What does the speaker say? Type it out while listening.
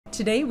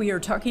Today we are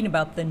talking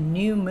about the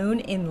new moon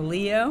in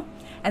Leo,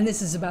 and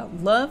this is about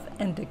love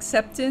and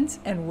acceptance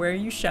and where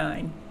you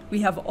shine.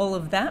 We have all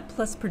of that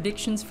plus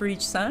predictions for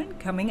each sign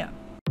coming up.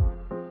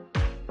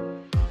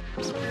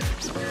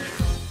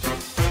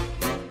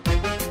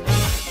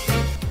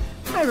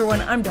 Hi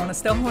everyone, I'm Donna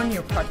Stellhorn,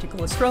 your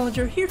practical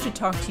astrologer, here to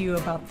talk to you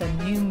about the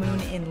new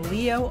moon in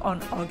Leo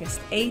on August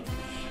 8th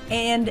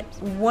and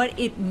what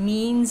it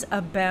means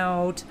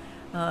about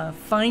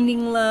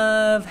finding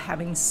love,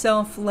 having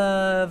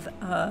self-love,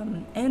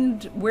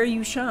 and where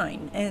you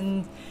shine.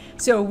 And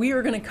so we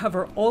are going to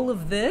cover all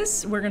of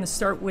this. We're going to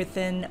start with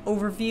an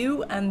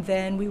overview and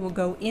then we will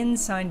go in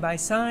sign by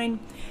sign.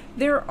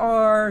 There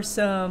are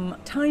some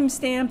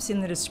timestamps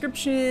in the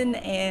description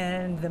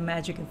and the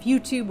magic of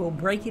YouTube will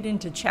break it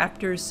into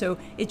chapters, so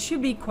it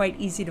should be quite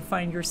easy to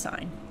find your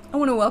sign. I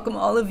want to welcome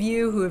all of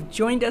you who have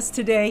joined us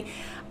today.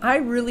 I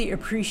really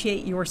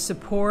appreciate your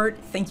support.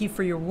 Thank you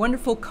for your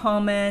wonderful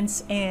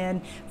comments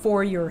and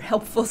for your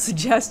helpful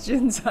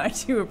suggestions. I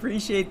do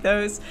appreciate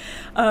those.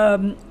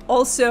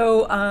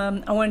 Also,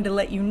 I wanted to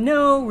let you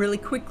know really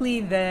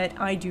quickly that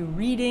I do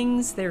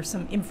readings. There's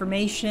some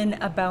information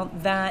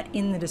about that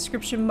in the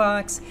description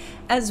box,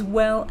 as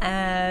well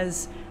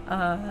as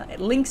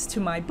links to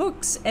my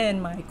books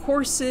and my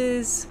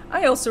courses.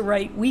 I also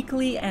write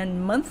weekly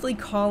and monthly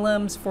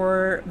columns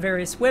for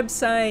various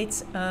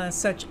websites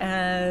such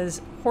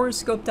as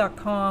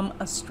horoscope.com,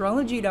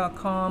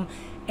 astrology.com,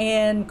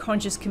 and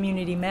Conscious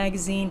Community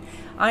Magazine.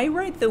 I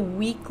write the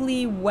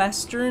weekly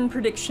Western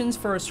predictions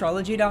for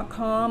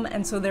astrology.com,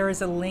 and so there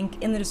is a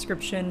link in the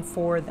description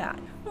for that.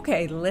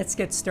 Okay, let's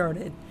get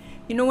started.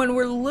 You know, when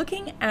we're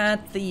looking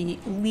at the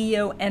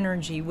Leo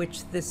energy,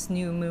 which this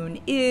new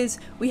moon is,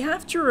 we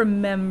have to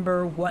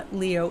remember what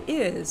Leo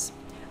is.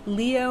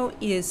 Leo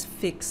is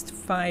fixed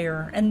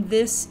fire, and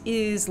this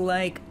is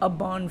like a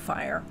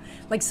bonfire,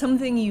 like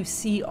something you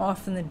see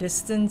off in the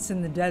distance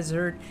in the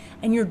desert,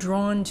 and you're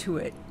drawn to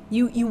it.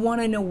 You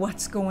want to know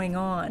what's going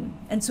on.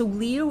 And so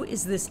Leo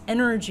is this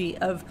energy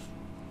of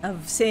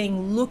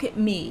saying, look at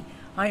me,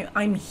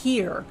 I'm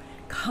here,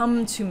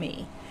 come to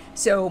me.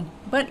 So,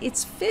 but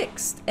it's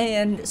fixed,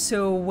 and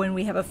so when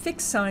we have a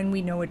fixed sign,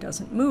 we know it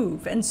doesn't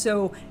move, and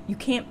so you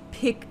can't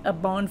pick a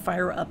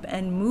bonfire up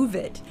and move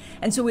it.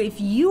 And so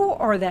if you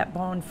are that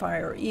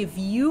bonfire, if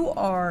you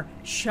are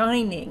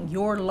shining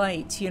your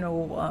light, you know,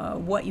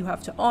 what you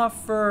have to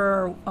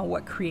offer,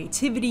 what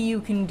creativity you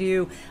can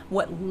do,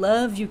 what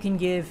love you can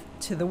give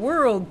to the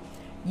world,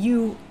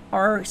 you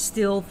are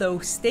still, though,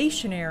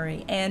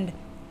 stationary and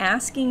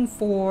asking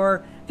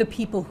for the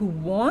people who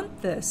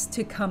want this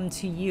to come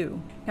to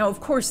you. Now, of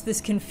course, this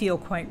can feel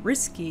quite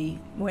risky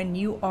when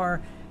you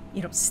are,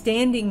 you know,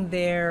 standing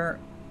there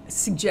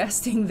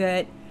suggesting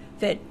that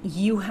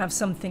you have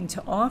something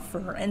to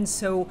offer. And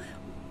so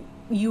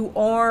you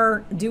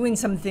are doing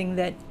something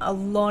that a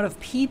lot of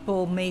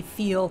people may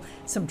feel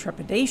some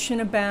trepidation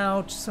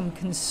about, some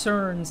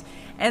concerns.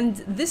 And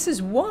this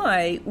is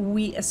why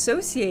we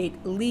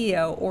associate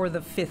Leo, or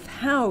the fifth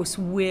house,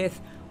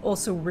 with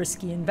also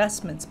risky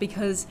investments,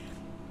 because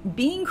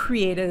being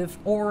creative,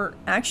 or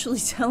actually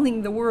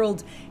telling the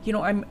world, you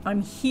know,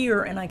 I'm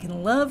here and I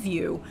can love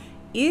you,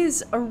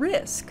 is a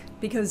risk,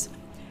 because,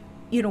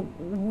 you know,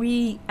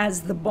 we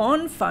as the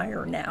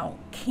bonfire now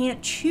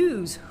can't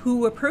choose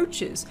who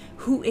approaches,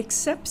 who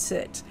accepts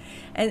it.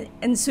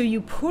 And so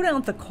you put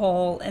out the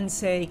call and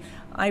say,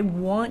 I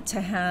want to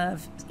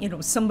have, you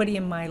know, somebody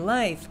in my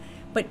life,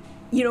 but,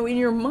 you know, in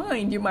your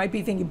mind you might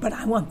be thinking, but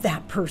I want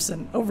that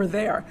person over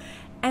there.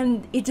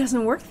 And it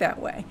doesn't work that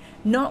way,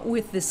 not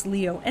with this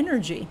Leo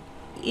energy.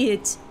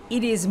 It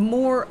is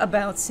more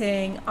about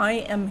saying, I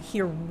am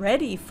here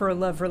ready for a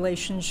love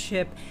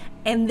relationship,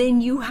 and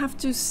then you have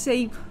to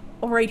say,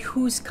 all right,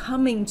 who's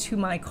coming to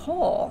my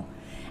call?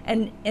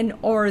 And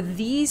are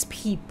these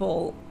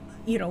people,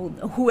 you know,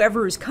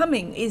 whoever is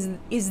coming,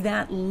 is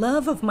that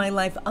love of my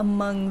life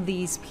among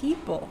these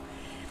people?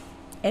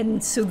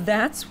 And so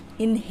that's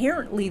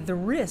inherently the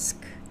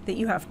risk that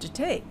you have to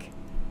take.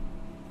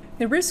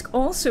 The risk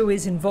also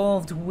is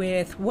involved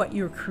with what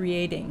you're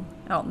creating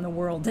out in the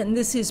world, and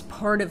this is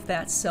part of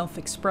that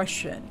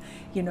self-expression.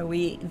 You know,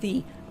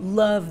 the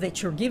love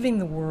that you're giving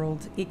the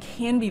world, it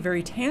can be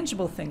very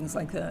tangible things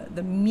like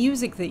the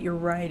music that you're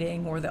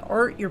writing or the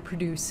art you're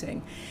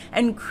producing.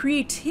 And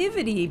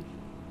creativity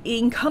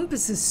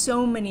encompasses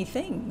so many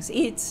things.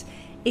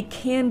 It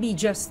can be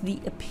just the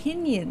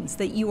opinions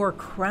that you are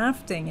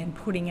crafting and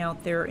putting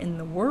out there in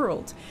the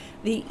world.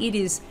 It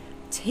is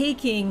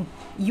taking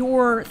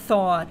your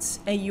thoughts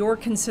and your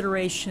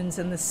considerations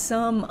and the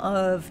sum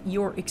of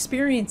your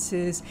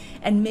experiences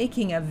and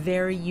making a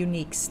very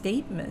unique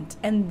statement.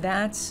 And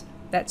that's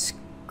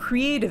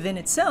creative in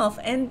itself,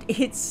 and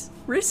it's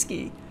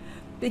risky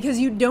because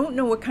you don't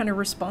know what kind of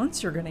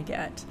response you're going to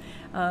get.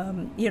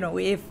 You know,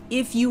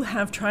 if you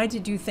have tried to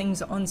do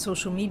things on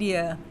social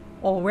media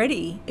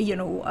already, you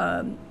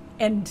know,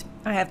 and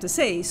I have to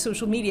say,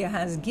 social media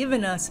has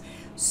given us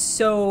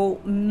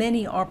so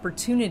many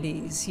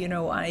opportunities. You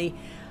know,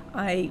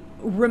 I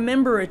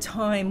remember a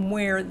time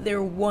where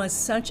there was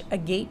such a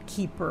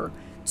gatekeeper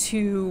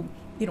to,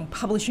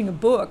 publishing a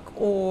book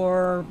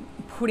or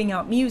putting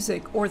out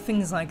music or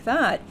things like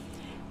that.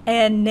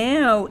 And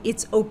now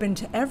it's open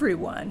to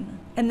everyone.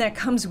 And that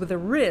comes with a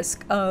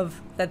risk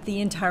of that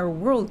the entire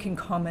world can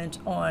comment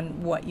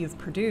on what you've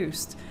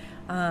produced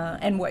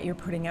and what you're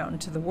putting out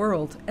into the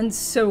world. And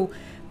so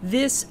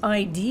this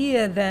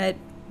idea that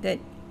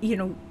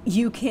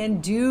you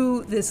can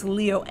do this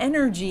Leo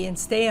energy and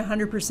stay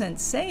 100%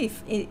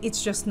 safe,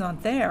 it's just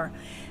not there.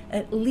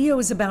 Leo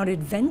is about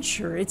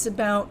adventure. It's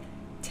about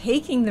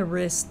taking the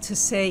risk to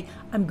say,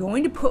 I'm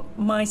going to put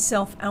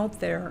myself out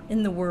there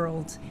in the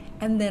world,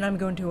 and then I'm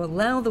going to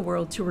allow the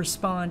world to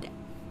respond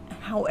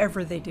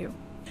however they do.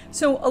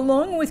 So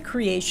along with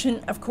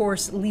creation, of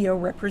course, Leo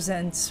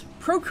represents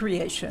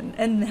procreation,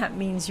 and that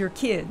means your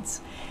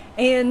kids.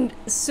 And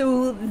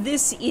so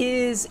this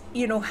is,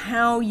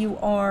 how you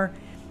are,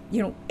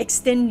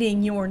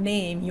 extending your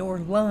name, your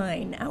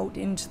line out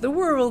into the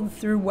world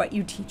through what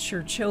you teach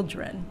your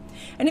children.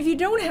 And if you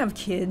don't have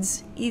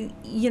kids,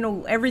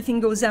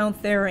 everything goes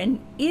out there and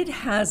it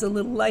has a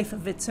little life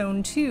of its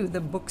own too. The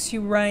books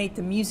you write,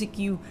 the music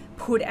you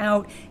put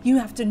out, you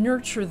have to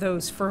nurture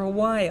those for a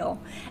while.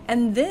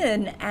 And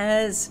then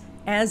as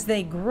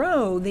they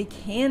grow, they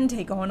can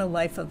take on a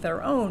life of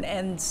their own.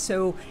 And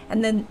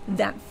then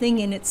that thing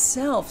in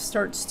itself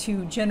starts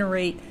to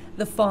generate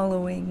the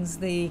followings,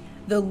 the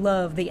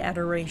love, the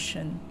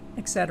adoration,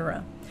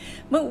 etc.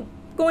 But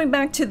going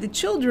back to the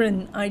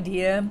children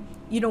idea,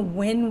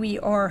 when we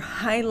are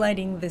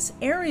highlighting this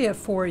area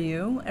for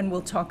you, and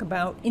we'll talk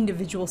about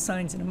individual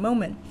signs in a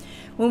moment,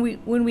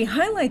 when we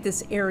highlight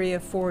this area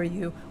for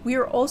you, we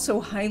are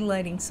also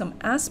highlighting some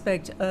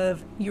aspect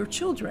of your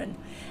children,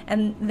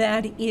 and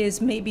that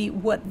is maybe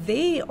what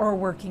they are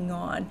working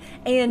on,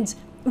 and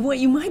what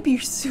you might be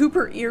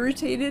super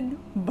irritated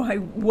by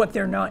what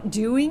they're not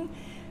doing.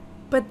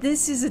 But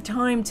this is a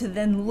time to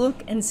then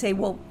look and say,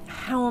 well,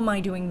 how am I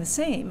doing the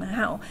same?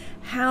 How,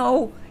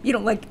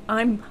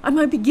 I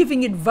might be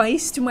giving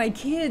advice to my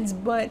kids,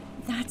 but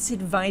that's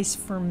advice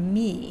for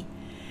me.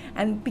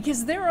 And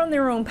because they're on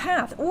their own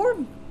path,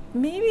 or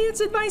maybe it's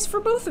advice for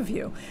both of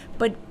you.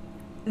 But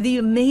the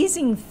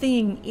amazing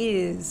thing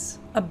is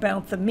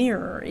about the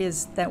mirror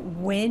is that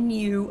when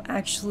you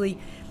actually,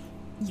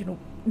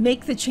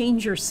 make the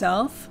change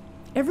yourself,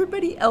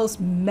 everybody else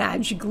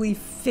magically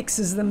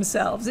fixes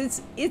themselves.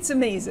 It's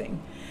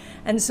amazing.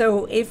 And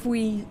so if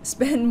we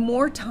spend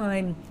more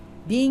time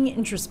being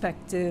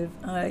introspective,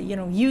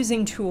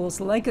 using tools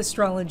like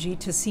astrology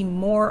to see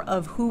more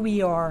of who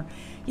we are,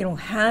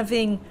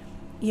 having,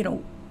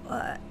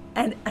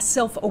 and a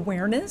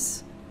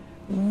self-awareness,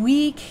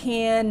 we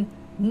can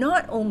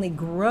not only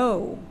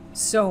grow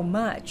so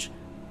much,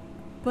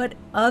 but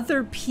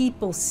other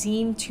people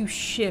seem to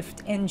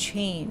shift and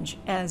change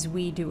as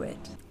we do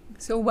it.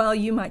 So while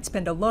you might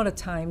spend a lot of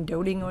time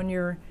doting on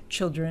your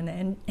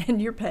children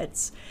and your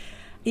pets,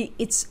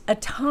 it's a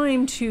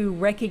time to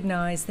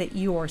recognize that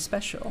you are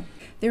special.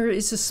 There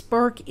is a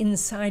spark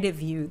inside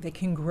of you that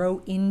can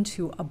grow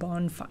into a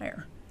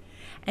bonfire.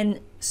 And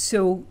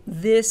so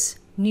this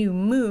new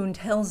moon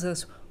tells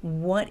us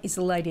what is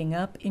lighting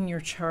up in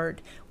your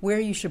chart, where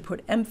you should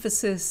put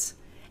emphasis,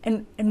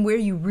 and where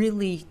you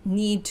really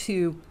need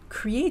to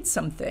create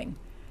something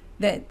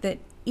that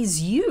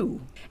is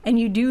you. And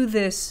you do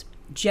this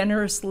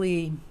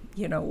generously,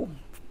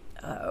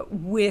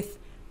 with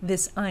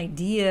this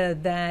idea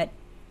that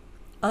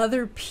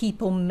other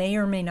people may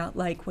or may not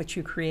like what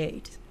you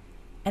create,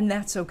 and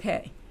that's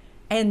okay.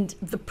 And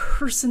the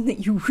person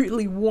that you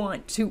really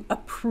want to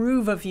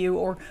approve of you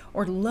or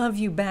love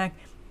you back,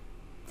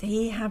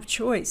 they have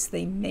choice.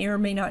 They may or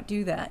may not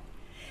do that.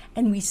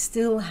 And we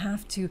still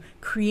have to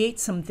create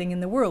something in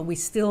the world. We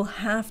still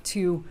have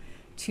to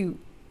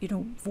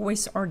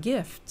voice our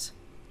gifts.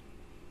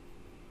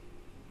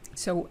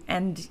 So,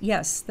 and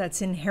yes,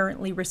 that's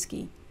inherently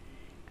risky.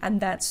 And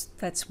that's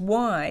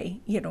why,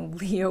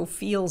 Leo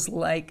feels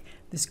like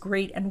this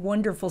great and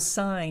wonderful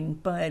sign,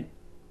 but,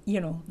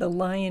 the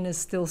lion is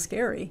still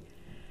scary.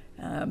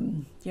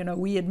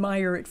 We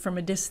admire it from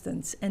a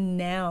distance, and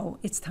now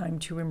it's time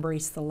to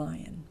embrace the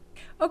lion.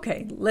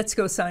 Okay, let's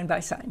go sign by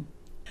sign.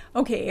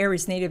 Okay,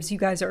 Aries natives, you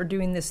guys are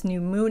doing this new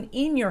moon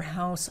in your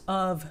house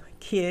of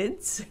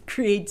kids,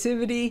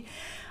 creativity,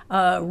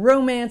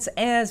 romance,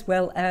 as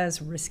well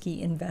as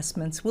risky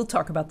investments. We'll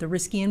talk about the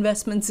risky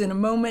investments in a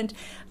moment.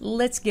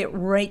 Let's get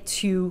right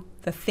to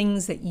the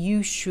things that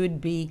you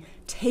should be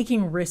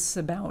taking risks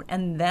about,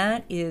 and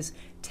that is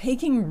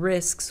taking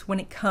risks when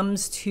it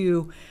comes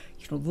to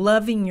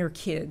loving your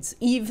kids,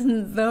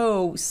 even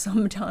though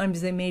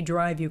sometimes they may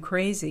drive you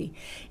crazy.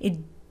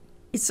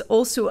 It's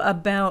also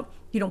about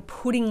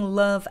putting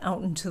love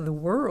out into the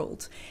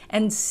world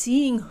and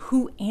seeing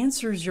who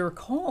answers your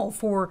call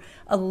for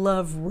a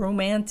love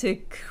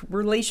romantic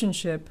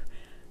relationship.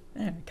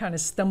 I kind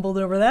of stumbled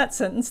over that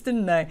sentence,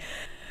 didn't I?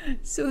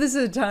 So this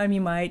is a time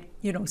you might,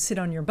 sit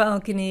on your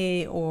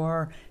balcony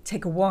or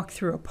take a walk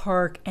through a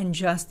park and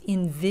just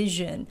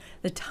envision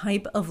the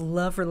type of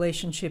love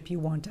relationship you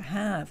want to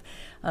have.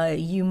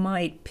 You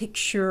might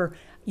picture,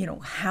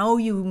 how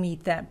you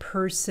meet that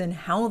person,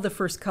 how the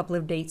first couple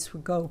of dates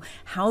would go,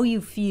 how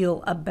you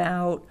feel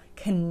about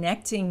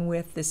connecting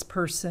with this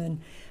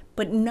person,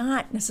 but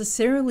not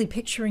necessarily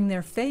picturing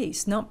their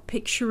face, not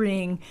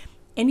picturing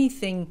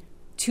anything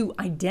to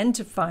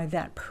identify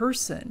that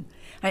person.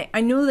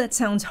 I know that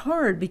sounds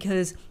hard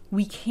because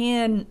we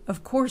can,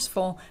 of course,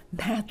 fall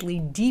madly,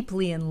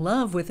 deeply in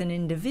love with an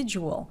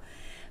individual,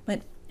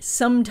 but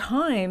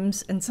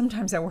sometimes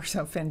that works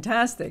out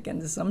fantastic,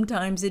 and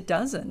sometimes it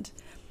doesn't.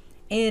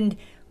 And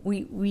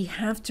we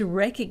have to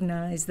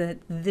recognize that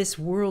this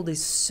world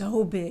is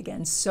so big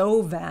and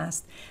so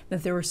vast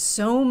that there are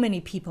so many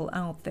people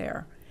out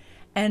there.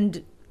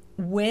 And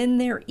when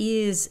there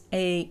is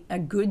a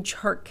good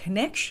chart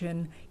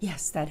connection,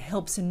 yes, that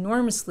helps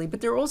enormously,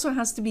 but there also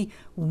has to be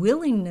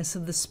willingness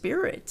of the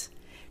spirit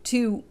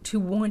to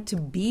want to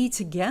be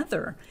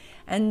together.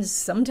 And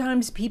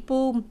sometimes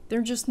people,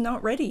 they're just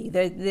not ready.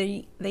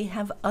 They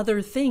have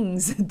other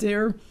things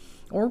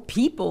or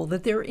people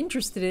that they're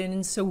interested in.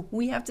 And so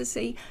we have to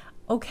say,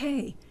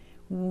 okay,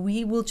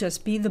 we will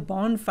just be the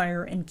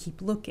bonfire and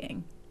keep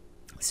looking.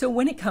 So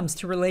when it comes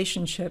to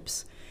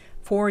relationships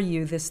for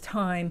you this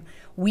time,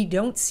 we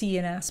don't see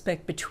an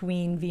aspect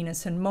between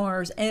Venus and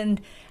Mars, and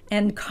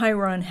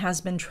Chiron has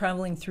been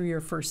traveling through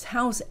your first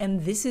house,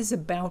 and this is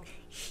about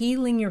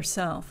healing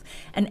yourself.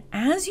 And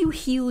as you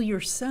heal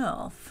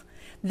yourself,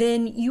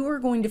 then you are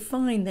going to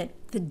find that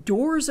the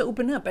doors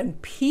open up and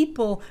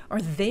people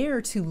are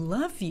there to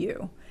love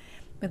you.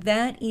 But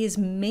that is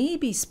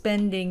maybe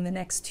spending the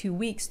next 2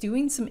 weeks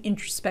doing some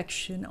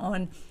introspection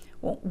on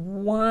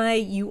why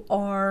you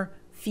are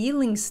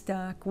feeling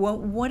stuck.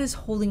 What is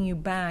holding you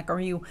back? Are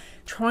you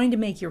trying to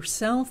make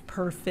yourself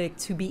perfect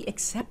to be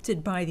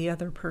accepted by the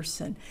other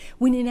person?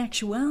 When in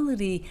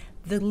actuality,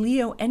 the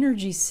Leo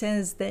energy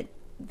says that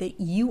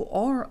you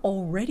are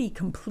already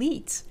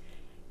complete.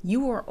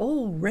 You are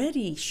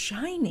already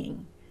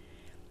shining.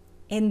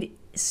 And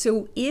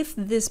so if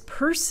this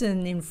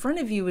person in front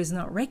of you is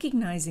not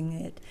recognizing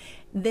it,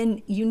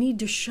 then you need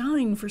to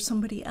shine for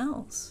somebody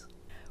else.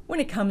 When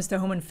it comes to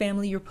home and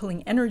family, you're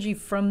pulling energy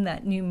from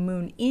that new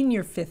moon in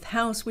your 5th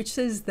house, which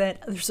says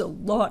that there's a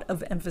lot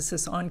of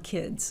emphasis on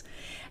kids.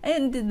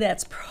 And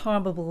that's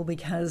probable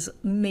because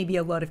maybe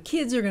a lot of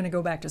kids are going to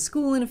go back to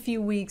school in a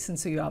few weeks, and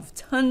so you have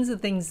tons of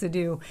things to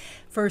do.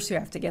 First, you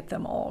have to get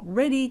them all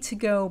ready to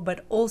go,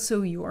 but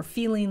also you are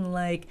feeling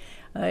like,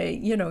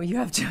 you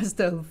have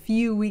just a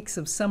few weeks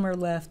of summer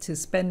left to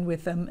spend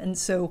with them, and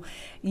so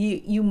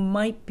you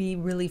might be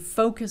really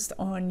focused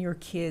on your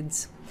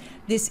kids.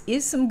 This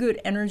is some good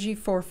energy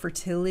for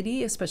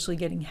fertility, especially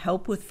getting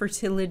help with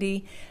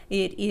fertility.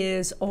 It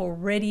is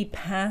already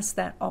past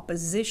that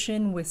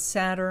opposition with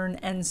Saturn,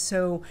 and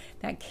so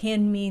that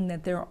can mean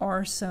that there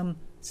are some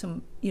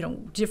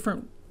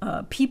different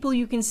people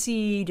you can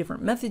see,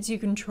 different methods you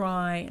can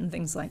try, and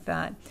things like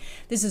that.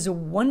 This is a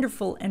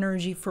wonderful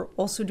energy for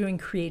also doing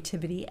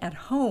creativity at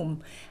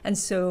home. And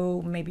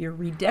so maybe you're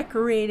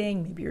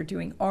redecorating, maybe you're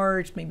doing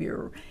art, maybe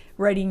you're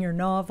writing your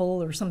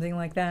novel or something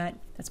like that.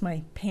 That's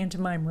my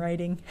pantomime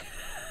writing.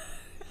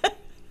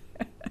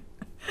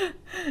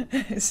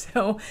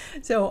 So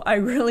I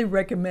really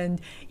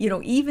recommend,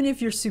 even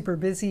if you're super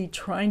busy,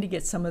 trying to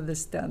get some of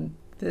this done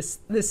in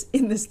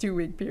this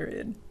 2-week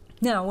period.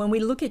 Now, when we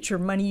look at your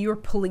money, you're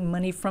pulling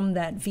money from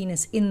that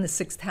Venus in the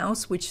 6th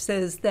house, which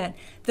says that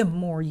the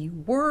more you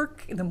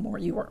work, the more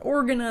you are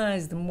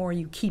organized, the more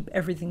you keep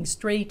everything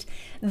straight,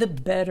 the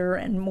better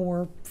and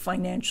more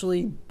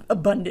financially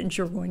abundant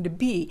you're going to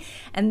be.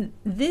 And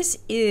this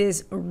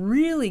is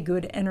really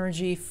good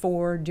energy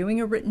for doing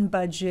a written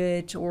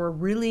budget, or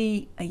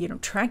really,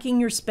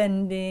 tracking your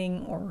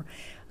spending, or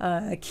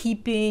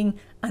keeping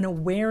an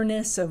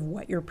awareness of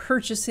what you're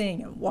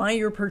purchasing and why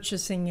you're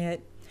purchasing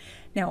it.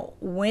 Now,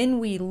 when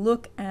we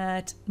look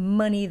at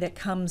money that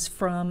comes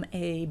from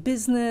a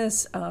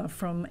business,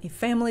 from a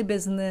family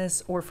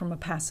business, or from a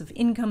passive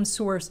income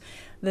source,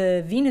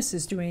 the Venus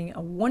is doing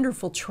a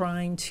wonderful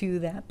trine to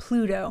that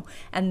Pluto,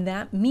 and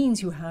that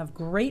means you have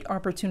great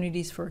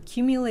opportunities for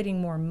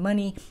accumulating more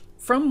money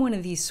from one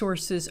of these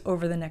sources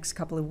over the next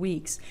couple of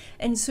weeks.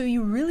 And so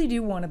you really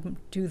do want to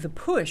do the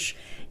push.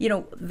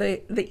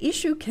 The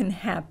issue can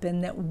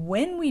happen that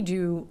when we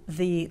do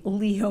the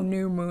Leo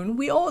new moon,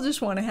 we all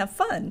just want to have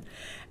fun.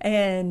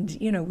 And,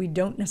 we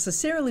don't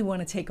necessarily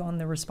want to take on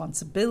the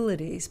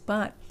responsibilities,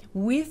 but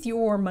with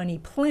your money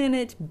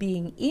planet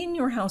being in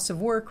your house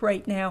of work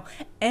right now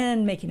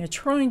and making a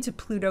trine to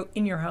Pluto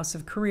in your house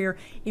of career,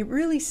 it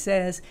really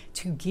says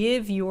to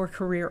give your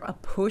career a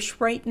push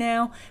right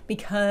now,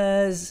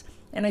 because,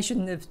 and I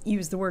shouldn't have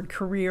used the word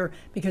career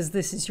because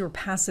this is your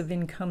passive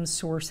income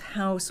source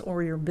house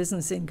or your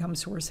business income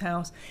source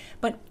house,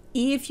 but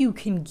if you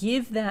can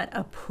give that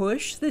a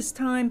push this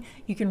time,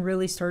 you can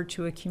really start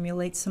to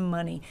accumulate some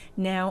money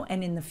now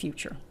and in the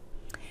future.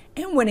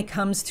 And when it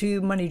comes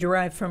to money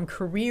derived from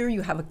career,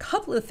 you have a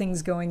couple of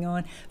things going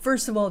on.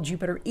 First of all,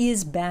 Jupiter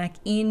is back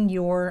in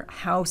your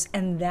house,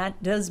 and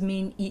that does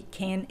mean it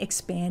can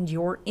expand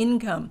your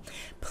income.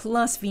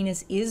 Plus,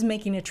 Venus is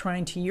making a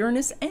trine to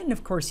Uranus, and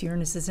of course,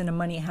 Uranus is in a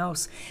money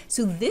house.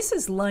 So this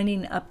is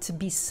lining up to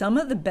be some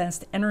of the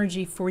best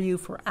energy for you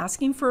for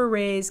asking for a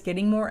raise,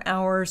 getting more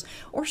hours,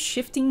 or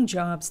shifting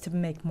jobs to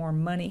make more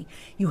money.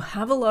 You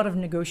have a lot of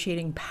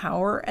negotiating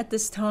power at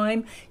this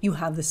time. You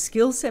have the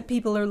skill set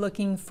people are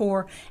looking for,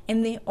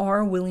 and they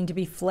are willing to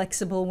be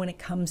flexible when it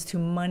comes to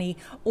money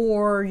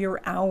or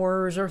your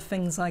hours or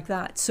things like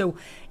that. So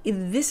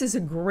this is a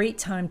great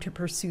time to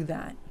pursue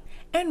that.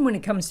 And when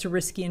it comes to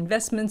risky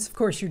investments, of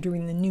course, you're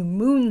doing the new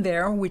moon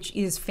there, which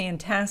is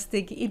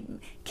fantastic. It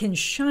can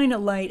shine a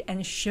light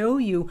and show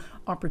you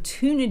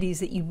opportunities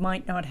that you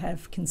might not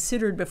have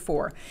considered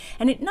before.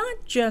 And it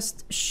not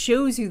just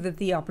shows you that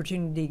the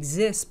opportunity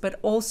exists, but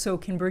also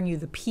can bring you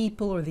the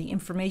people or the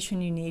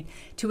information you need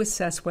to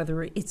assess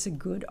whether it's a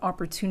good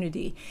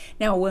opportunity.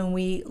 Now, when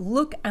we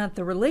look at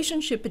the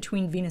relationship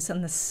between Venus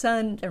and the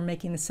Sun, they're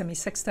making the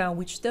semi-sextile,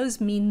 which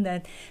does mean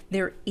that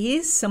there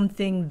is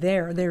something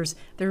there.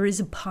 There is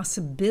a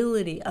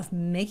possibility of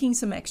making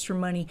some extra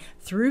money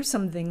through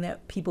something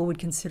that people would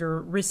consider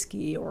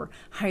risky or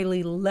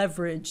highly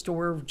leveraged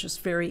or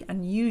just very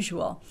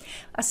unusual.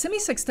 A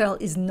semi-sextile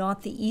is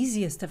not the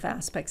easiest of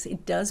aspects.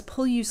 It does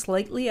pull you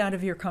slightly out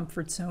of your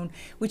comfort zone,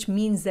 which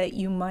means that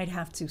you might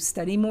have to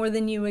study more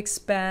than you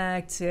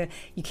expect.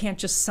 You can't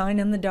just sign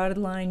on the dotted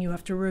line. You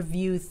have to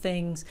review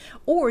things,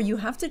 or you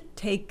have to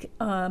take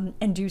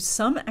and do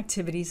some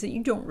activities that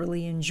you don't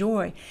really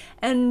enjoy.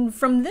 And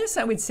from this,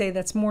 I would say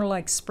that's more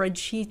like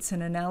spreadsheets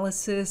and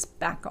analysis,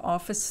 back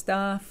office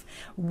stuff,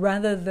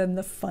 rather than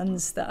the fun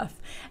stuff.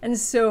 And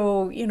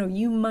so,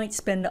 you might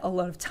spend a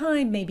lot of time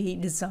maybe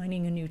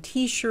designing a new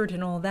t-shirt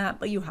and all that,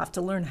 but you have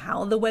to learn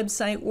how the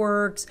website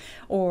works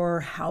or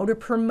how to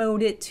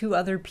promote it to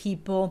other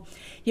people.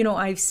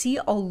 I see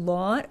a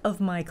lot of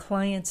my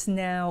clients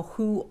now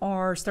who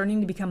are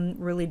starting to become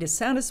really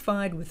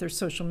dissatisfied with their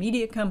social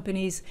media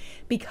companies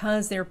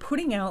because they're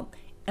putting out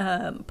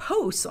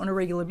posts on a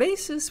regular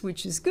basis,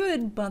 which is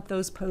good, but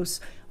those posts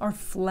are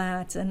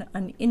flat and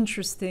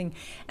uninteresting.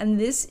 And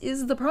this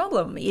is the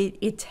problem.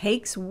 It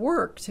takes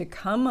work to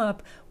come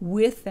up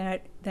with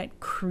that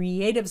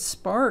creative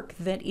spark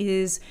that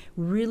is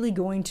really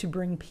going to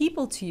bring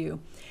people to you.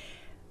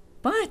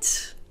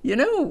 But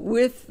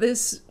with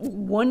this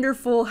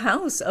wonderful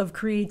house of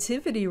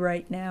creativity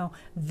right now,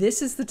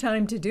 this is the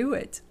time to do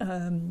it.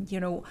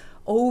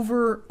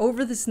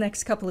 Over this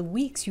next couple of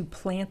weeks, you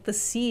plant the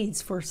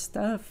seeds for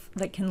stuff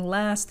that can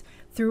last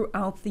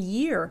throughout the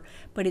year.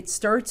 But it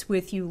starts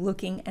with you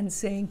looking and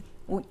saying,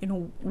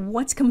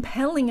 what's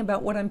compelling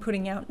about what I'm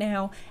putting out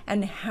now,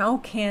 and how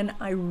can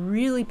I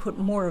really put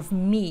more of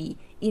me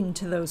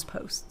into those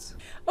posts?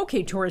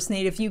 Okay, Taurus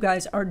native, you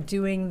guys are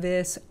doing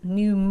this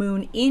new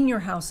moon in your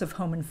house of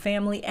home and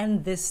family,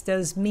 and this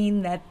does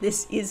mean that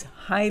this is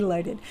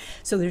highlighted.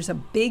 So there's a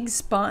big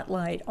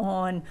spotlight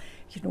on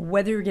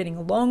whether you're getting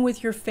along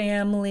with your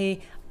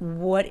family,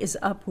 what is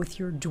up with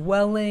your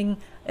dwelling,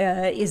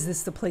 is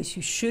this the place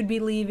you should be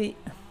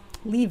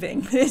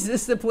leaving? Is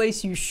this the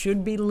place you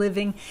should be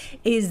living?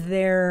 Is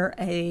there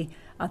a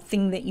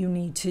thing that you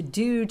need to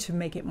do to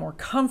make it more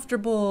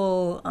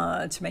comfortable,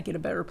 to make it a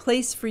better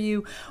place for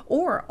you?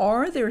 Or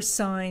are there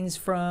signs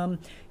from,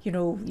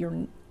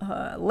 your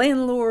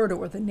landlord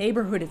or the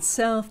neighborhood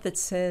itself that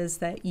says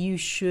that you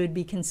should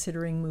be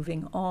considering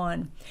moving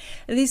on?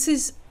 And this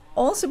is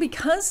also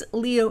because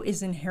Leo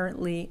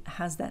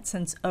has that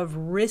sense of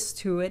risk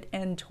to it,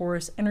 and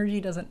Taurus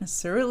energy doesn't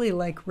necessarily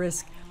like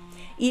risk.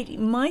 It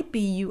might be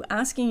you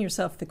asking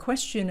yourself the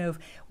question of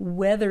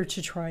whether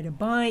to try to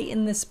buy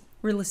in this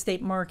real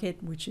estate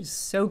market, which is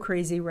so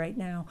crazy right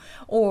now,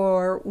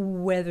 or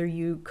whether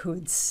you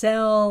could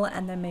sell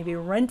and then maybe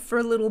rent for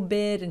a little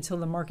bit until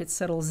the market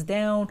settles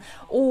down,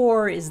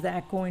 or is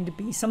that going to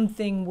be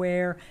something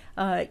where,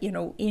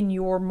 in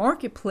your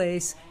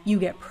marketplace, you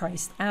get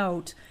priced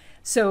out?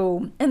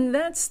 So, and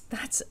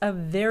that's a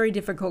very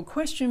difficult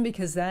question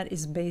because that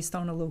is based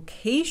on a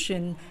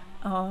location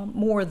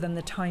more than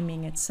the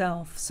timing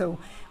itself. So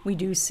we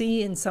do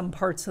see in some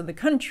parts of the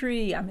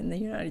country, I'm in the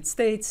United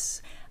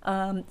States,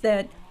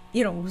 that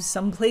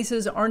some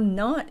places are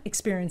not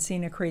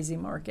experiencing a crazy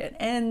market,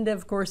 and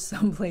of course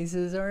some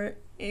places are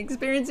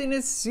experiencing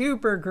a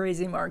super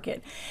crazy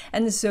market.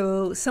 And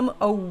so some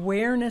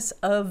awareness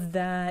of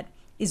that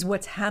is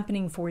what's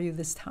happening for you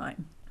this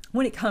time.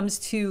 When it comes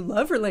to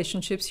love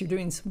relationships, you're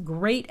doing some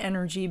great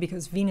energy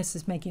because Venus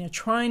is making a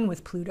trine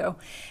with Pluto.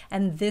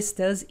 And this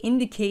does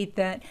indicate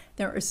that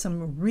there are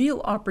some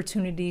real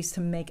opportunities to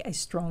make a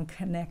strong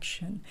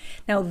connection.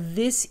 Now,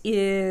 this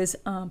is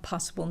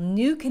possible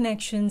new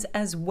connections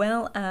as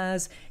well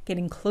as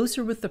getting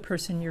closer with the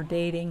person you're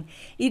dating.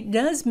 It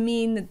does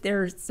mean that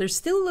there's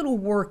still a little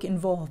work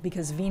involved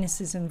because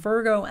Venus is in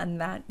Virgo, and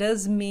that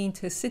does mean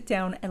to sit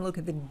down and look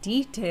at the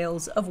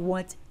details of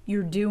what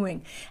you're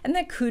doing. And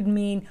that could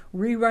mean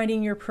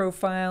rewriting your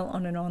profile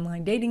on an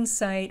online dating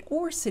site,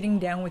 or sitting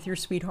down with your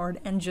sweetheart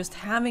and just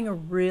having a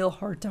real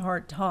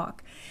heart-to-heart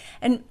talk.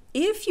 And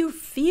if you're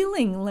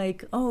feeling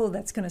like, oh,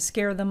 that's going to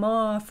scare them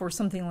off or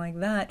something like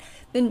that,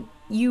 then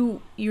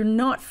you're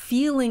not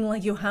feeling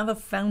like you have a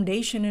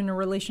foundation in a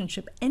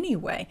relationship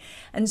anyway.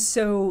 And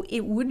so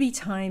it would be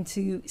time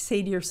to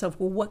say to yourself,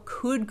 well, what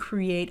could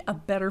create a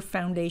better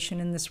foundation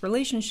in this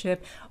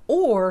relationship?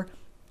 Or,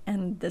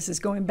 and this is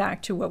going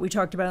back to what we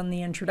talked about in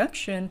the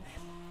introduction,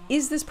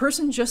 is this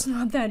person just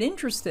not that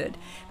interested?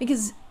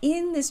 Because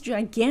in this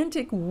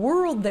gigantic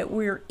world that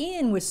we're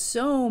in with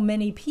so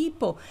many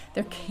people,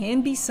 there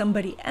can be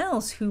somebody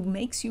else who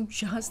makes you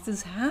just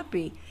as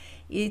happy.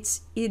 It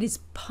is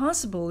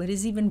possible, it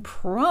is even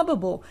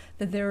probable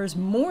that there is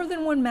more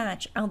than one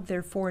match out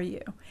there for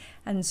you.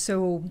 And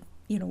so,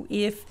 you know,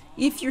 if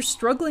you're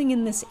struggling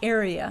in this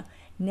area,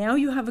 now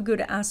you have a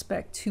good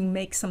aspect to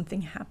make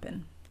something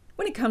happen.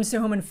 When it comes to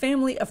home and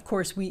family, of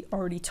course, we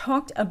already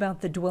talked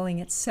about the dwelling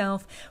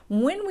itself.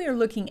 When we are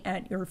looking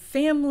at your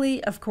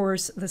family, of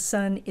course, the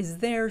sun is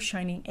there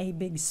shining a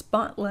big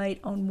spotlight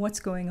on what's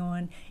going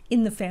on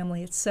in the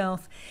family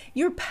itself.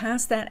 You're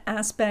past that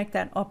aspect,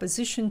 that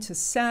opposition to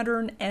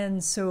Saturn,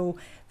 and so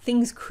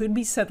things could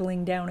be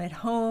settling down at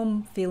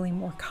home, feeling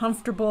more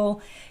comfortable.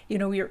 You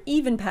know, you're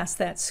even past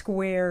that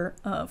square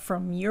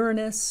from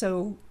Uranus,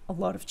 so a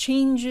lot of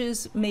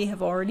changes may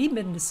have already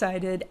been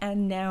decided,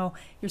 and now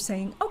you're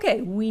saying, okay,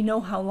 we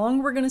know how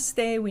long we're going to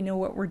stay, we know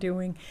what we're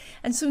doing,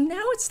 and so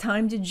now it's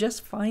time to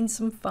just find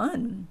some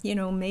fun. You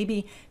know,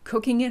 maybe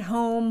cooking at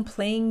home,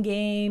 playing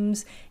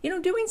games, you know,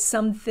 doing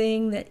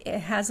something that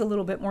has a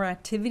little bit more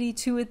activity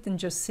to it than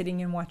just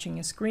sitting and watching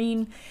a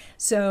screen.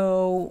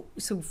 So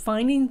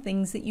finding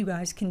things that you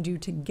guys can do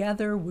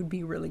together would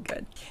be really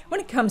good. When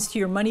it comes to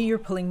your money, you're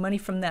pulling money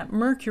from that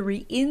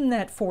Mercury in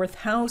that fourth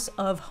house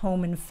of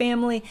home and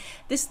family.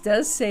 This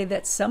does say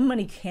that some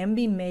money can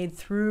be made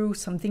through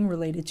something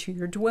related to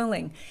your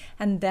dwelling.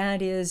 And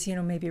that is, you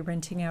know, maybe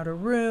renting out a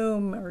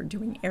room or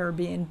doing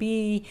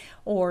Airbnb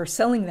or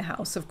selling the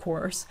house, of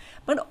course.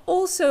 But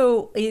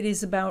also it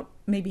is about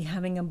maybe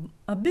having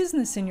a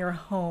business in your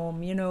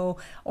home, you know,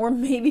 or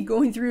maybe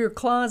going through your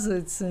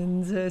closets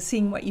and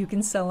seeing what you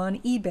can sell on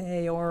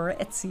eBay or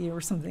Etsy or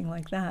something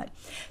like that.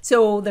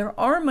 So there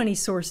are money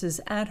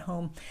sources at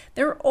home.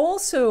 There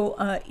also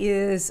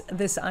is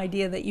this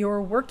idea that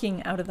you're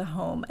working out of the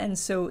home. And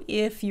so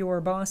if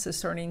your boss is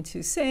starting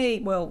to say,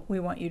 well, we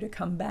want you to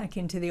come back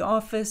into the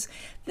office,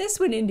 this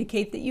would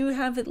indicate that you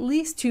have at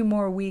least 2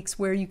 more weeks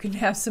where you can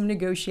have some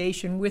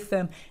negotiation with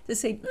them to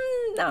say,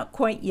 not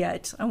quite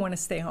yet, I want to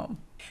stay home.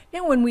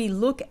 Now, when we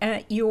look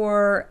at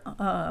your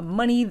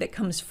money that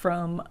comes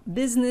from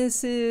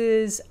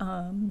businesses,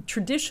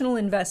 traditional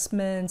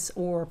investments,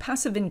 or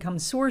passive income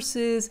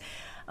sources,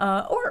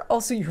 or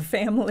also your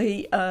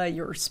family,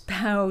 your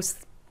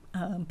spouse,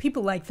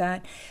 people like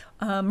that,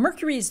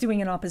 Mercury is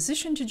doing an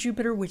opposition to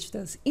Jupiter, which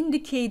does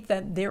indicate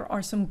that there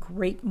are some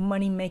great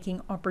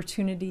money-making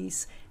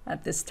opportunities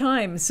at this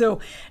time. So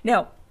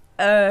now,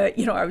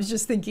 you know, I was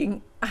just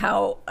thinking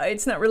how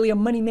it's not really a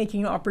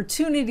money-making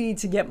opportunity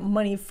to get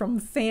money from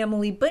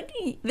family, but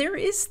there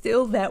is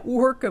still that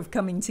work of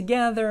coming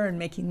together and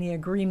making the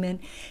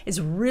agreement. It's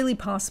really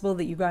possible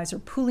that you guys are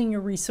pooling your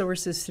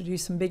resources to do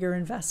some bigger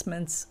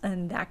investments,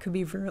 and that could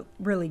be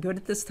really good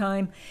at this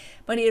time.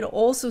 But it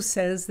also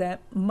says that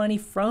money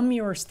from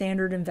your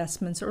standard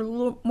investments are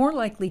more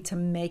likely to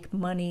make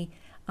money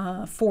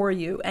for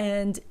you,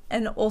 and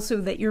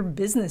also that your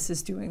business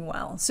is doing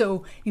well.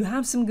 So you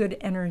have some good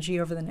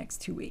energy over the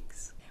next 2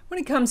 weeks. When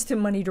it comes to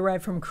money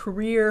derived from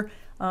career,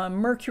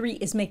 Mercury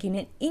is making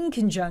an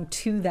inconjunct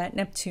to that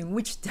Neptune,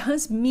 which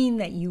does mean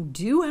that you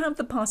do have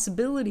the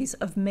possibilities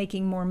of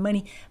making more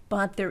money,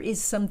 but there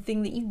is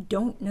something that you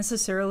don't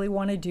necessarily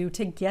want to do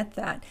to get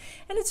that.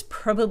 And it's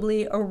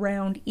probably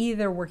around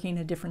either working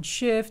a different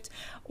shift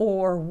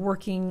or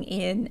working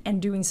in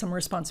and doing some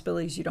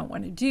responsibilities you don't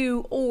want to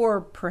do, or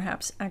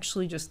perhaps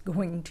actually just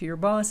going to your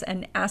boss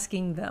and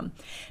asking them.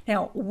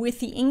 Now,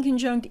 with the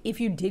inconjunct, if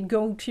you did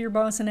go to your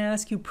boss and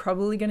ask, you're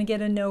probably going to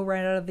get a no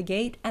right out of the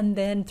gate, and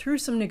then through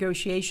some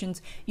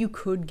negotiations, you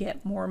could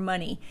get more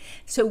money.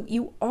 So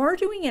you are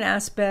doing an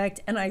aspect,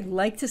 and I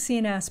like to see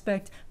an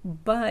aspect,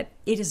 but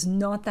it is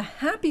not the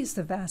happiest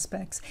of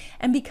aspects.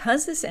 And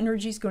because this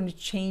energy is going to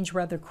change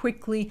rather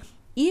quickly,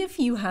 if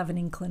you have an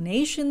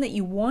inclination that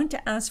you want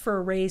to ask for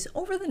a raise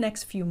over the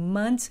next few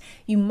months,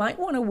 you might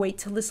want to wait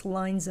till this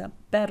lines up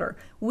better,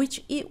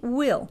 which it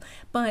will.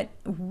 But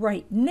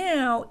right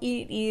now,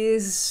 it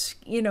is,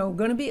 you know,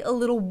 going to be a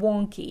little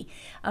wonky.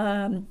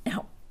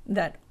 Now,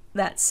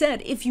 that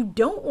said, if you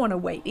don't want to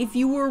wait, if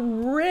you were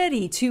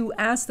ready to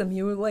ask them,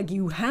 you were like,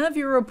 you have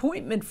your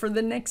appointment for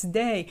the next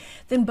day,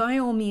 then by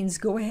all means,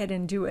 go ahead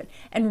and do it.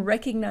 And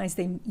recognize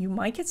that you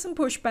might get some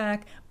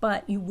pushback,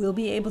 but you will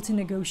be able to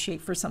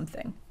negotiate for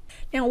something.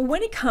 Now,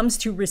 when it comes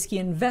to risky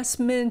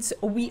investments,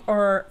 we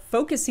are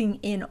focusing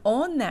in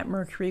on that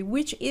Mercury,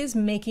 which is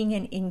making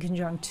an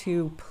inconjunct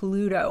to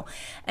Pluto.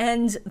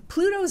 And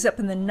Pluto is up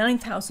in the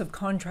 9th house of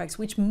contracts,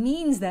 which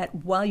means that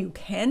while you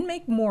can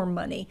make more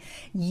money,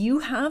 you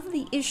have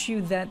the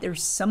issue that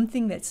there's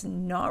something that's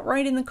not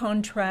right in the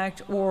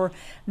contract, or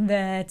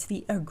that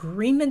the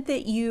agreement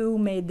that you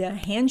made the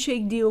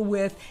handshake deal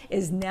with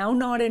is now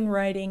not in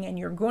writing, and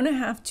you're going to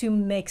have to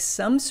make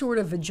some sort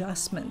of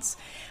adjustments.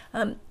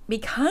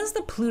 Because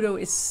the Pluto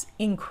is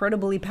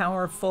incredibly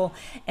powerful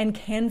and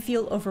can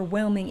feel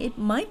overwhelming, it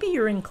might be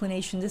your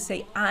inclination to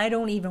say, I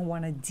don't even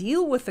want to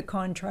deal with the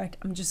contract.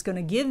 I'm just going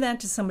to give that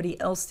to somebody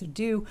else to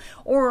do,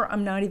 or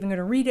I'm not even going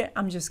to read it.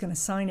 I'm just going to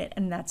sign it.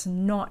 And that's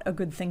not a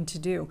good thing to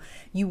do.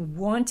 You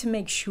want to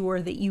make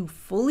sure that you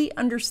fully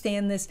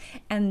understand this.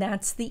 And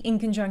that's the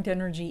inconjunct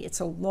energy. It's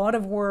a lot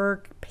of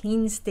work,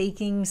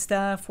 painstaking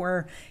stuff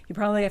where you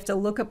probably have to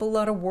look up a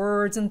lot of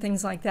words and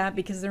things like that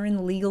because they're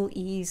in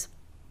legalese.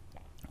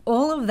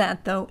 All of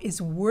that, though,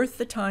 is worth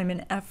the time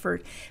and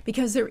effort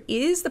because there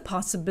is the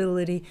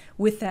possibility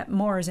with that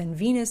Mars and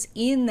Venus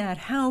in that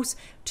house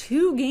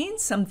to gain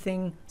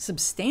something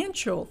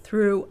substantial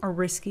through a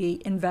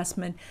risky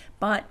investment,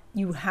 but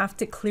you have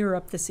to clear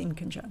up this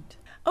inconjunct.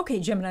 Okay,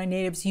 Gemini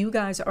natives, you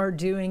guys are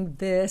doing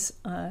this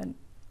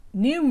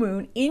new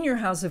moon in your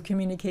house of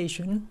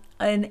communication,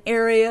 an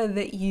area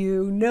that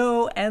you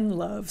know and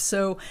love.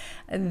 So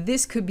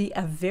this could be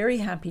a very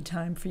happy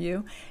time for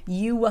you.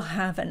 You will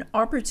have an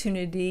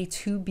opportunity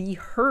to be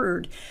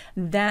heard.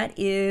 That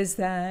is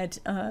that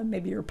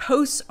maybe your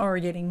posts are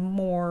getting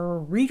more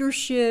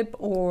readership,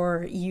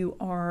 or you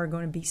are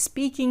going to be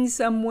speaking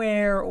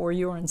somewhere, or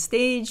you're on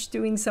stage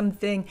doing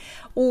something,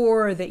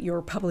 or that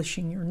you're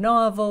publishing your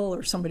novel,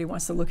 or somebody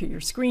wants to look at your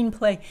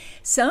screenplay.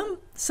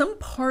 Some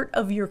part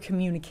of your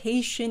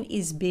communication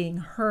is being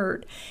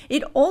heard.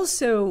 It also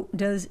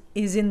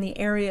is in the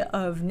area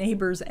of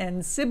neighbors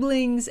and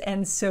siblings,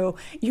 and so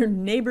your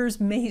neighbors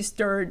may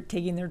start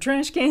taking their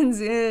trash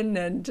cans in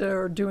and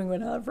or doing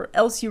whatever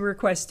else you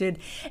requested,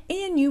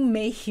 and you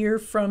may hear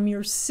from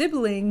your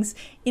siblings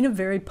in a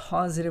very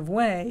positive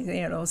way.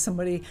 You know,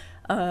 somebody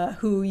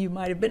who you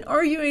might have been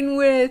arguing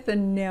with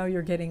and now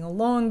you're getting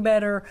along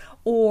better,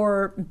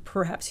 or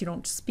perhaps you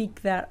don't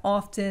speak that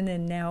often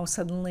and now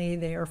suddenly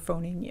they are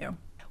phoning you.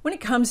 When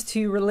it comes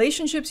to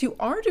relationships, you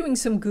are doing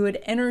some good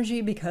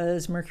energy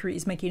because Mercury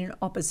is making an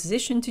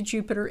opposition to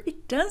Jupiter.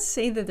 It does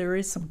say that there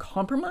is some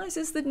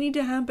compromises that need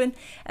to happen,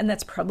 and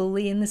that's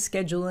probably in the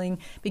scheduling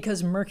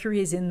because Mercury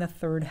is in the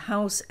 3rd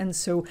house, and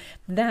so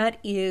that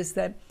is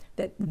that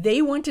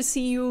they want to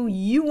see you,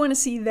 you want to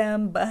see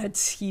them,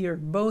 but you're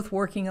both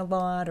working a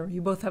lot, or you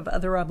both have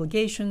other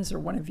obligations, or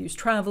one of you's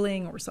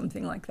traveling or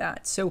something like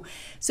that. So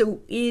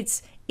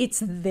it's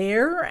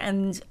there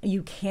and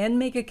you can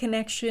make a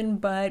connection,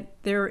 but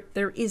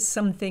there is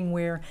something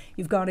where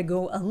you've got to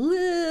go a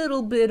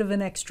little bit of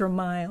an extra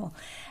mile.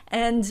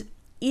 And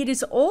it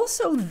is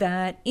also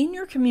that in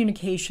your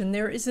communication,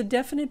 there is a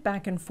definite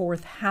back and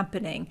forth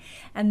happening.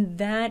 And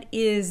that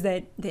is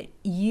that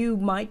you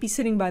might be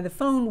sitting by the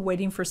phone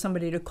waiting for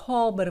somebody to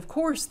call. But of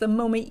course, the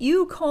moment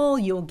you call,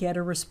 you'll get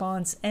a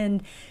response.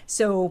 And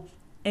so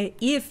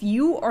if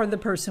you are the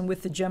person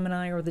with the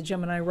Gemini or the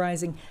Gemini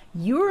rising,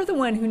 you're the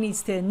one who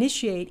needs to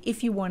initiate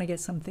if you want to get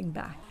something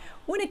back.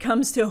 When it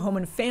comes to home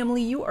and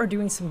family, you are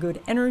doing some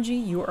good energy.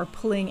 You are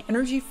pulling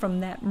energy from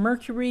that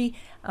Mercury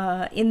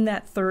in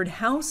that 3rd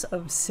house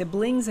of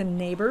siblings and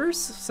neighbors.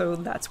 So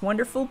that's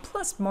wonderful.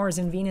 Plus Mars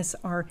and Venus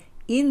are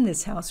in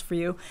this house for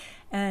you.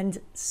 And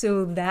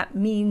so that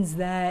means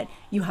that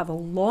you have a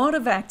lot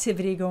of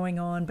activity going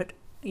on, but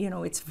you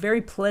know, it's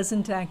very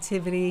pleasant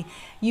activity.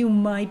 You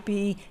might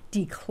be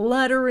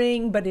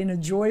decluttering, but in a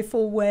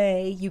joyful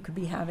way. You could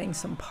be having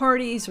some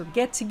parties or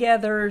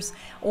get-togethers,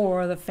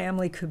 or the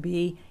family could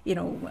be, you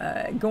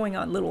know, going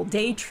on little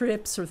day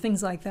trips or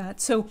things like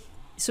that. So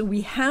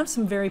we have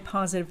some very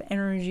positive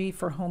energy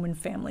for home and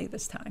family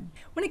this time.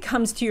 When it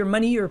comes to your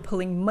money, you're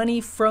pulling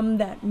money from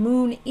that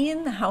moon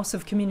in the house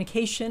of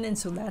communication. And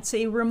so that's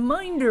a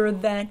reminder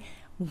that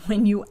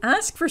when you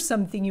ask for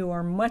something, you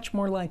are much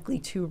more likely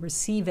to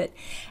receive it.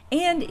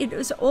 And it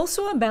is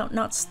also about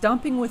not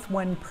stopping with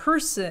one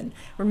person.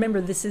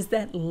 Remember, this is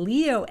that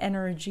Leo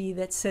energy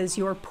that says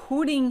you're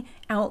putting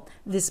out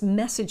this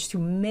message to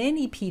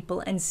many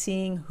people and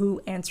seeing who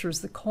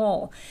answers the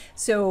call.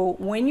 So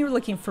when you're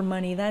looking for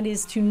money, that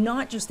is to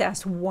not just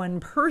ask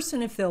one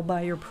person if they'll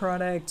buy your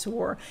product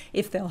or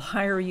if they'll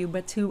hire you,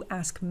 but to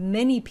ask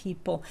many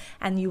people,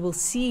 and you will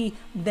see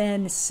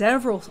then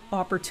several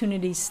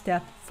opportunities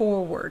step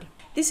forward.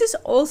 This is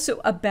also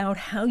about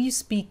how you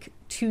speak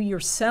to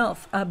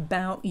yourself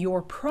about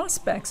your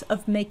prospects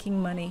of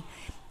making money.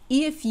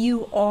 If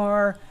you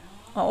are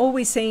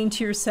always saying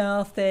to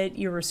yourself that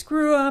you're a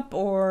screw up,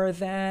 or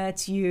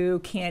that you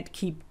can't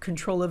keep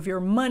control of your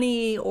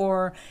money,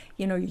 or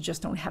you know, you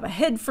just don't have a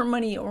head for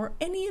money, or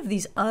any of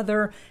these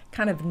other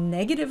kind of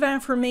negative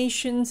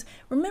affirmations,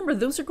 remember,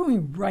 those are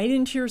going right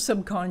into your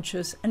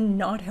subconscious and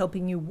not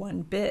helping you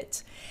one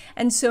bit.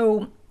 And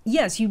so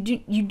yes, you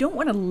don't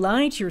want to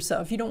lie to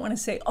yourself. You don't want to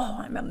say, oh,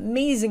 I'm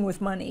amazing with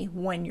money,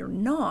 when you're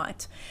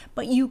not.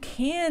 But you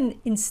can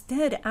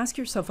instead ask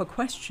yourself a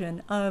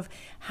question of,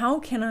 how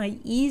can I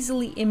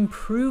easily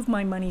improve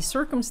my money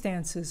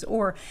circumstances?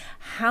 Or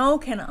how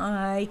can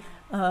I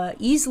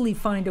easily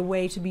find a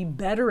way to be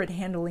better at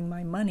handling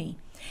my money?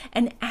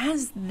 And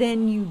as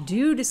then you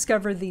do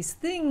discover these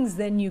things,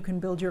 then you can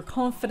build your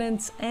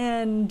confidence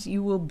and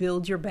you will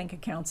build your bank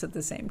accounts at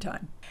the same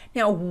time.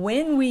 Now,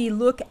 when we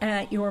look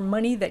at your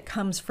money that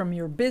comes from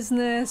your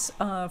business,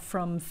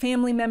 from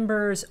family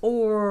members,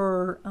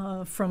 or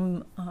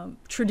from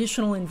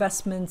traditional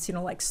investments,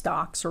 like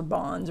stocks or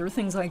bonds or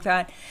things like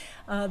that,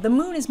 the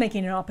moon is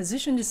making an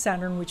opposition to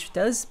Saturn, which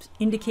does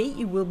indicate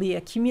you will be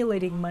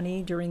accumulating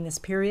money during this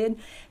period.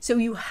 So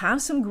you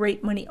have some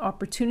great money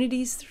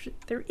opportunities.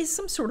 There is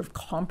some sort of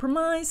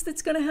compromise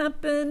that's going to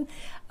happen.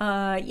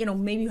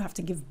 Maybe you have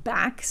to give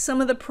back some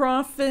of the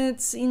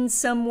profits in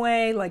some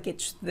way, like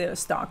the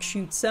stock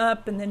shoots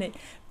up and then it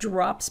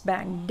drops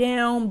back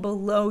down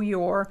below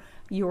your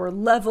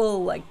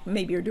level. Like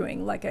maybe you're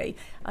doing like a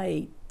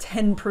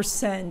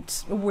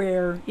 10%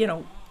 where,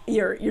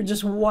 you're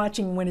just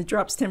watching when it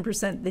drops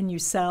 10%, then you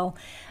sell.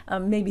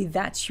 Maybe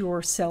that's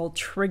your sell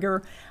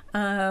trigger.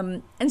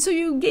 And so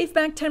you gave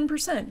back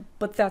 10%,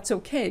 but that's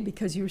okay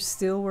because you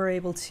still were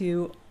able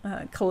to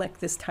collect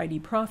this tidy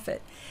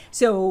profit.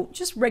 So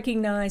just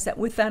recognize that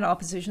with that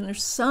opposition,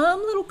 there's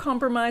some little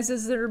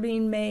compromises that are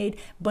being made,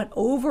 but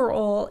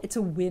overall, it's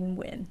a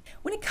win-win.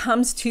 When it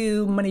comes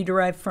to money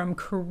derived from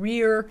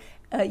career,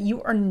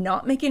 you are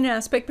not making an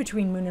aspect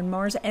between Moon and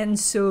Mars, and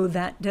so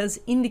that does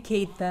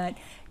indicate that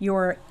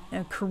your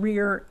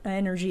career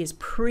energy is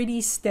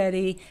pretty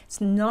steady. It's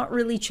not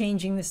really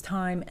changing this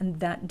time, and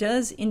that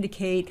does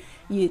indicate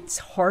it's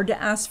hard to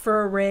ask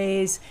for a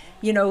raise.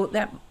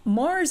 That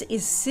Mars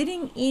is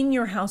sitting in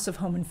your house of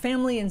home and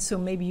family, and so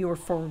maybe you're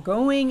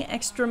foregoing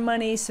extra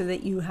money so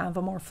that you have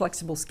a more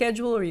flexible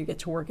schedule, or you get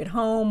to work at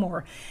home,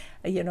 or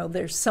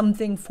there's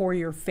something for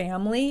your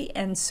family,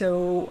 and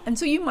so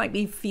you might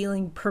be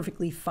feeling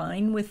perfectly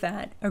fine with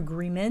that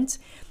agreement.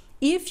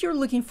 If you're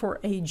looking for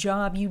a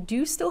job, you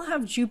do still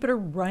have Jupiter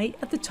right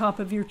at the top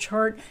of your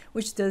chart,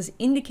 which does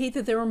indicate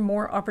that there are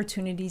more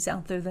opportunities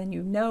out there than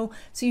you know.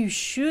 So you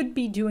should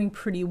be doing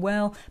pretty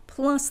well.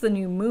 Plus, the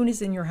new moon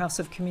is in your house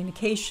of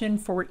communication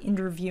for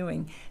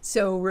interviewing.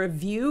 So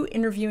review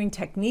interviewing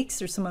techniques.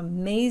 There's some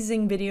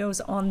amazing videos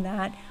on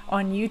that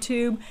on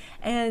YouTube,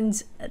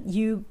 and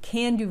you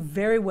can do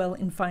very well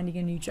in finding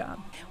a new job.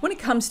 When it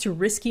comes to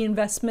risky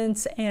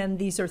investments, and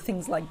these are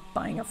things like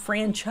buying a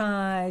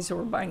franchise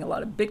or buying a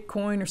lot of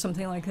Bitcoin or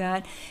something like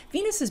that,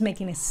 Venus is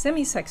making a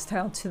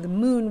semi-sextile to the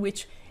moon,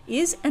 which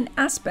is an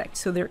aspect.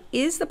 So there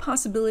is the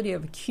possibility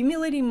of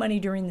accumulating money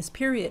during this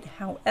period.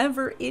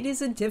 However, it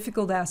is a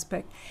difficult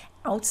aspect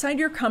outside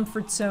your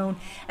comfort zone.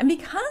 And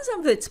because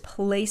of its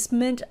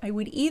placement, I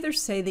would either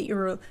say that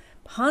you're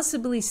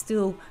possibly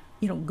still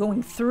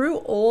going through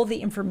all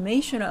the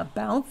information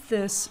about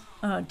this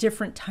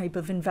different type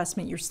of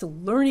investment. You're still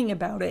learning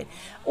about it,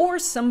 or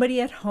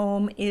somebody at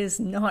home is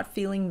not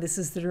feeling this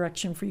is the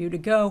direction for you to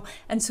go,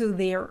 and so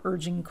they are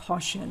urging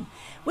caution.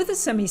 With a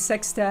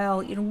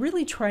semi-sextile,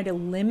 really try to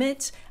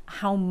limit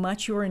how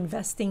much you're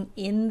investing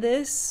in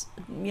this,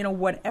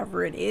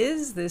 whatever it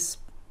is, this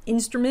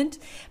instrument,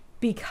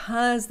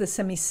 because the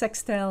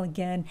semi-sextile,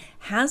 again,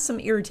 has some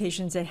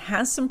irritations, it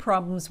has some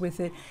problems with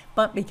it,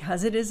 but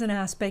because it is an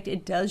aspect,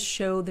 it does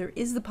show there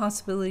is the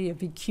possibility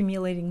of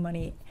accumulating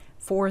money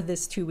for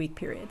this 2-week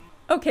period.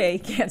 Okay,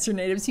 Cancer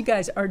natives, you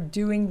guys are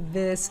doing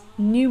this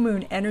new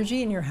moon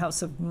energy in your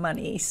house of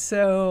money,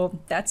 so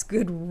that's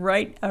good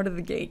right out of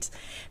the gate.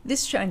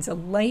 This shines a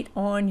light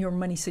on your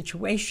money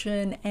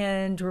situation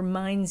and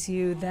reminds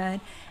you that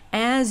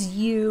as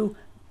you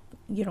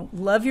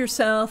love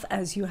yourself,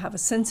 as you have a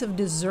sense of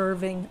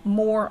deserving,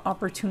 more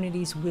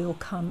opportunities will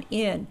come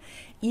in.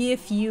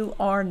 If you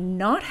are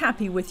not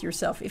happy with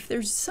yourself, if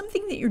there's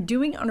something that you're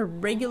doing on a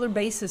regular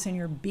basis and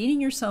you're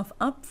beating yourself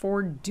up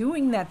for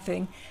doing that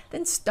thing,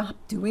 then stop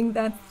doing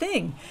that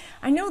thing.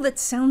 I know that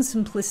sounds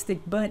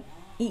simplistic, but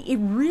it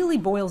really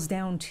boils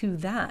down to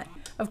that.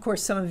 Of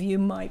course, some of you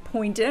might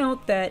point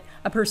out that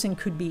a person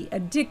could be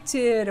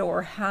addicted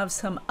or have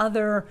some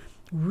other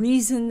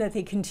reason that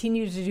they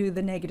continue to do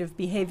the negative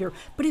behavior.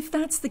 But if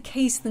that's the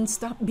case, then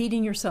stop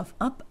beating yourself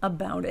up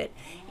about it.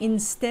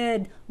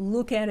 Instead,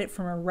 look at it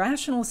from a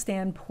rational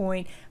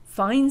standpoint,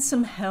 find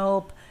some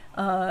help,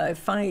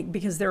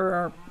 because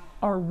there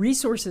are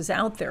resources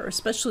out there,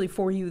 especially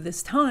for you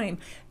this time,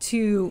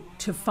 to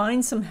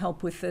find some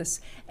help with this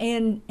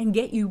and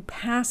get you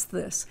past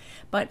this.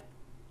 But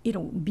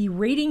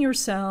berating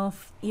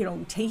yourself,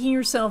 taking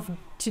yourself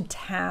to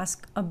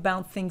task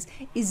about things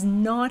is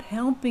not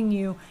helping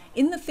you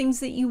in the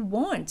things that you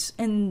want,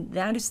 and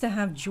that is to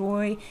have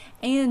joy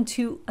and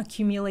to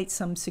accumulate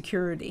some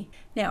security.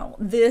 Now,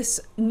 this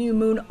new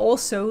moon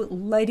also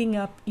lighting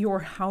up your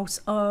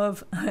house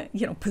of,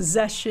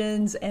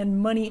 possessions and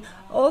money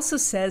also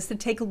says to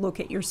take a look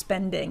at your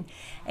spending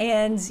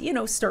and,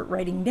 start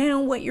writing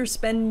down what you're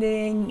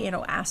spending,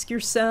 ask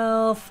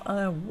yourself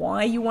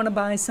why you want to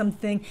buy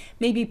something,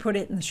 maybe put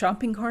it in the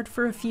shopping cart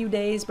for a few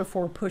days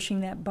before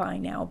pushing that buy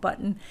now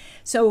button.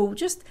 So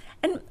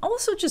and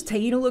also just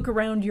taking a look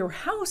around your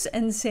house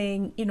and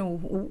saying,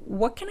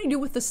 what can I do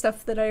with the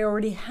stuff that I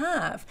already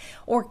have?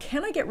 Or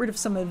can I get rid of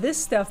some of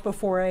this stuff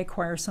before I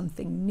acquire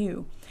something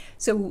new?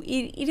 So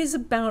it is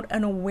about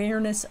an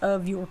awareness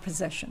of your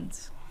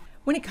possessions.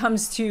 When it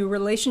comes to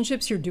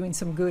relationships, you're doing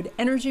some good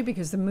energy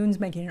because the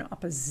moon's making an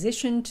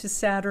opposition to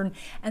Saturn,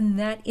 and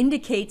that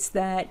indicates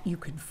that you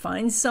can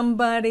find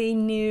somebody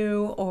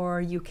new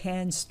or you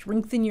can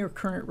strengthen your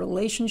current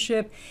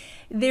relationship.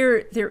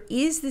 There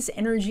is this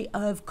energy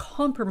of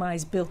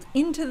compromise built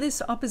into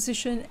this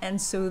opposition,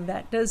 and so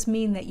that does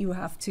mean that you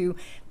have to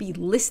be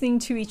listening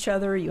to each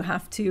other. You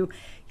have to,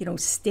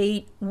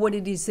 state what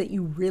it is that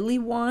you really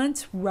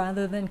want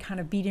rather than kind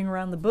of beating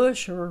around the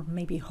bush or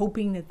maybe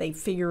hoping that they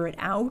figure it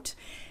out.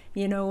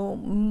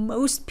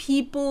 Most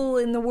people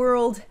in the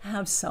world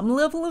have some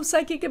level of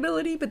psychic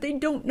ability, but they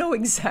don't know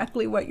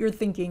exactly what you're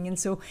thinking. And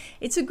so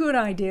it's a good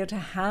idea to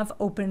have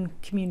open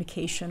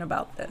communication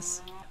about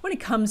this. When it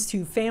comes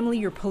to family,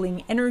 you're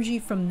pulling energy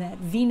from that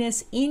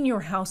Venus in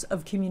your house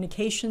of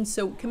communication.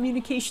 So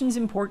communication is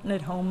important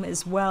at home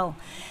as well.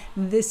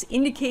 This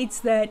indicates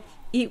that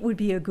it would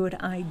be a good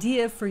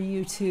idea for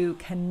you to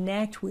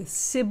connect with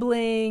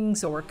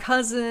siblings or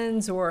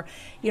cousins or,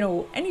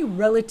 any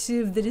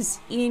relative that is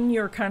in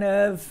your kind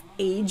of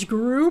age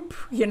group,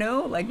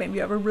 like maybe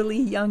you have a really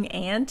young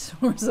aunt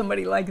or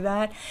somebody like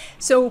that.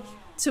 So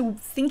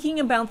thinking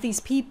about these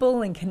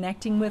people and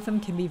connecting with them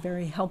can be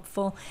very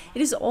helpful.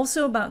 It is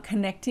also about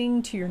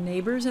connecting to your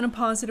neighbors in a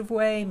positive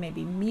way,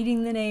 maybe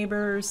meeting the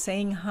neighbors,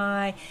 saying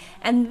hi.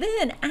 And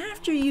then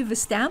after you've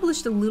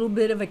established a little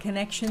bit of a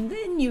connection,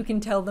 then you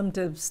can tell them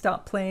to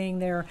stop playing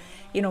their,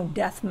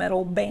 death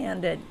metal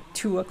band at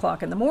 2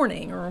 o'clock in the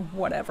morning or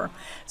whatever.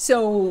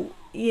 So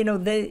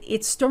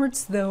it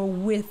starts though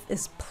with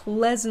this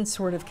pleasant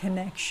sort of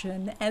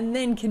connection and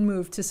then can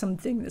move to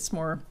something that's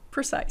more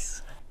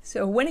precise.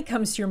 So when it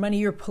comes to your money,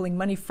 you're pulling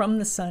money from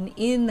the sun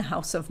in the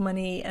house of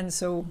money. And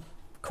so,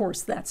 of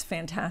course, that's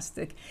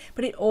fantastic.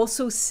 But it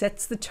also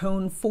sets the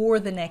tone for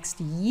the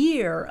next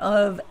year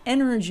of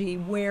energy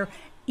where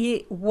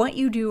what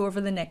you do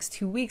over the next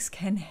 2 weeks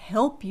can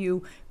help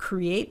you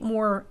create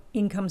more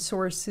income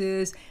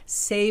sources,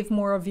 save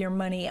more of your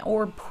money,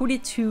 or put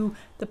it to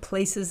the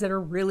places that are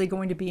really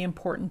going to be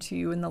important to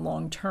you in the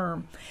long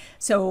term.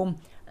 So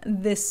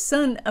this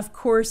sun, of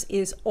course,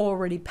 is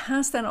already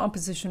past that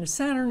opposition to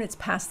Saturn. It's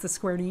past the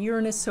square to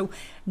Uranus. So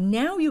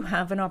now you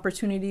have an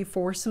opportunity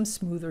for some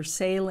smoother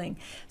sailing.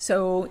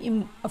 So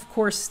you, of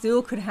course,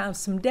 still could have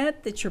some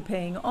debt that you're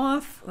paying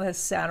off as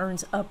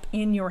Saturn's up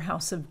in your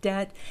house of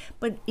debt,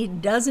 but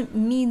it doesn't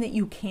mean that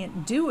you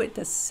can't do it.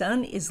 The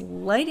sun is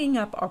lighting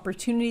up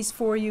opportunities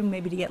for you,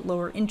 maybe to get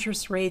lower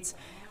interest rates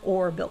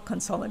or a bill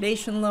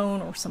consolidation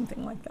loan or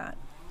something like that.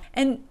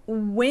 And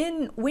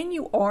when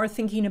you are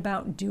thinking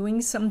about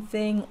doing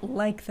something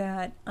like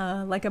that,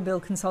 like a bill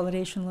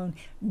consolidation loan,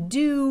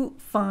 do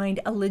find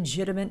a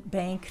legitimate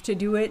bank to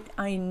do it.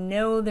 I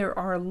know there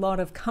are a lot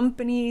of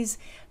companies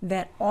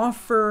that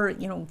offer,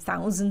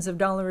 thousands of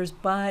dollars,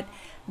 but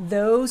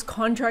those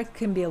contracts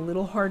can be a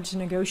little hard to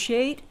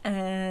negotiate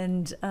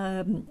and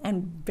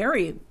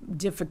very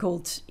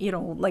difficult,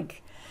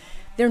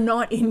 they're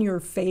not in your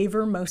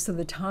favor most of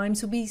the time.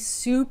 So be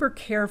super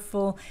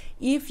careful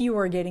if you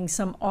are getting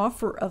some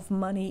offer of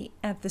money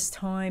at this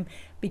time,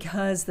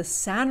 because the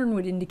Saturn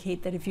would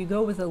indicate that if you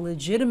go with a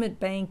legitimate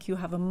bank, you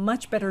have a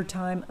much better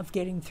time of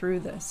getting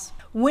through this.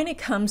 When it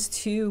comes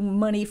to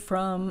money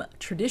from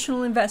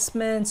traditional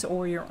investments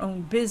or your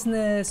own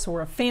business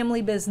or a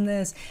family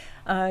business,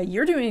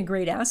 you're doing a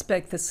great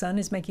aspect. The sun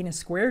is making a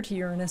square to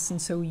Uranus,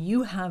 and so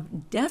you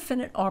have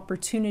definite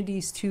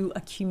opportunities to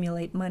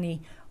accumulate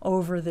money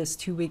over this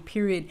 2-week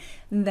period.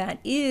 That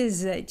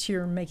is that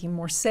you're making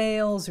more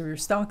sales or your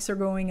stocks are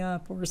going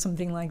up or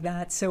something like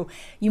that. So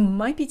you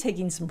might be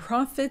taking some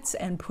profits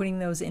and putting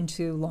those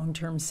into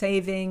long-term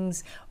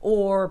savings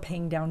or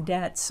paying down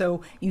debt.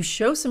 So you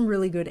show some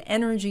really good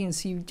energy, and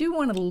so you do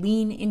want to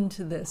lean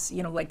into this,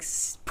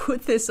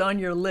 put this on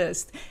your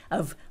list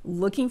of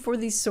looking for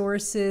these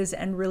sources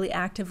and really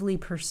actively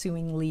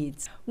pursuing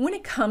leads. When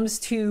it comes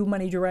to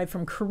money derived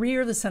from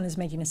career, the sun is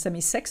making a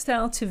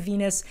semi-sextile to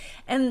Venus,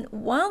 and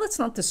while it's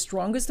not the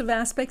strongest of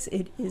aspects,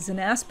 it is an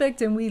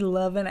aspect, and we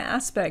love an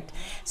aspect.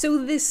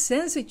 So this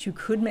says that you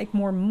could make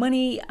more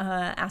money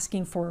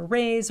asking for a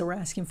raise or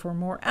asking for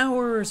more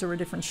hours or a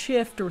different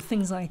shift or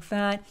things like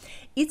that.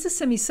 It's a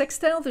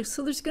semi-sextile,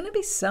 so there's going to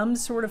be some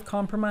sort of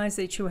compromise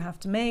that you have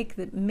to make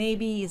that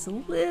maybe is a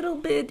little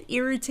bit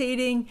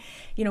irritating.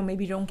 You know,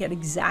 maybe you don't get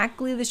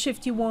exactly the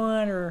shift you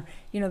want, or,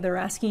 you know, they're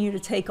asking you to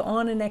take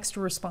on an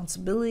extra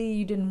responsibility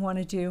you didn't want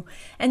to do.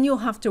 And you'll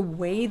have to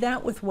weigh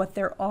that with what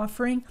they're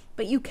offering,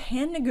 but you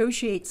can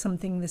negotiate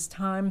something this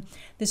time.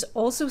 This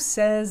also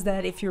says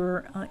that if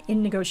you're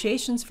in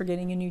negotiations for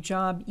getting a new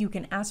job, you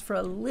can ask for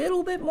a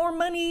little bit more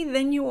money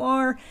than you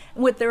are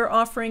what they're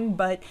offering,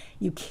 but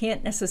you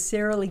can't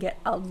necessarily get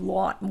a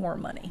lot more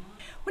money.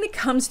 When it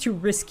comes to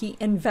risky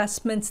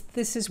investments,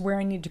 this is where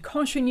I need to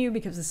caution you,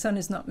 because the sun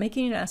is not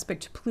making an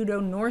aspect to Pluto,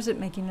 nor is it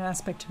making an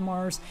aspect to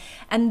Mars.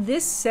 And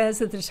this says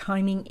that the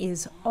timing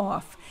is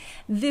off.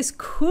 This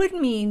could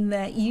mean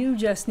that you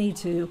just need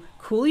to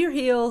cool your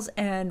heels,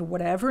 and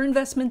whatever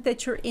investment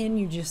that you're in,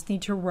 you just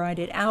need to ride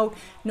it out,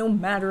 no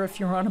matter if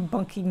you're on a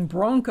bunking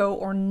Bronco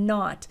or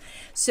not.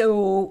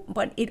 So,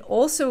 but it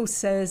also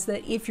says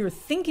that if you're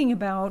thinking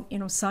about, you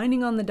know,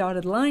 signing on the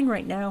dotted line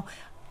right now,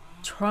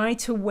 try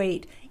to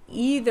wait.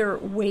 Either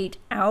wait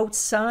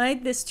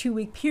outside this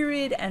 2-week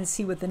period and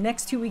see what the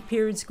next 2-week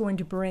period is going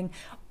to bring,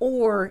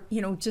 or, you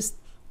know, just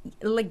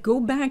like go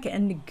back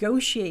and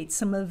negotiate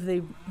some of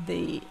the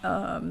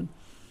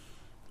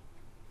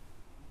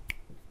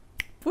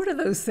what are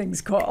those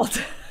things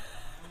called?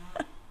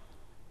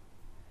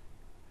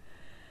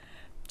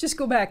 Just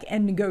go back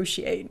and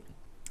negotiate.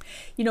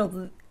 You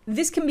know,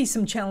 this can be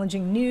some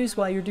challenging news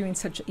while you're doing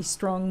such a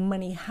strong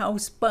money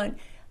house, but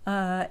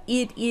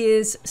it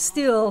is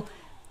still,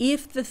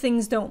 if the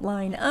things don't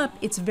line up,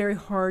 it's very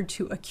hard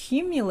to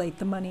accumulate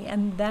the money,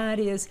 and that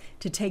is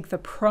to take the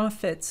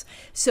profits.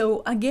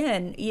 So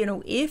again, you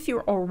know, if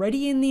you're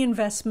already in the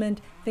investment,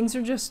 things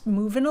are just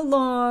moving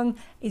along.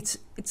 It's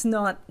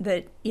not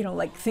that, you know,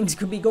 like things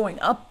could be going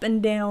up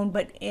and down,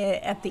 but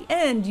at the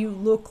end, you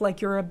look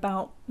like you're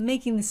about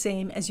making the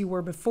same as you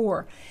were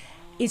before.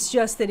 It's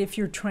just that if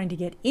you're trying to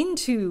get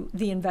into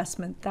the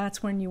investment,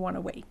 that's when you want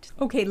to wait.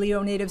 Okay,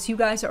 Leo natives, you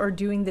guys are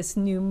doing this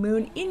new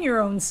moon in your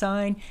own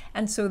sign,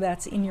 and so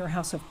that's in your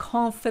house of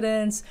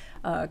confidence,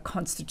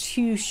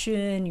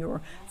 constitution,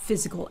 your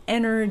physical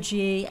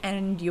energy,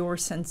 and your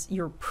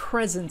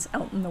presence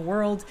out in the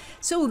world.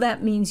 So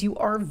that means you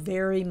are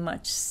very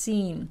much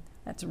seen.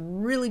 That's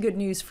really good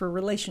news for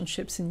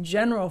relationships in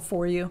general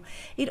for you.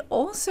 It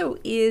also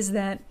is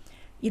that,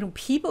 you know,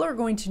 people are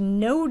going to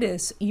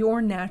notice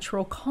your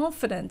natural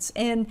confidence.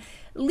 And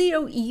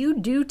Leo, you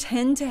do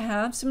tend to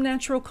have some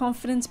natural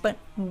confidence, but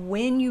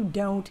when you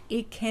don't,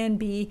 it can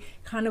be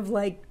kind of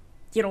like,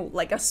 you know,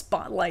 like a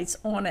spotlight's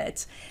on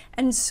it.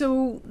 And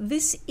so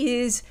this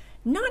is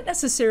not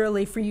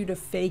necessarily for you to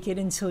fake it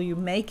until you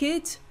make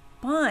it,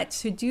 but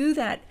to do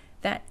that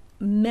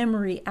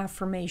memory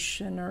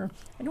affirmation, or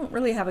I don't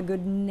really have a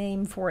good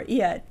name for it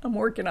yet. I'm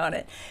working on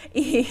it.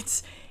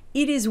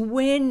 It is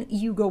when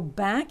you go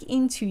back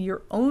into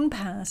your own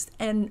past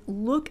and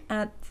look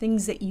at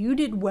things that you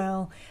did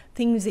well,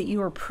 things that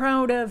you are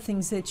proud of,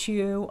 things that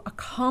you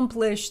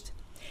accomplished,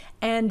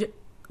 and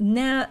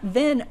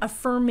then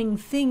affirming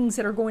things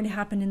that are going to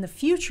happen in the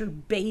future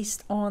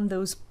based on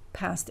those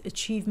past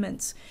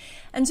achievements.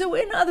 And so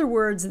in other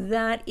words,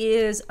 that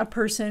is a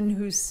person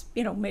who's,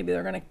 you know, maybe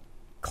they're going to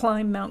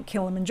climb Mount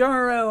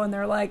Kilimanjaro and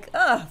they're like,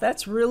 oh,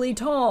 that's really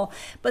tall.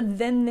 But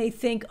then they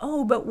think,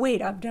 oh, but wait,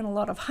 I've done a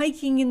lot of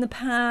hiking in the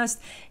past.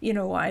 You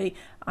know, I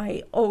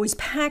always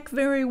pack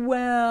very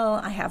well.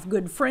 I have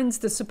good friends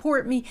to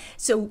support me.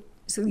 So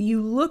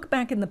you look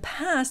back in the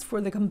past for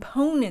the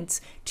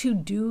components to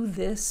do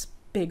this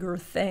bigger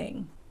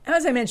thing.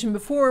 As I mentioned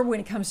before, when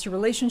it comes to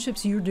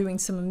relationships, you're doing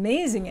some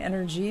amazing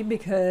energy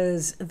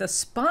because the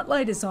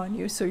spotlight is on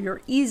you, so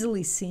you're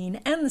easily seen,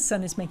 and the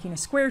sun is making a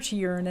square to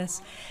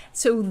Uranus.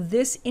 So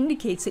this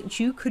indicates that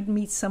you could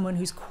meet someone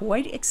who's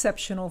quite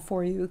exceptional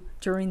for you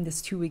during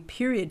this 2-week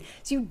period.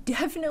 So you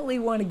definitely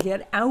want to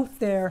get out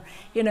there,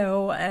 you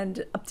know,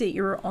 and update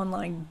your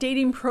online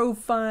dating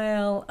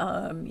profile,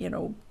 you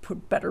know,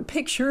 put better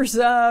pictures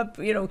up,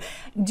 you know,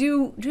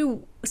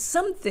 do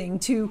something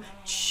to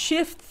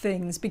shift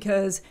things,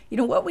 because, you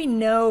know, what we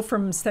know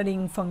from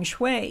studying feng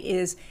shui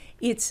is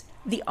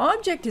the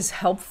object is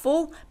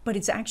helpful, but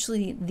it's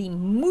actually the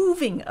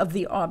moving of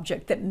the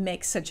object that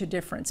makes such a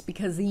difference,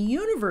 because the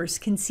universe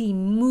can see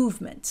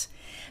movement.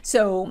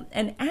 So,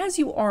 and as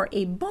you are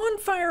a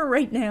bonfire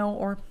right now,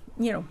 or,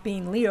 you know,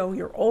 being Leo,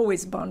 you're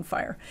always a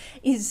bonfire,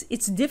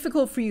 it's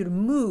difficult for you to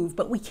move,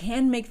 but we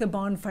can make the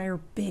bonfire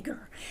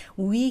bigger.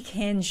 We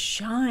can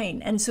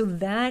shine. And so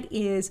that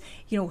is,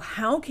 you know,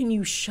 how can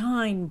you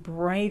shine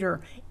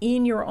brighter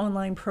in your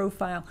online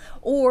profile?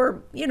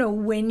 Or, you know,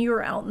 when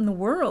you're out in the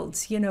world,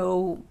 you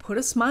know, put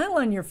a smile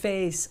on your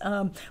face,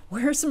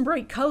 wear some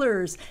bright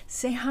colors,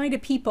 say hi to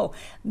people.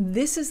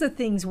 This is the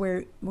things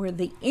where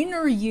the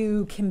inner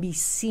you can be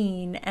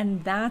seen,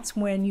 and that's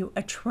when you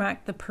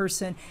attract the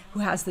person who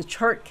has the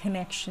chart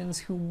connections,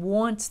 who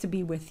wants to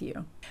be with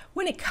you.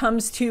 When it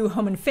comes to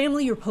home and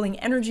family, you're pulling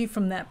energy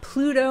from that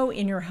Pluto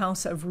in your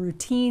house of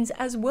routines,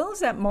 as well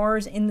as that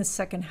Mars in the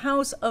second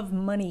house of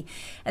money.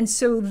 And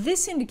so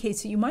this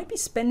indicates that you might be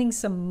spending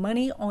some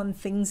money on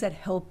things that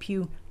help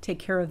you take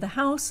care of the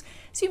house.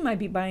 So you might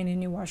be buying a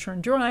new washer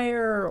and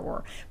dryer,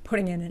 or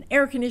putting in an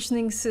air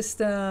conditioning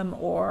system,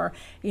 or,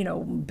 you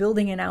know,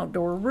 building an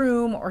outdoor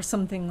room or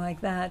something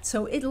like that.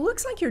 So it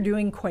looks like you're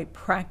doing quite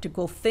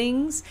practical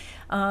things.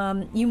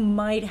 You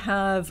might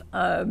have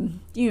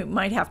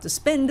to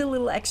spend a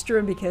little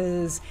extra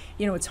because,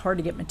 you know, it's hard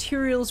to get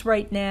materials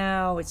right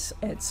now. It's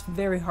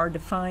very hard to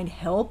find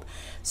help.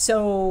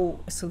 So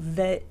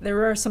that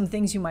there are some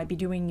things you might be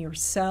doing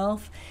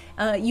yourself.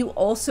 You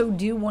also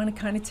do want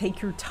to kind of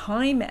take your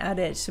time at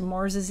it. So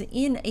Mars is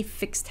in a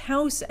fixed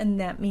house, and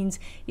that means,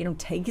 you know,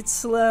 take it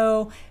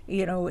slow.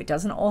 You know, it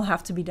doesn't all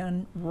have to be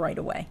done right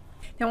away.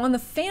 Now, on the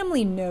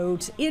family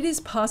note, it is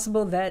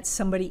possible that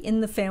somebody in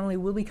the family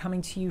will be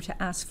coming to you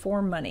to ask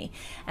for money.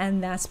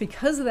 And that's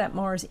because of that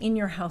Mars in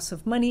your house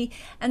of money.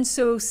 And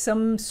so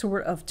some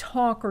sort of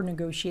talk or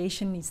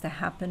negotiation needs to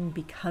happen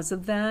because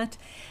of that.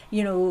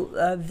 You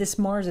know, this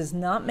Mars is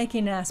not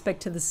making an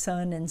aspect to the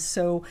sun. And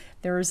so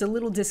there is a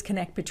little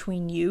disconnect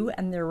between you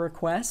and their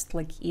request.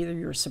 Like, either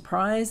you're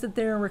surprised that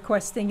they're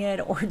requesting it,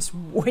 or it's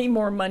way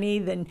more money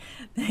than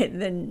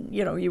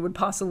you know, you would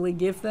possibly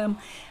give them.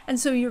 And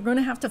so you're going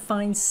to have to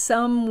find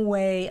some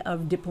way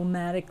of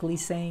diplomatically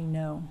saying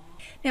no.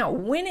 Now,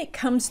 when it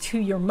comes to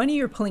your money,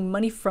 you're pulling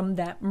money from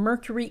that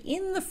Mercury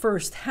in the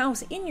first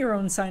house in your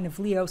own sign of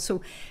Leo.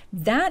 So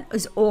that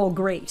is all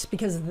great,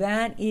 because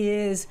that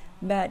is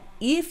that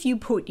if you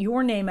put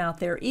your name out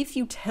there, if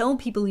you tell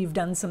people you've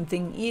done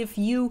something, if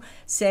you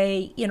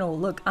say, you know,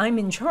 look, I'm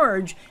in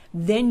charge,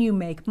 then you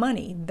make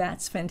money.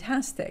 That's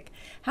fantastic.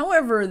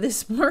 However,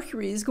 this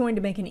Mercury is going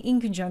to make an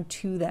inconjunct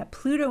to that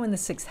Pluto in the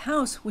sixth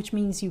house, which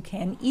means you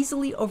can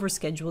easily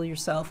overschedule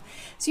yourself.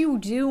 So you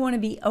do want to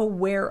be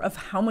aware of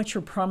how much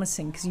you're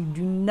promising, because you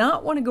do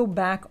not want to go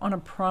back on a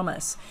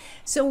promise.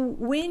 So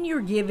when you're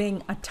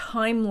giving a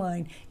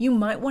timeline, you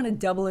might want to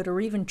double it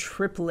or even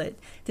triple it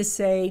to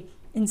say,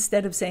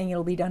 instead of saying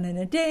it'll be done in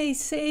a day,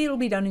 say it'll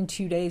be done in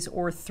 2 days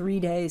or 3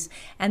 days.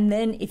 And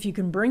then if you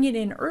can bring it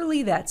in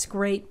early, that's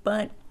great,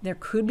 but there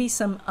could be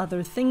some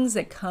other things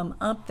that come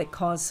up that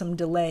cause some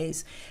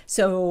delays.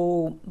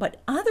 So,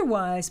 but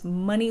otherwise,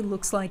 money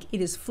looks like it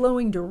is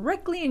flowing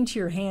directly into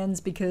your hands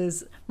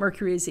because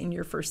Mercury is in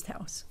your first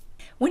house.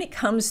 When it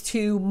comes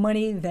to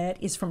money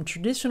that is from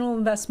traditional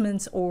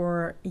investments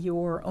or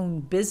your own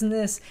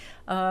business,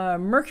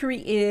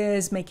 Mercury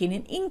is making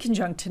an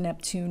inconjunct to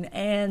Neptune,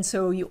 and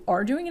so you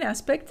are doing an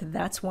aspect.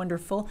 That's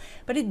wonderful,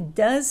 but it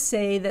does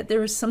say that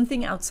there is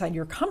something outside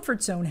your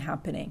comfort zone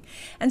happening.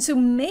 And so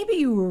maybe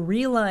you were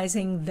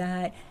realizing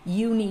that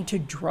you need to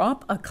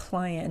drop a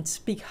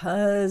client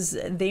because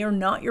they are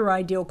not your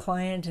ideal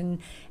client,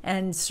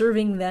 and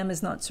serving them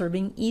is not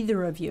serving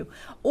either of you.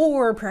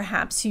 Or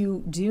perhaps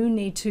you do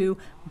need to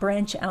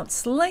branch out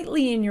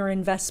slightly in your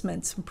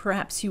investments.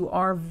 Perhaps you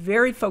are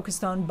very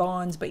focused on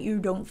bonds, but you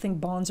don't think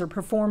bonds are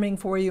performing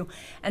for you,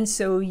 and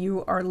so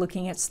you are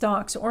looking at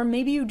stocks. Or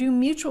maybe you do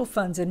mutual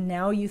funds, and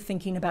now you're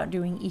thinking about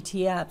doing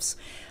ETFs.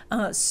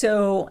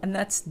 And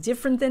that's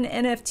different than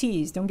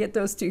NFTs. Don't get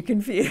those two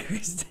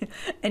confused.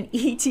 An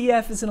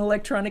ETF is an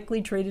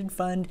electronically traded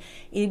fund.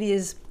 It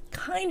is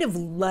kind of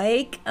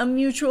like a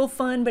mutual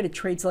fund, but it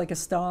trades like a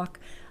stock.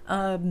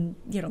 You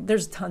know,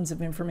 there's tons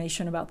of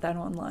information about that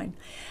online.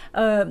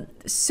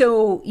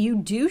 So you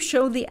do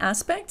show the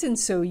aspect, and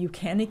so you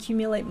can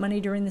accumulate money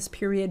during this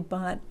period,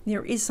 but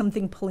there is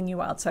something pulling you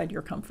outside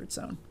your comfort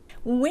zone.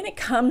 When it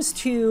comes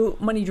to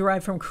money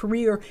derived from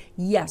career,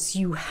 yes,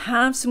 you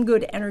have some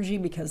good energy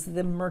because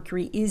the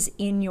Mercury is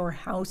in your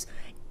house,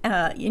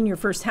 in your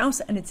first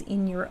house, and it's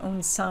in your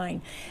own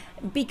sign.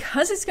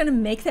 Because it's going to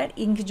make that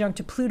inconjunct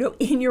to Pluto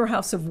in your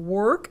house of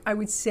work, I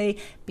would say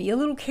be a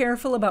little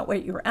careful about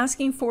what you're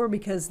asking for,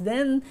 because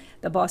then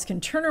the boss can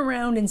turn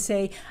around and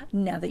say,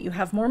 now that you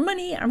have more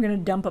money, I'm going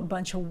to dump a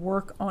bunch of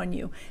work on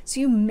you.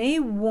 So you may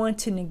want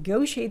to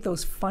negotiate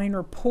those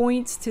finer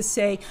points to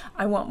say,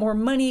 I want more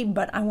money,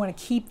 but I want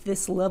to keep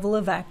this level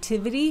of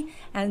activity,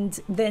 and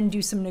then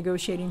do some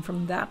negotiating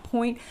from that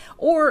point,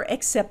 or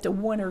accept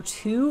one or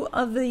two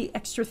of the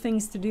extra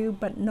things to do,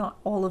 but not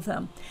all of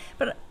them.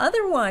 But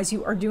otherwise,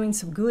 you are doing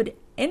some good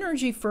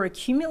energy for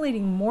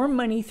accumulating more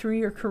money through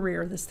your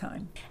career this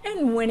time.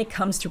 And when it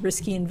comes to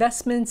risky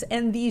investments,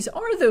 and these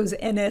are those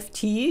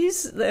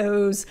NFTs,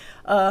 those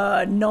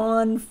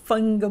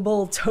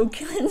non-fungible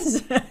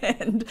tokens,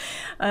 and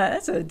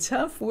that's a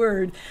tough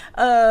word,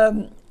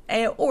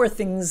 or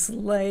things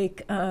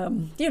like,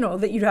 you know,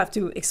 that you'd have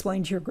to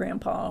explain to your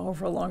grandpa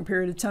over a long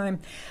period of time.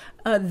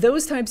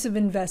 Those types of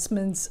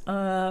investments,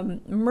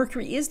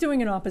 Mercury is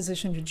doing an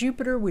opposition to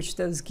Jupiter, which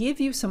does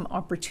give you some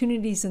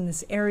opportunities in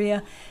this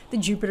area. The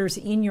Jupiter's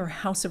in your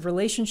house of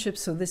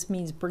relationships, so this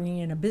means bringing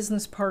in a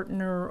business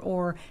partner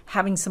or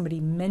having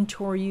somebody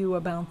mentor you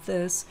about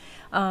this.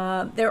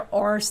 There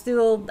are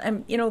still,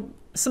 you know,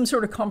 some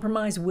sort of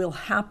compromise will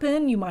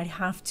happen. You might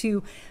have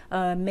to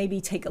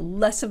maybe take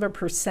less of a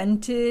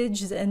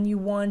percentage than you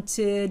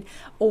wanted,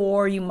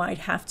 or you might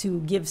have to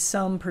give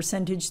some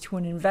percentage to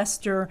an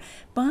investor,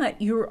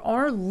 but you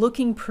are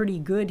looking pretty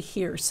good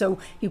here. So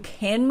you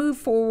can move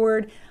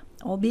forward,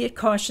 albeit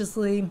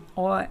cautiously.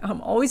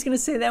 I'm always going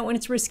to say that when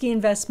it's risky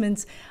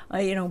investments,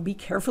 be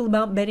careful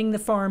about betting the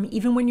farm,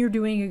 even when you're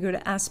doing a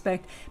good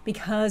aspect,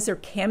 because there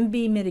can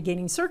be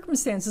mitigating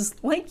circumstances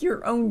like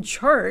your own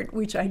chart,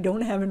 which I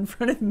don't have in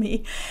front of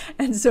me.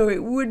 And so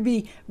it would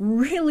be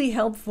really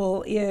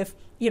helpful if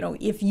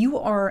you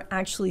are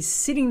actually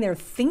sitting there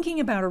thinking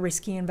about a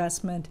risky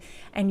investment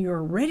and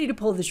you're ready to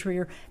pull the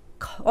trigger,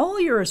 call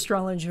your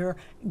astrologer,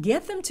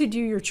 get them to do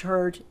your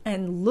chart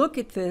and look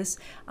at this.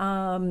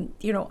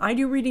 I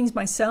do readings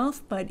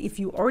myself, but if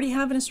you already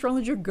have an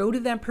astrologer, go to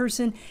that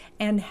person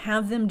and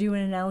have them do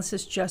an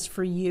analysis just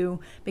for you,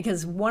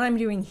 because what I'm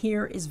doing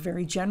here is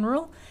very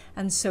general.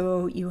 And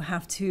so you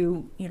have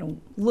to,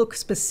 look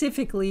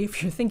specifically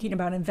if you're thinking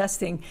about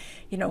investing,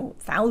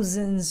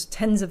 thousands,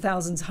 tens of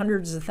thousands,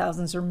 hundreds of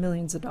thousands, or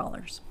millions of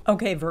dollars.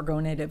 Okay, Virgo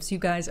natives, you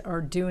guys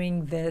are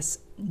doing this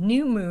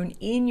new moon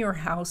in your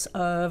house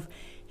of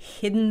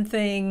hidden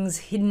things,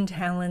 hidden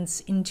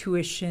talents,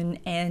 intuition,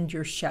 and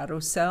your shadow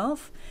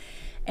self.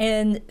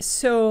 And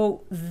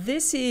so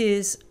this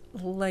is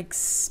like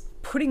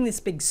putting this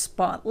big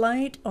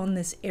spotlight on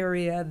this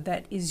area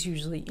that is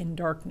usually in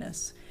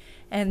darkness.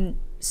 And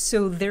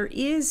so there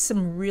is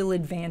some real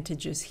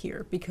advantages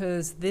here,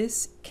 because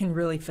this can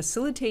really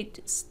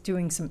facilitate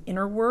doing some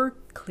inner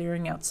work,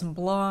 clearing out some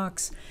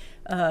blocks,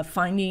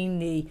 finding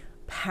the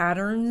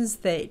patterns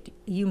that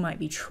you might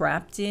be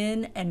trapped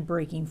in and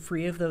breaking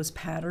free of those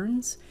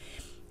patterns.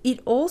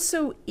 It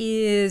also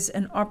is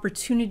an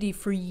opportunity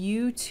for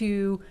you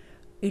to,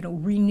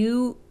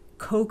 renew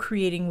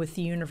co-creating with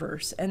the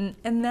universe. And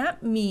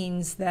that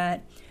means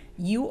that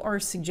you are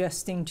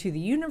suggesting to the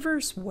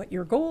universe what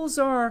your goals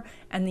are,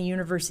 and the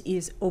universe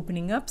is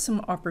opening up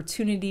some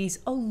opportunities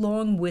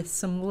along with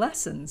some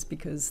lessons,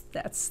 because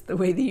that's the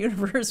way the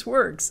universe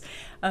works.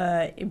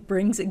 It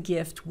brings a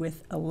gift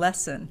with a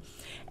lesson.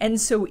 And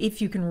so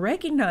if you can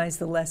recognize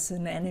the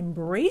lesson and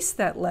embrace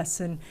that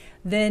lesson,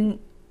 then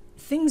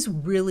things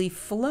really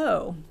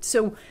flow.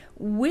 So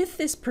with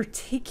this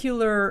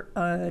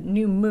particular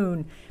new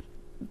moon,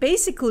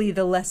 basically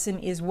the lesson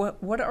is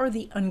what are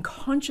the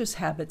unconscious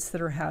habits that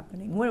are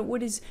happening?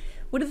 What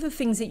are the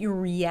things that you're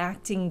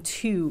reacting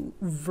to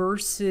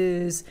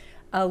versus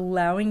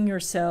allowing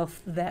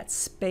yourself that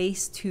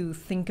space to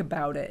think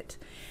about it?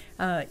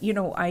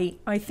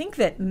 I think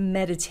that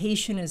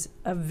meditation is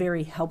a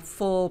very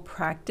helpful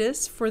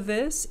practice for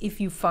this. If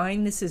you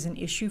find this is an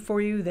issue for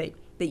you, that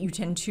you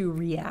tend to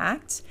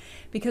react,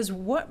 because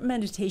what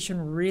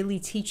meditation really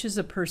teaches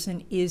a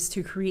person is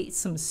to create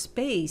some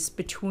space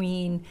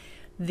between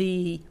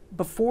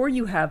before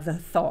you have the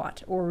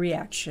thought or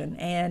reaction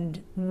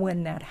and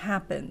when that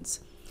happens.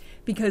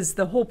 Because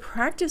the whole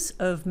practice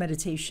of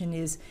meditation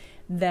is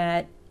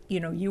that,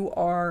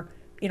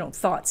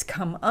 thoughts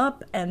come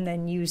up and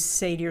then you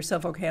say to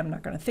yourself, okay, I'm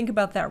not going to think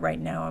about that right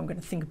now. I'm going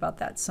to think about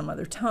that some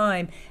other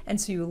time. And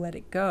so you let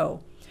it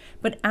go.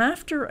 But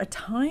after a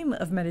time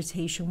of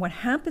meditation, what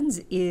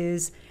happens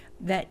is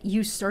that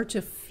you start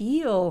to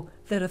feel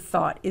that a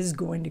thought is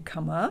going to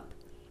come up.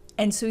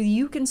 And so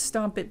you can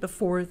stop it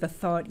before the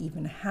thought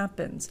even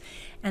happens.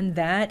 And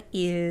that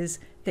is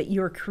that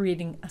you're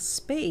creating a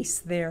space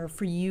there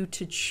for you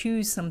to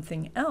choose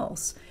something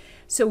else.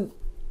 So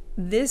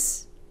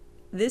this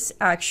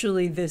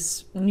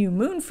new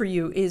moon for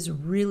you is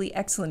really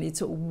excellent.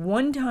 It's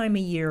one time a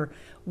year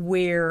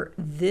where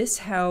this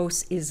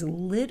house is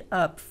lit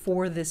up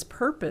for this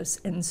purpose.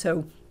 And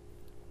so,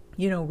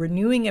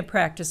 renewing a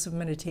practice of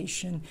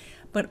meditation,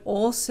 but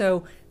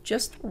also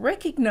just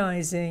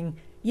recognizing,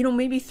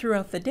 maybe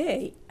throughout the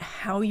day,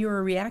 how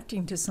you're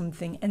reacting to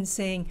something and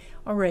saying,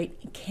 all right,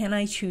 can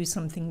I choose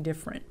something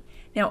different?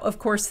 Now, of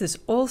course, this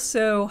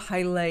also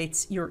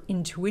highlights your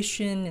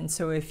intuition. And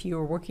so if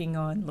you're working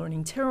on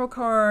learning tarot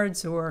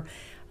cards or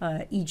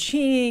I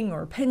Ching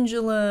or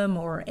pendulum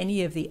or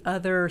any of the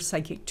other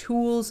psychic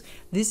tools,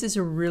 this is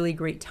a really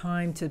great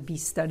time to be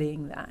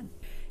studying that.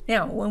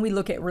 Now, when we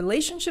look at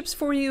relationships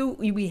for you,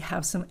 we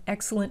have some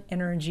excellent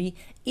energy.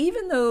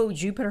 Even though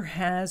Jupiter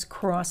has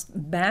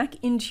crossed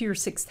back into your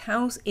 6th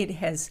house,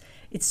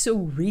 it's so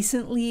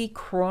recently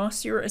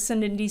crossed your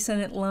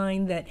ascendant-descendant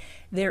line that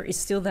there is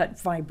still that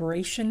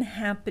vibration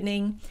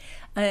happening.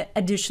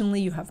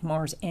 Additionally, you have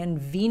Mars and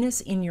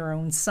Venus in your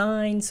own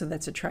sign, so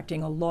that's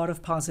attracting a lot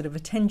of positive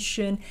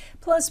attention.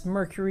 Plus,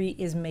 Mercury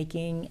is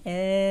making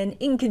an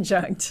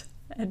inconjunct.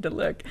 I had to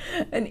look,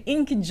 an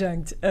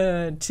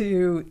inconjunct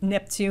to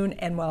Neptune,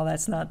 and while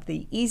that's not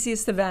the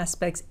easiest of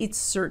aspects, it's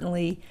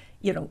certainly,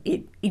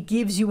 it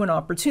gives you an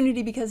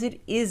opportunity because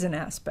it is an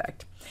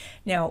aspect.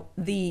 Now,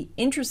 the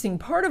interesting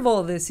part of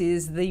all this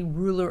is the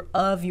ruler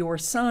of your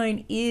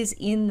sign is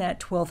in that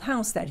 12th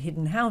house, that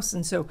hidden house.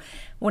 And so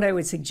what I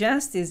would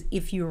suggest is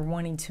if you're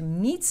wanting to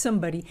meet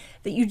somebody,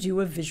 that you do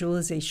a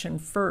visualization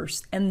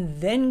first and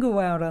then go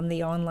out on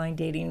the online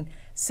dating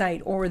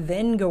site or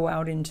then go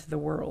out into the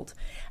world.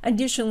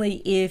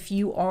 Additionally, if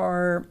you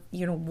are,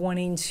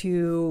 wanting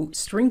to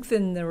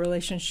strengthen the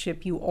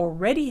relationship you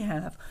already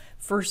have,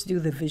 first do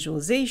the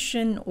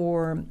visualization,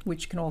 or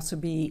which can also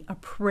be a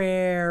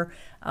prayer,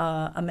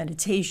 a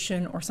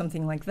meditation, or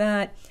something like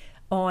that,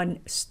 on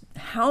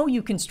how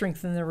you can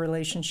strengthen the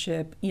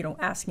relationship,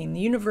 asking the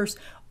universe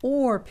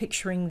or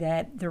picturing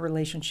that the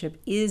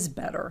relationship is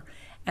better.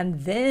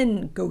 And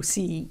then go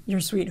see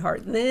your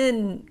sweetheart,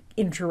 then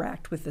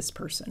interact with this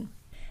person.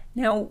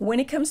 Now, when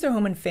it comes to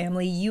home and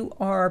family, you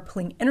are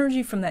pulling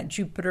energy from that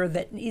Jupiter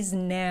that is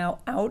now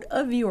out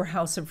of your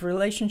house of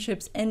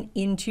relationships and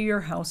into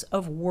your house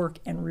of work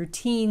and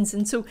routines.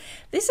 And so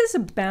this is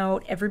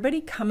about everybody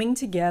coming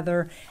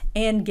together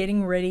and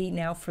getting ready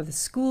now for the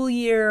school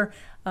year.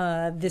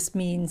 This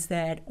means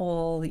that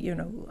all,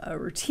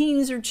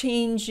 routines are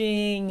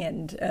changing,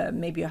 and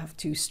maybe you have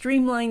to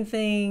streamline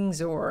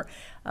things or,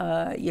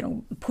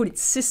 put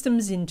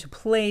systems into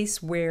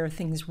place where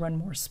things run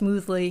more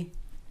smoothly.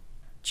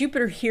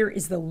 Jupiter here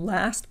is the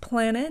last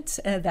planet.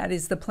 That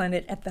is the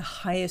planet at the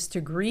highest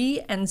degree.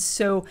 And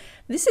so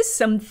this is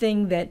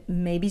something that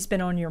maybe's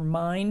been on your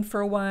mind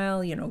for a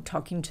while,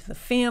 talking to the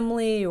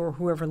family or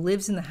whoever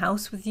lives in the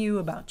house with you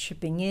about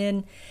chipping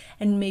in.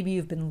 And maybe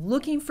you've been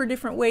looking for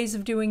different ways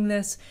of doing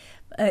this.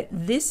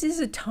 This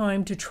is a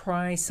time to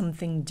try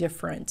something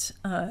different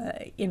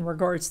in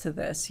regards to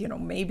this.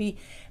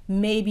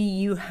 Maybe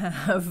you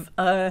have,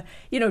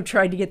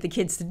 tried to get the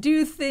kids to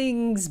do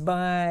things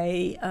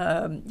by,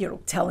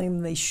 telling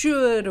them they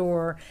should,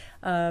 or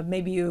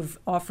maybe you've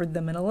offered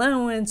them an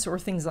allowance or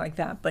things like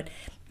that. But,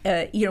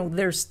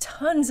 there's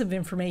tons of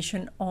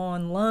information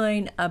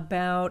online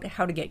about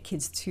how to get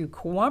kids to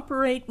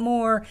cooperate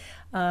more,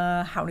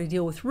 how to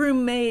deal with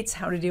roommates,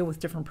 how to deal with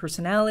different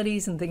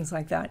personalities and things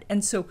like that.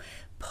 And so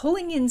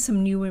pulling in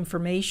some new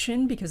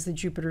information, because the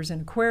Jupiter's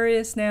in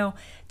Aquarius now,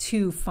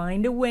 to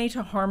find a way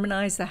to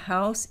harmonize the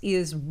house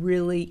is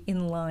really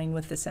in line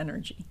with this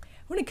energy.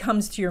 When it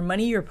comes to your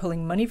money, you're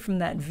pulling money from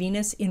that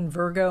Venus in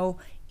Virgo,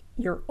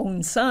 your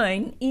own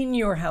sign, in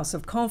your house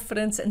of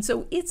confidence. And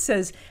so it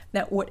says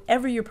that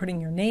whatever you're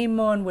putting your name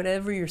on,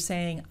 whatever you're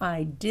saying,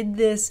 I did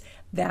this,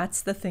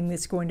 that's the thing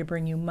that's going to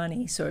bring you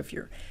money. So if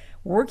you're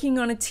working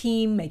on a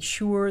team, make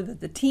sure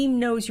that the team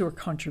knows your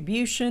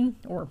contribution,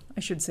 or I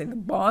should say the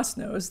boss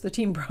knows. The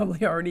team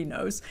probably already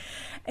knows.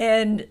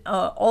 And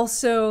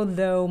also,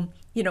 though,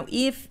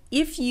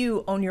 if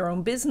you own your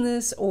own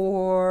business,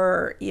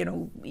 or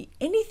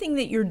anything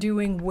that you're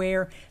doing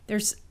where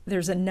there's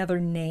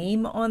another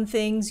name on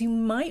things, you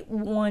might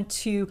want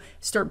to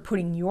start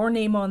putting your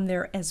name on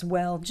there as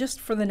well, just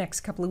for the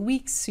next couple of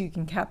weeks, so you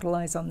can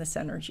capitalize on this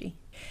energy.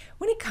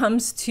 When it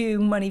comes to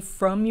money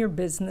from your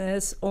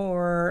business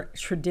or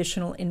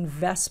traditional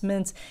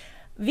investments,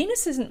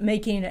 Venus isn't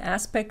making an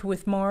aspect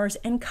with Mars,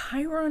 and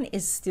Chiron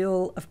is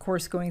still, of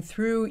course, going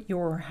through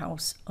your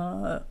house,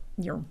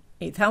 your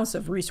 8th house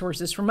of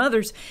resources from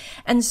others.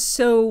 And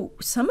so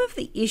some of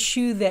the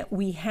issue that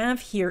we have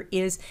here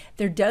is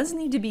there does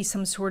need to be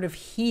some sort of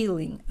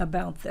healing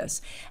about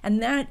this.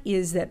 And that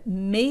is that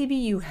maybe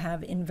you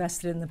have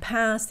invested in the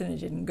past and it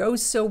didn't go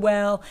so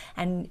well,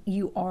 and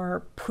you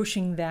are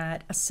pushing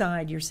that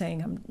aside. You're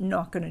saying, I'm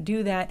not going to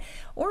do that.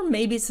 Or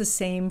maybe it's the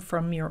same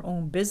from your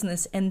own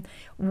business. And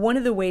one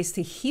of the ways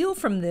to heal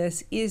from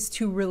this is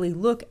to really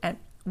look at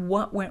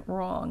what went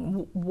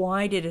wrong,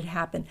 why did it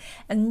happen,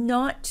 and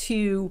not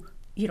to,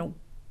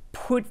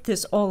 put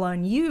this all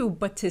on you,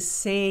 but to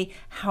say,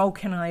 how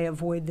can I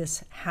avoid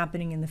this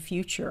happening in the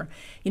future?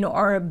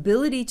 Our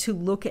ability to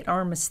look at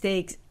our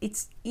mistakes,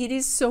 it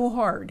is so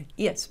hard.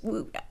 Yes,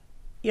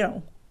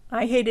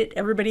 I hate it,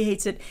 everybody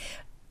hates it,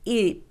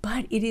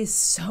 but it is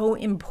so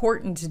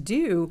important to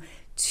do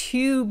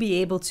to be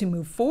able to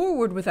move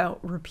forward without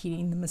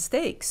repeating the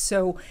mistakes.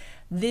 So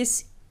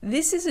this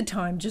is a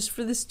time, just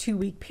for this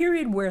 2-week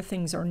period where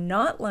things are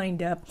not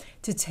lined up,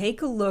 to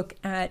take a look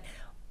at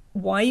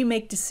why you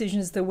make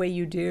decisions the way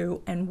you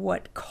do and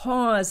what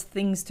caused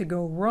things to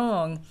go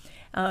wrong.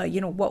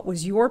 What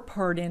was your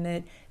part in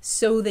it,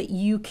 so that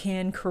you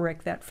can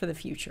correct that for the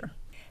future.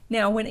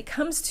 Now, when it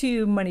comes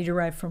to money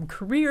derived from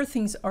career,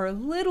 things are a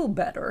little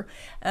better.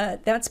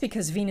 That's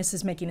because Venus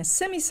is making a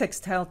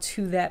semi-sextile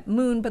to that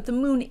moon, but the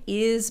moon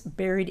is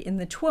buried in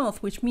the 12th,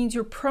 which means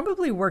you're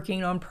probably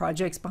working on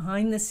projects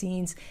behind the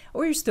scenes,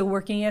 or you're still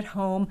working at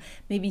home.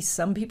 Maybe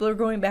some people are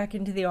going back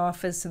into the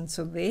office, and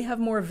so they have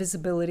more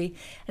visibility.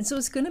 And so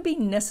it's going to be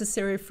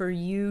necessary for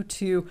you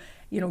to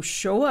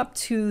show up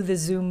to the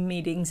Zoom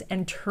meetings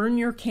and turn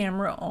your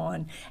camera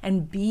on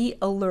and be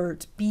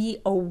alert, be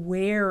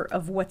aware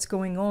of what's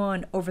going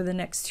on over the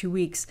next 2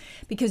 weeks,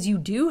 because you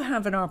do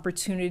have an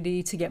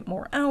opportunity to get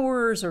more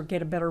hours or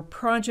get a better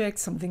project,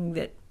 something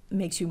that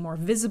makes you more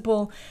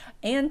visible,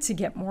 and to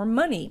get more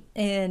money.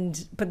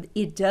 But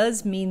it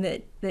does mean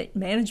that that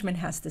management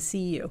has to see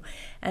you.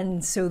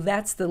 And so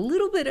that's the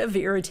little bit of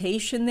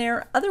irritation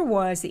there.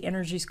 Otherwise, the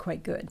energy is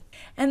quite good.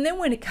 And then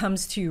when it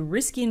comes to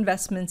risky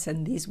investments,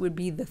 and these would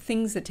be the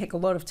things that take a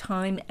lot of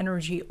time,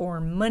 energy, or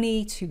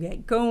money to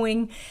get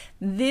going,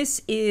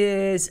 this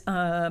is,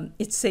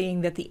 it's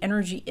saying that the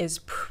energy is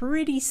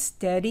pretty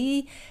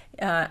steady.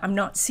 I'm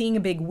not seeing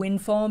a big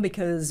windfall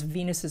because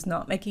Venus is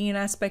not making an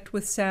aspect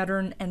with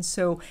Saturn, and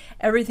so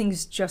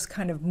everything's just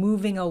kind of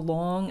moving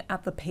along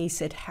at the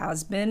pace it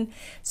has been.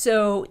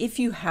 So if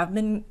you have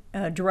been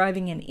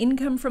deriving an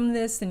income from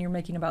this, then you're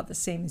making about the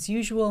same as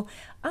usual.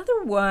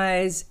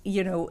 Otherwise,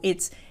 you know,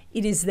 it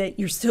is that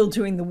you're still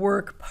doing the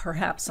work,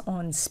 perhaps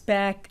on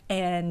spec,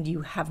 and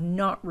you have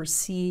not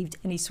received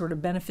any sort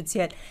of benefits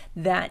yet.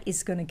 That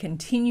is going to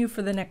continue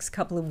for the next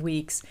couple of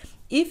weeks.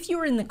 If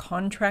you're in the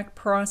contract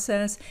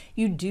process,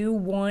 you do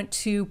want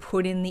to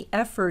put in the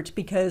effort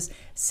because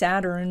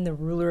Saturn, the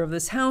ruler of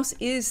this house,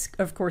 is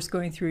of course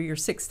going through your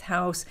 6th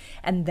house,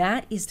 and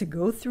that is to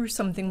go through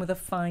something with a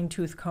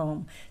fine-tooth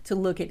comb, to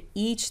look at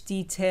each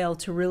detail,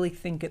 to really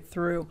think it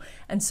through.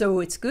 And so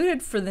it's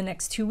good for the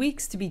next 2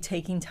 weeks to be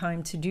taking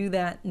time to do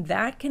that.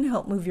 That can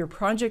help move your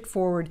project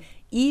forward,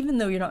 even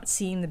though you're not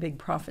seeing the big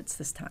profits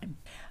this time.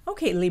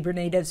 Okay, Libra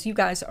natives, you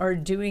guys are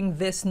doing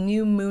this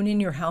new moon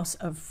in your house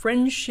of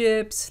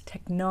friendships,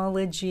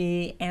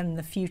 technology, and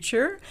the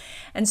future.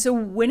 And so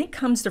when it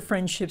comes to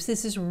friendships,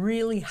 this is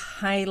really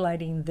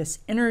highlighting this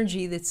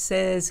energy that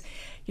says,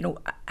 you know,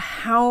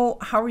 how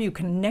are you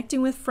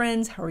connecting with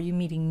friends? How are you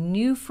meeting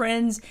new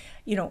friends?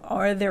 You know,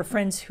 are there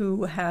friends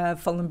who have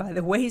fallen by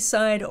the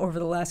wayside over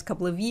the last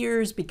couple of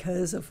years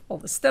because of all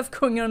the stuff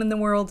going on in the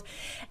world?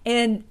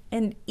 And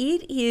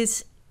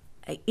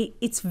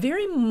it's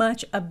very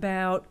much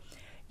about,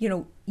 you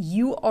know,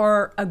 you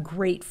are a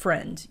great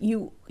friend.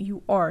 You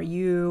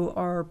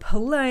are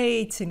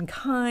polite and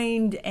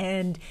kind,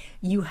 and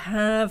you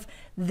have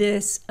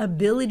this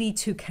ability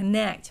to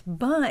connect.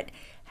 But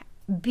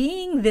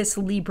being this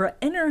Libra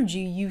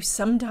energy, you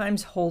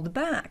sometimes hold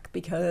back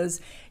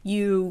because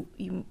you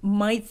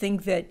might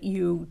think that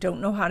you don't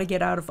know how to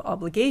get out of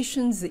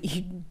obligations that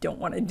you don't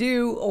want to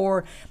do,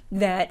 or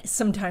that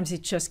sometimes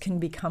it just can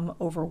become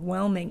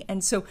overwhelming.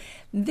 And so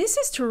this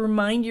is to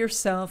remind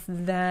yourself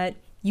that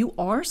you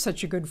are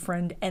such a good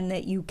friend and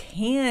that you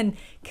can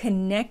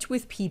connect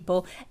with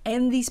people,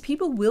 and these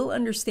people will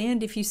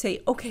understand if you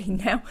say, okay,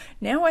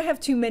 now I have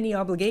too many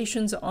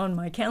obligations on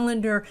my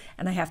calendar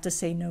and I have to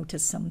say no to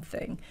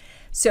something.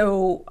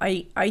 So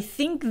I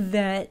think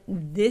that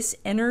this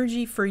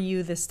energy for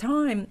you this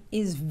time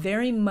is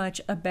very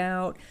much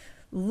about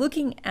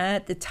looking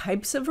at the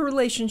types of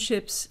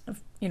relationships,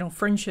 you know,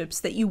 friendships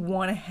that you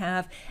want to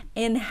have,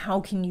 and how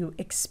can you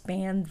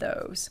expand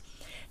those.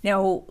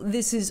 Now,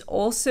 this is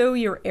also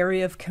your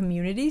area of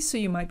community, so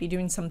you might be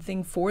doing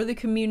something for the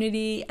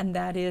community, and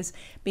that is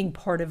being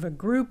part of a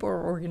group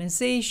or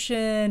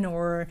organization,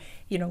 or,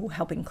 you know,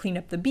 helping clean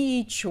up the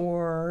beach,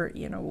 or,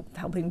 you know,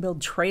 helping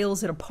build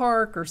trails at a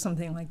park or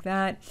something like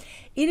that.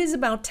 It is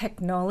about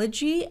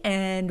technology,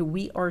 and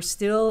we are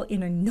still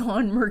in a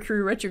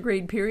non-Mercury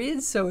retrograde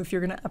period, so if you're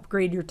going to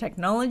upgrade your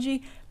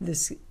technology,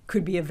 this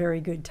could be a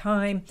very good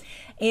time.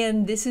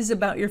 And this is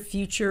about your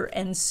future,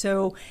 and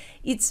so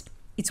it's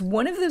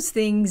one of those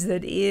things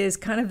that is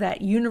kind of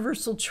that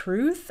universal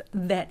truth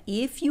that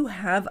if you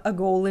have a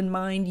goal in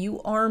mind,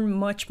 you are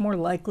much more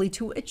likely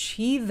to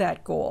achieve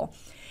that goal.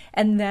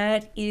 And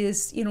that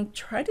is, you know,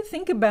 try to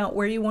think about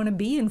where you want to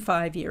be in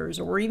 5 years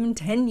or even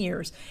 10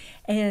 years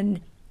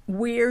and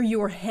where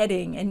you're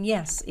heading. And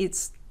yes,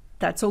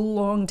 that's a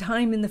long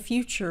time in the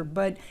future,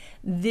 but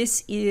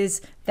this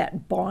is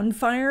that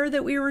bonfire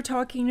that we were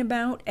talking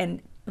about,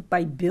 and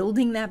by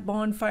building that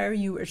bonfire,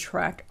 you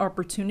attract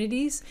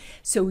opportunities.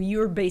 So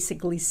you're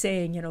basically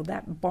saying, you know,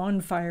 that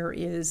bonfire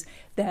is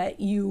that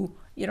you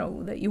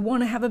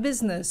want to have a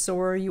business,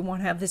 or you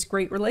want to have this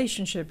great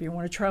relationship, you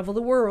want to travel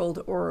the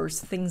world, or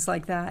things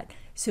like that.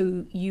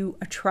 So you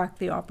attract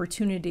the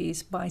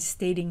opportunities by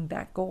stating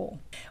that goal.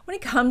 When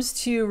it comes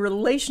to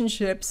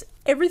relationships,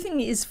 everything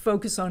is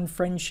focused on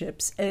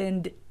friendships,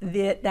 and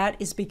that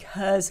is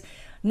because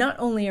not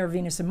only are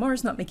Venus and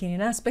Mars not making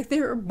an aspect, they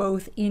are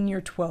both in your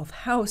 12th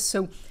house.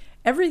 So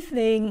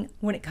everything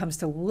when it comes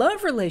to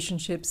love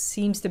relationships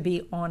seems to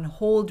be on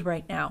hold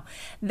right now.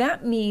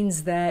 That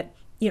means that,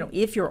 you know,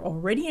 if you're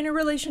already in a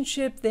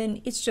relationship, then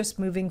it's just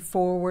moving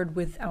forward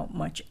without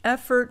much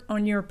effort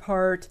on your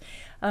part.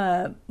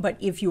 But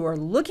if you are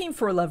looking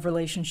for a love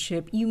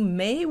relationship, you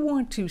may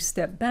want to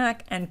step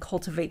back and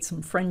cultivate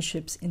some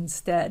friendships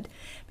instead,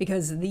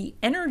 because the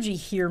energy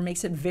here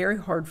makes it very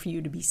hard for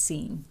you to be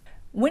seen.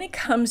 When it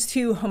comes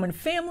to home and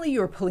family,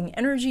 you're pulling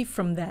energy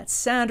from that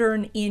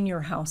Saturn in your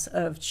house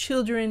of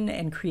children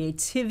and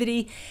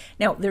creativity.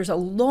 Now, there's a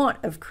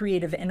lot of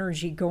creative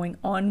energy going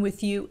on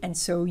with you, and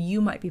so you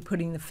might be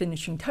putting the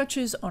finishing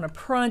touches on a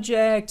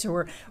project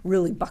or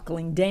really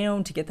buckling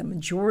down to get the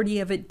majority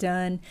of it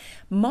done.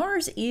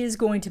 Mars is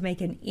going to make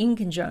an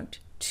inconjunct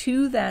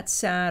to that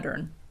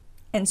Saturn,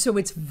 and so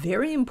it's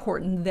very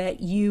important that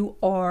you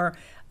are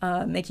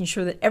making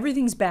sure that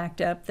everything's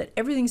backed up, that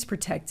everything's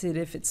protected.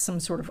 If it's some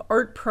sort of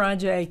art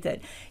project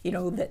that,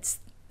 that's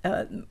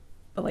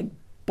like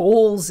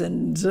bowls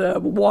and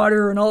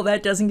water and all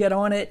that doesn't get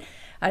on it.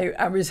 I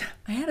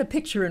had a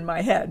picture in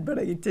my head, but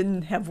I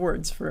didn't have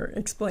words for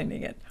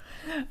explaining it.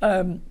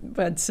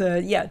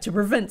 Yeah, to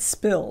prevent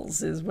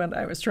spills is what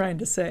I was trying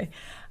to say.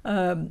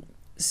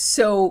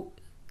 So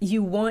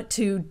you want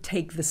to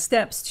take the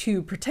steps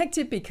to protect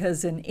it,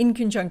 because an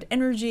inconjunct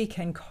energy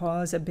can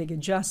cause a big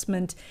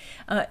adjustment.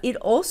 It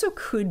also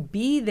could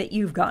be that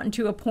you've gotten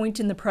to a point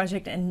in the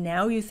project and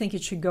now you think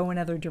it should go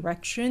another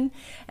direction.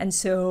 And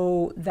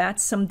so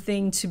that's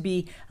something to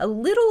be a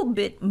little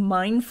bit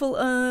mindful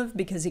of,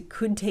 because it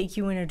could take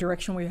you in a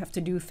direction where you have to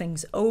do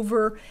things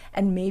over,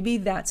 and maybe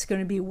that's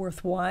going to be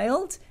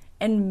worthwhile.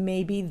 And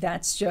maybe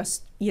that's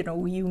just, you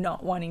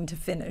not wanting to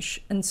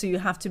finish. And so you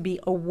have to be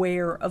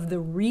aware of the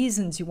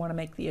reasons you want to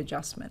make the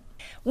adjustment.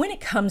 When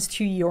it comes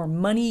to your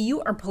money,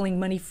 you are pulling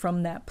money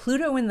from that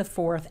Pluto in the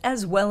 4th,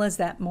 as well as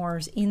that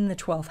Mars in the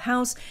 12th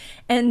house.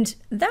 And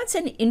that's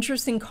an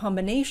interesting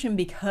combination,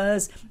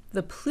 because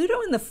the Pluto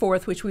in the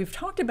 4th, which we've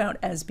talked about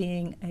as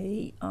being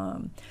a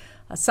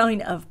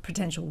sign of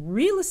potential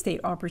real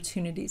estate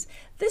opportunities,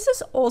 this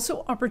is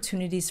also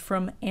opportunities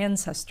from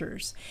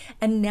ancestors.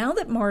 And now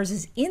that Mars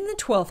is in the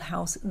 12th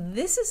house,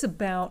 this is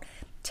about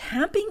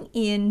tapping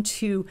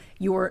into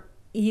your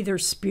either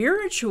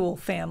spiritual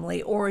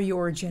family or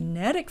your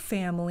genetic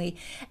family,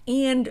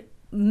 and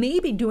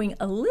maybe doing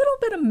a little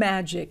bit of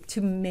magic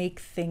to make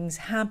things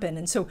happen.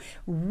 And so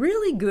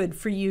really good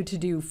for you to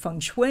do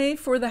feng shui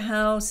for the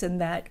house, and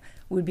that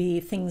would be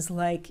things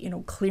like,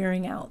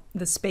 clearing out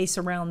the space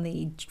around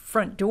the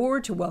front door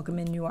to welcome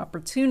in new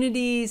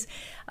opportunities,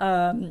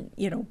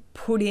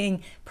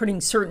 putting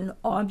certain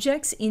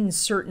objects in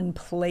certain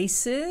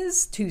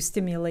places to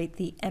stimulate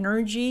the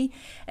energy.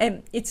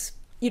 And it's,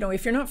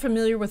 if you're not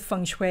familiar with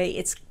feng shui,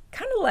 it's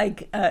kind of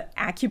like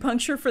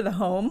acupuncture for the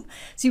home.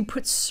 So you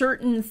put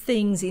certain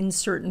things in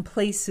certain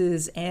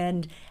places,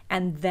 and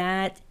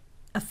that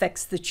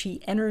affects the chi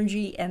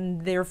energy,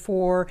 and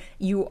therefore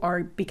you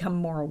become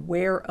more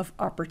aware of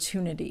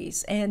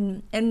opportunities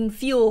and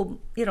feel,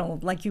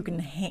 like you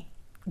can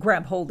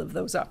grab hold of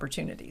those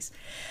opportunities.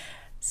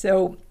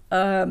 So,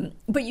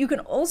 but you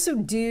can also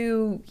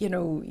do,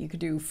 you could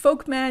do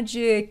folk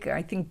magic.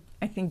 I think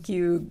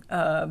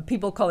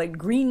people call it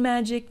green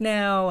magic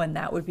now, and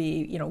that would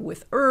be,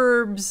 with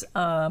herbs,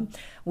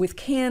 with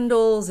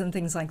candles and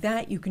things like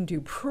that. You can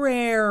do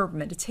prayer,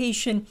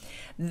 meditation.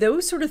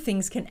 Those sort of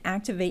things can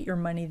activate your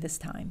money this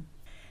time.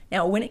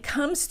 Now, when it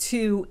comes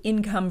to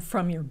income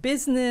from your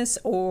business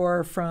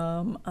or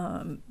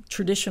from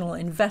traditional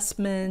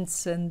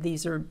investments, and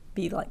these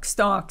be like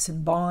stocks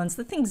and bonds,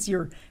 the things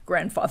your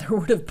grandfather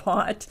would have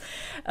bought,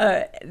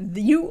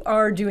 you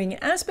are doing an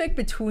aspect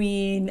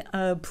between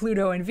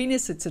Pluto and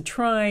Venus. It's a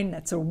trine.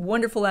 That's a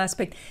wonderful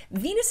aspect.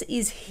 Venus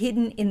is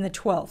hidden in the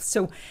 12th.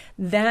 So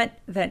that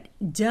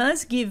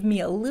does give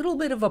me a little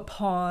bit of a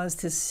pause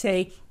to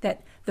say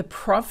that the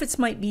profits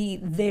might be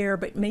there,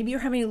 but maybe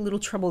you're having a little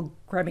trouble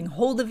grabbing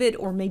hold of it,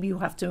 or maybe you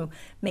have to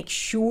make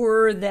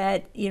sure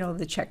that,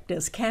 the check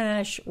does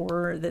cash,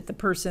 or that the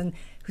person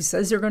who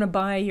says they're going to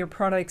buy your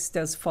products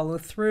does follow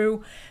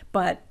through.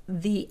 But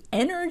the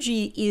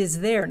energy is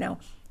there. Now,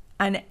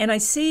 and I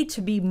say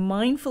to be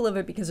mindful of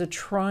it, because a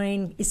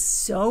trine is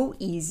so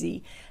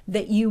easy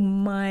that you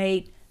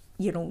might,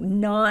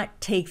 not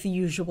take the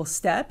usual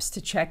steps to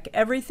check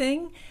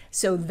everything.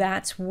 So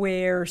that's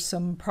where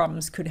some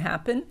problems could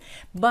happen.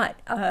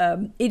 But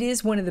it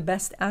is one of the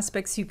best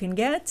aspects you can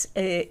get.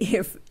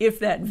 If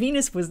that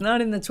Venus was not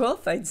in the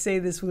 12th, I'd say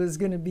this was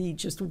going to be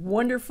just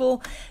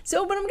wonderful.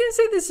 So, but I'm going to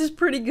say this is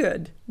pretty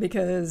good,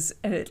 because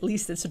at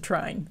least it's a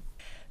trine.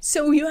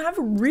 So you have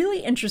a really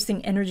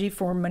interesting energy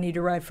for money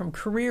derived from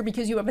career,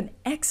 because you have an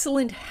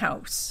excellent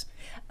house.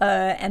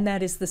 And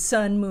that is the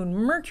Sun, Moon,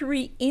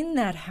 Mercury in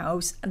that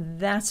house.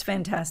 That's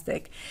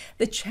fantastic.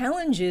 The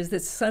challenge is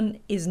that Sun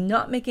is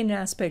not making an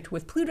aspect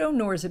with Pluto,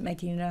 nor is it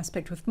making an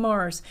aspect with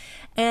Mars.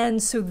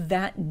 And so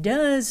that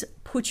does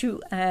put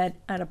you at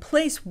a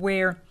place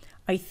where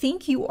I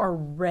think you are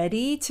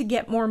ready to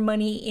get more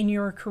money in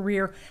your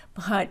career,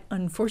 but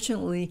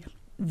unfortunately,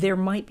 there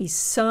might be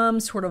some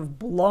sort of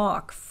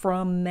block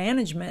from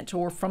management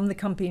or from the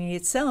company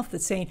itself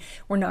that's saying,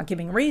 we're not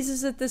giving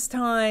raises at this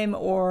time,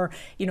 or,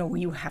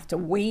 you have to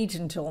wait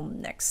until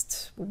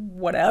next,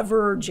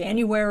 whatever,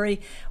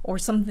 January, or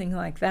something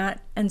like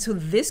that. And so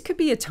this could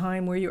be a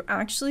time where you're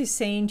actually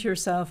saying to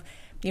yourself,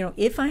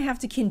 if I have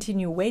to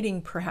continue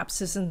waiting, perhaps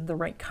this isn't the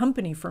right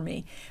company for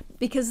me,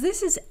 because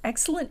this is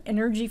excellent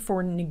energy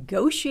for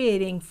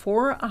negotiating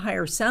for a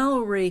higher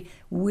salary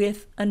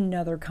with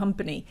another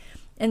company.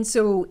 And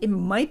so it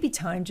might be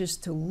time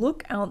just to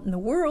look out in the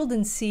world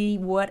and see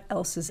what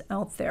else is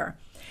out there.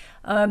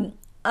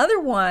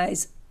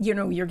 Otherwise,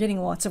 you're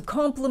getting lots of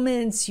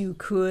compliments. You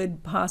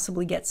could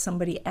possibly get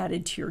somebody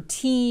added to your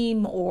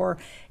team, or,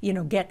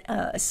 get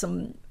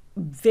some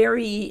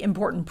very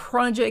important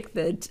project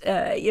that,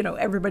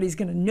 everybody's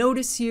going to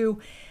notice you.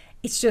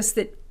 It's just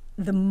that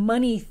the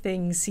money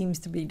thing seems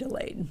to be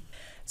delayed.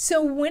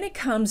 So when it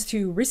comes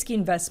to risky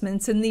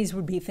investments, and these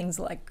would be things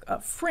like a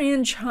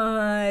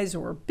franchise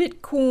or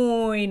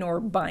Bitcoin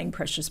or buying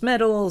precious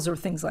metals or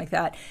things like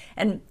that.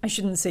 And I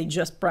shouldn't say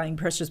just buying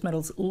precious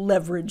metals,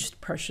 leveraged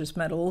precious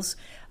metals.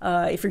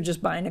 If you're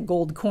just buying a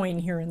gold coin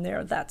here and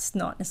there, that's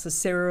not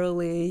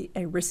necessarily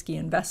a risky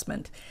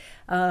investment.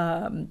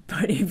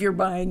 But if you're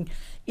buying,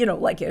 you know,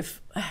 like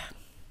if...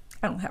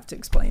 I don't have to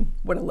explain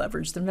what a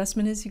leveraged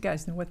investment is. You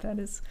guys know what that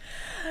is.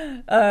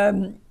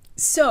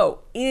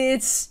 So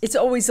it's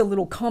always a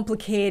little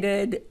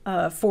complicated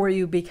for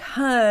you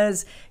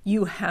because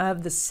you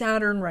have the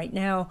Saturn right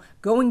now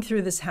going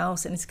through this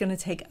house, and it's going to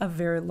take a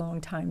very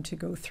long time to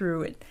go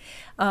through it.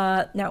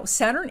 Now,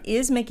 Saturn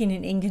is making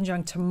an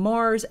inconjunct to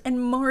Mars,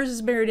 and Mars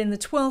is buried in the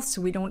 12th,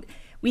 so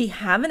we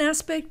have an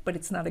aspect, but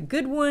it's not a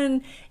good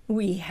one.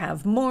 We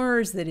have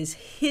Mars that is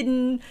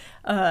hidden,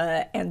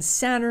 and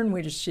Saturn,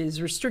 which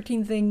is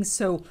restricting things.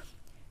 So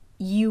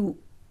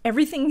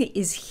everything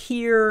is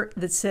here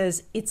that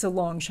says it's a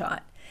long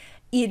shot.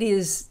 It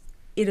is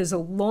a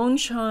long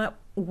shot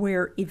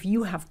where if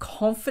you have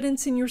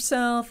confidence in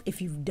yourself,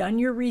 if you've done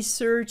your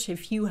research,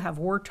 if you have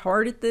worked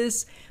hard at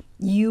this,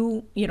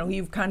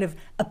 you've kind of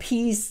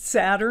appeased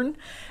Saturn,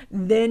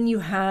 then you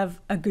have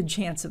a good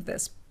chance of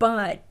this.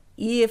 But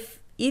if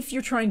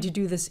you're trying to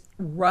do this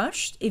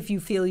rushed, if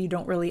you feel you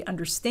don't really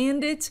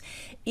understand it,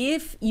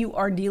 if you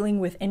are dealing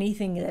with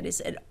anything that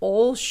is at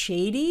all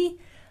shady,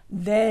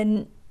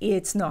 then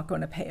it's not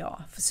going to pay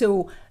off.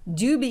 So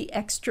do be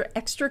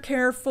extra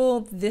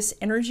careful. This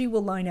energy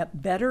will line up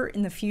better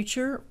in the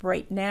future.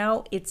 Right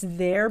now, it's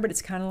there, but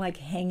it's kind of like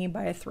hanging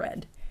by a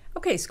thread.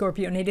 Okay,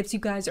 Scorpio natives, you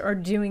guys are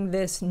doing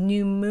this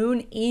new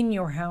moon in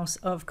your house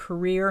of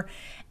career.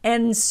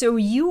 And so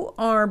you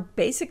are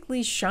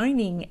basically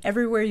shining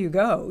everywhere you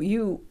go.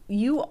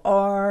 You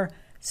are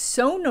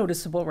so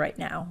noticeable right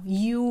now.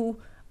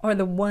 You are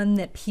the one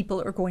that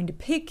people are going to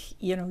pick.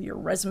 You know, your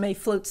resume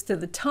floats to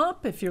the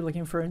top if you're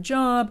looking for a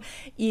job.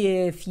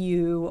 If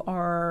you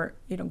are,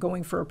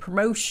 going for a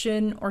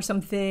promotion or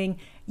something,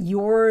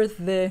 you're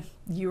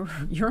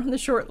on the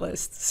short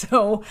list.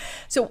 So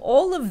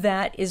all of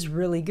that is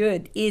really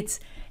good. It's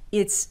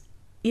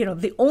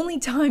the only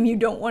time you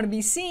don't want to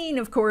be seen,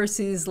 of course,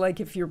 is like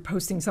if you're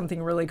posting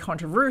something really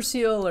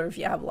controversial, or if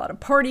you have a lot of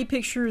party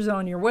pictures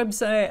on your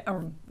website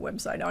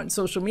on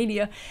social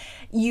media,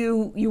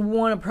 you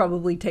want to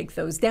probably take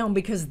those down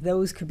because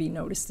those could be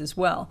noticed as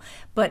well.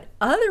 But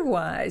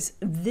otherwise,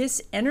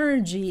 this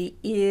energy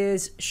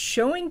is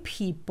showing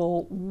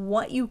people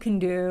what you can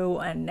do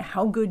and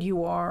how good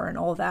you are and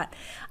all that.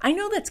 I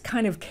know that's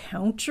kind of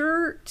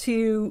counter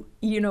to,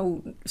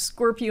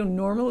 Scorpio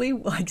normally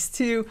likes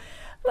to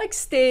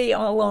stay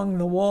along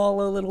the wall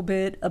a little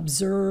bit,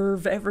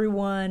 observe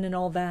everyone and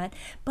all that.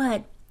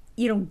 But,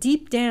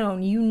 deep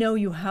down,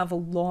 you have a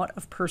lot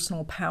of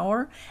personal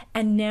power.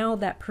 And now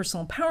that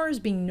personal power is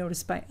being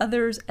noticed by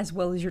others as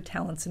well as your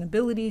talents and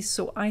abilities.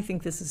 So I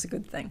think this is a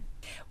good thing.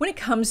 When it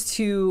comes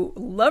to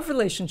love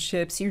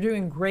relationships, you're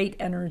doing great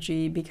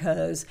energy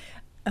because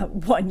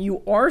one,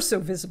 you are so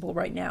visible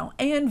right now,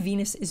 and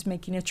Venus is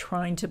making a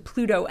trine to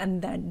Pluto,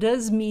 and that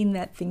does mean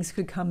that things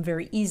could come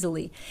very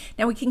easily.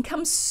 Now, it can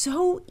come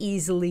so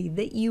easily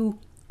that you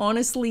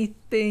honestly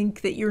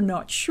think that you're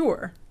not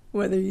sure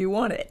whether you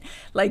want it.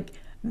 Like,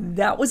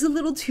 that was a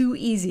little too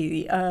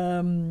easy.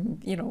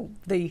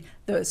 The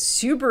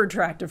super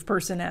attractive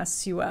person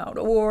asks you out,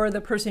 or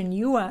the person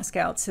you ask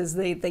out says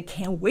they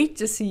can't wait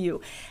to see you.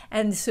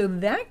 And so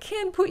that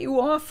can put you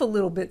off a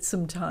little bit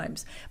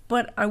sometimes.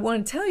 But I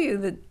want to tell you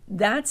that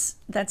that's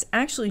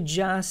actually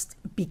just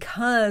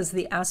because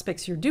the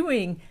aspects you're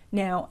doing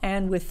now,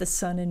 and with the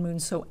sun and moon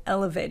so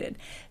elevated.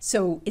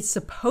 So it's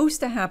supposed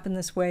to happen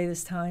this way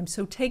this time.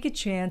 So take a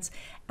chance,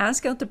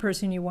 ask out the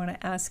person you want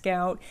to ask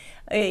out.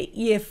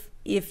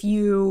 If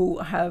you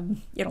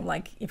have,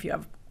 if you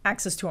have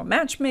access to a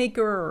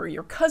matchmaker, or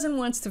your cousin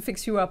wants to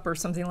fix you up or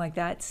something like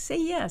that, say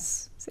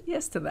yes. Say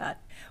yes to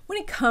that. When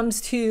it comes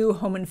to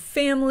home and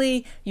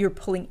family, you're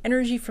pulling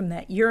energy from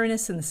that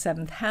Uranus in the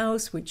 7th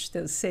house, which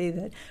does say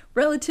that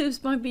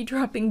relatives might be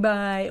dropping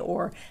by,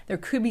 or there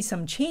could be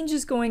some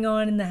changes going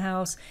on in the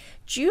house.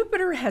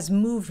 Jupiter has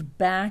moved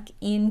back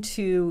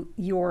into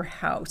your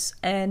house,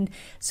 and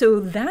so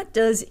that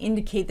does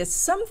indicate that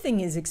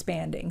something is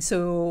expanding.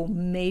 So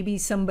maybe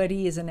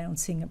somebody is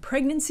announcing a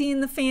pregnancy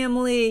in the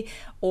family,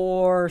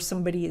 or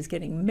somebody is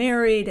getting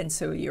married, and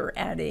so you're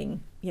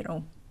adding,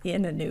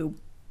 in a new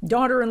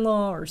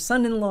daughter-in-law or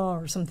son-in-law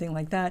or something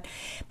like that.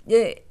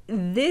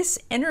 This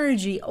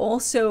energy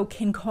also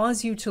can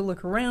cause you to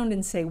look around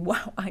and say,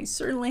 wow, I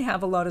certainly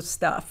have a lot of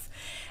stuff.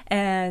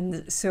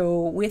 And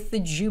so with the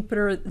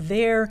Jupiter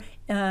there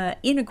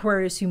in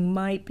Aquarius, you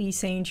might be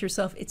saying to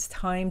yourself, it's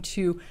time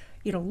to,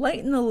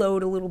 lighten the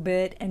load a little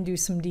bit and do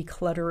some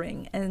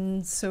decluttering.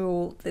 And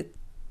so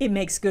it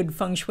makes good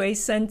feng shui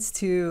sense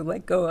to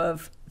let go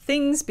of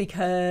things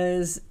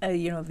because,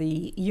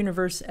 the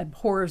universe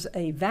abhors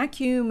a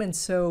vacuum, and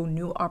so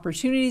new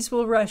opportunities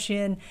will rush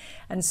in.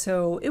 And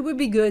so it would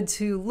be good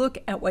to look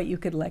at what you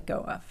could let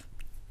go of.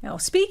 Now,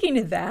 speaking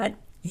of that,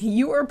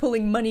 you are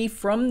pulling money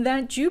from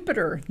that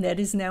Jupiter that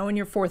is now in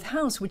your 4th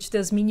house, which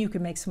does mean you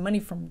can make some money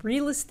from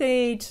real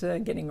estate,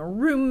 getting a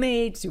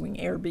roommate, doing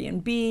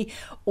Airbnb,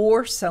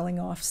 or selling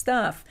off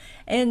stuff.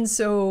 And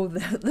so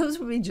those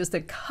would be just a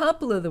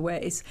couple of the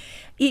ways.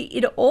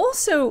 It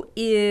also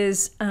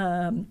is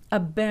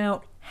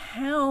about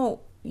how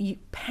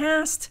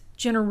past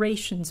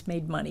generations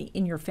made money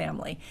in your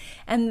family.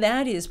 And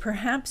that is,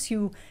 perhaps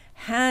you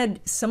had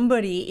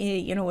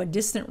somebody, a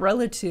distant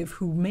relative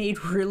who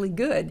made really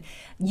good.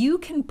 You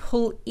can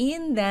pull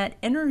in that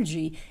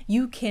energy.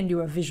 You can do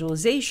a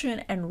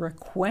visualization and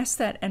request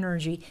that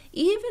energy,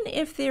 even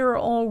if they're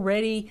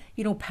already,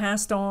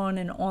 passed on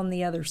and on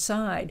the other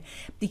side.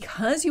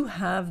 Because you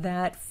have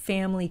that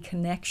family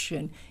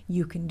connection,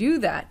 you can do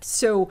that.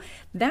 So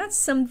that's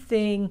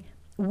something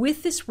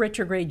with this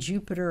retrograde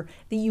Jupiter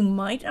that you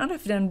might not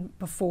have done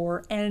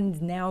before,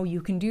 and now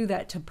you can do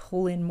that to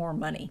pull in more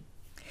money.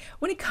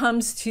 When it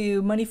comes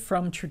to money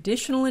from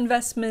traditional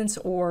investments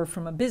or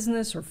from a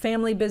business or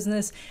family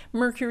business,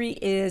 Mercury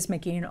is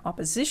making an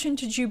opposition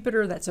to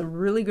Jupiter. That's a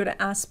really good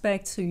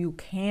aspect, so you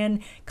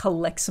can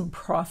collect some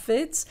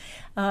profits.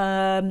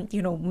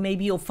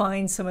 Maybe you'll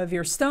find some of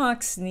your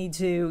stocks you need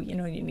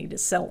to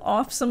sell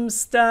off some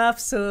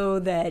stuff so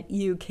that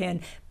you can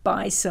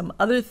buy some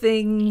other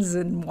things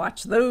and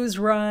watch those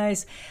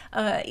rise.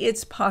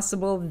 It's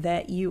possible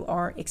that you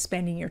are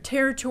expanding your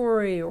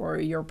territory or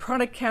your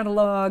product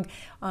catalog.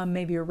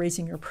 Maybe you're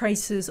raising your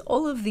prices.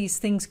 All of these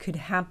things could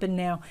happen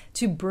now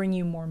to bring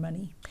you more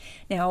money.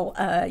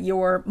 Now,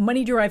 your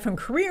money derived from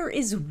career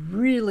is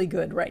really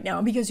good right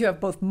now because you have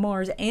both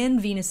Mars and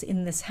Venus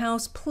in this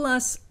house,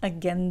 plus,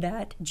 again,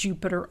 that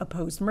Jupiter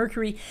opposed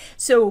Mercury.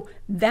 So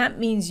that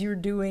means you're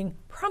doing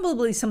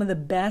probably some of the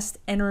best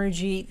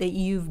energy that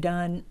you've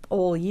done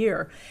all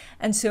year.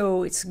 And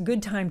so it's a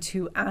good time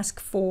to ask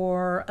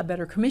for a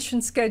better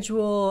commission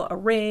schedule, a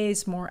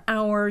raise, more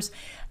hours.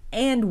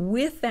 And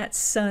with that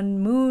sun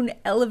moon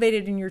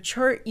elevated in your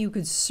chart, you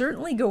could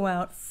certainly go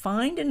out,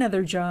 find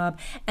another job,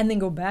 and then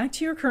go back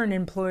to your current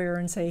employer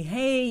and say,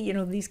 hey,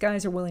 these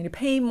guys are willing to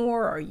pay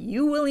more. Are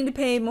you willing to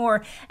pay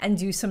more? And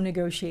do some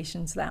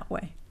negotiations that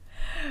way.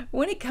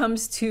 When it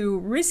comes to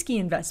risky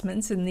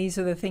investments, and these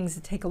are the things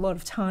that take a lot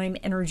of time,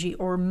 energy,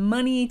 or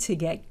money to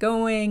get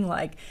going,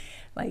 like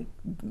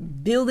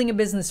building a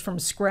business from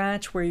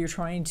scratch where you're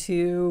trying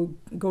to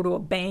go to a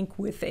bank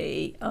with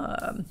a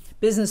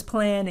business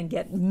plan and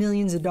get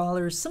millions of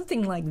dollars,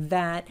 something like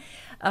that,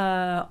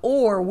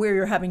 or where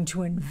you're having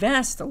to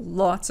invest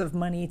lots of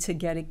money to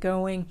get it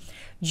going.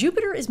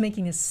 Jupiter is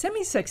making a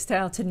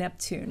semi-sextile to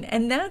Neptune,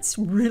 and that's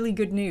really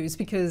good news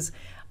because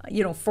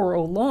for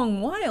a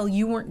long while,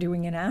 you weren't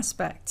doing an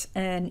aspect.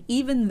 And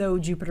even though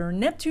Jupiter and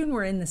Neptune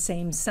were in the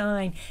same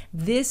sign,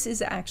 this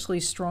is actually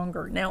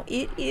stronger. Now,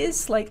 it is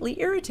slightly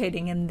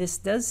irritating, and this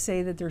does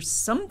say that there's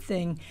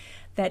something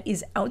that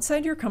is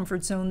outside your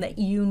comfort zone that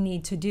you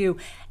need to do.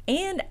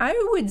 And I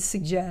would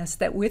suggest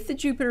that with the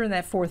Jupiter in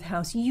that 4th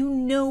house, you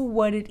know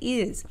what it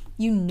is.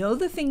 You know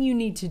the thing you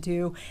need to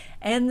do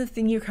and the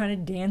thing you're kind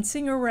of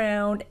dancing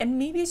around. And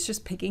maybe it's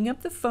just picking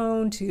up the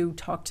phone to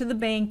talk to the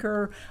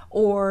banker,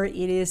 or it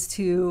is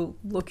to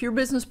look your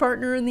business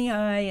partner in the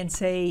eye and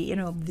say,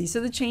 these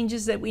are the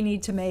changes that we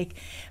need to make.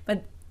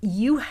 But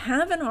you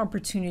have an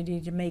opportunity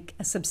to make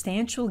a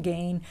substantial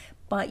gain,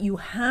 but you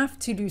have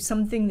to do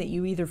something that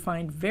you either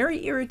find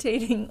very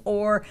irritating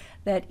or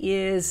that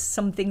is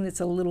something that's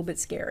a little bit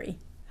scary.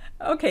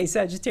 Okay,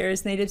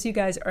 Sagittarius natives, you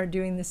guys are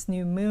doing this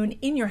new moon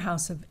in your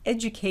house of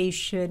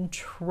education,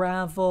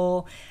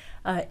 travel,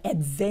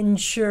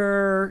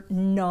 adventure,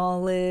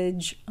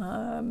 knowledge,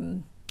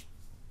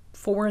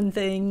 foreign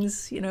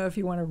things, if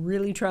you want to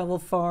really travel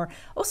far,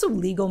 also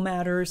legal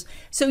matters.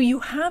 So you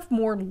have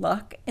more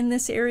luck in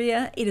this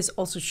area. It is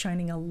also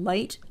shining a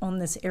light on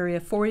this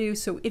area for you.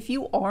 So if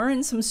you are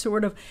in some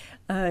sort of,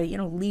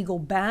 legal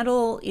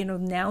battle,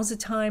 now's a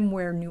time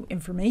where new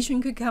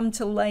information could come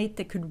to light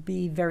that could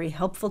be very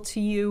helpful to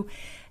you.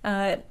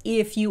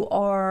 If you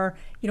are,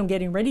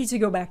 getting ready to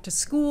go back to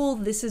school,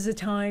 this is a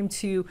time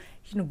to,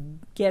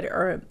 get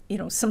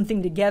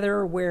something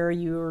together where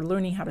you're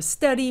learning how to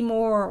study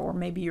more, or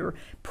maybe you're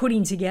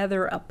putting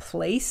together a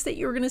place that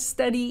you're going to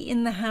study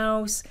in the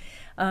house.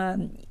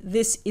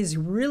 This is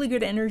really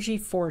good energy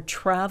for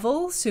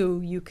travel,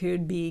 so you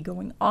could be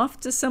going off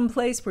to some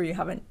place where you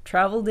haven't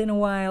traveled in a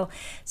while.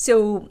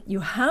 So you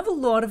have a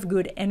lot of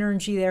good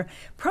energy there.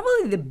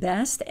 Probably the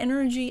best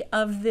energy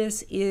of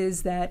this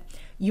is that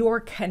your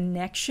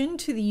connection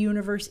to the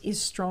universe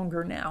is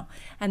stronger now,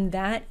 and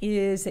that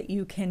is that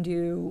you can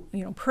do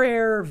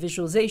prayer,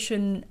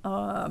 visualization,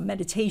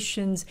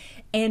 meditations,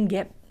 and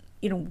get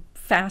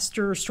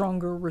faster,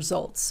 stronger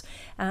results.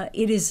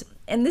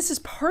 And this is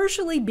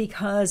partially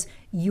because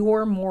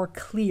you're more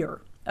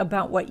clear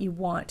about what you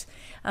want.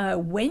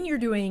 When you're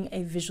doing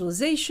a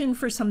visualization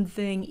for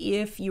something,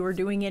 if you are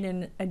doing it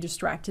in a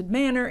distracted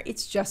manner,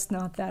 it's just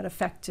not that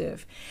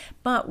effective.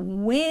 But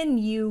when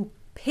you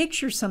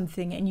picture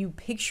something and you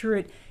picture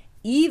it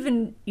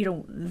even,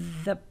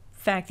 the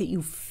fact that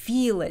you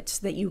feel it,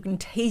 that you can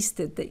taste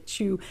it, that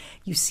you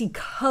see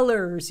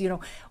colors, you know,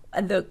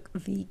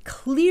 the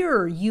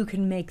clearer you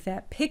can make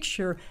that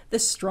picture, the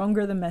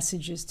stronger the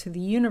message is to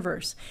the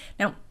universe.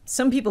 Now,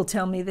 some people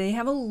tell me they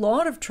have a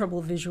lot of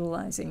trouble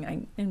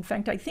visualizing. In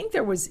fact, I think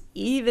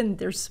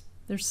there's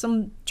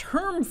some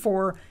term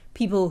for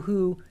people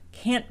who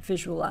can't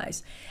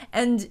visualize.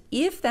 And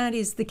if that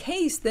is the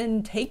case,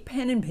 then take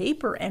pen and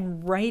paper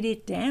and write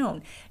it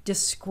down.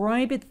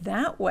 Describe it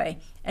that way,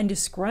 and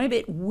describe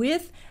it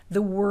with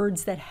the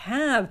words that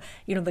have,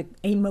 you know, the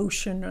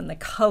emotion and the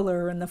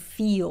color and the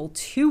feel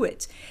to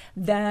it.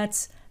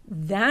 That's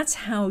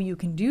how you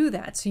can do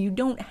that. So you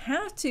don't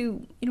have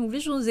to, you know,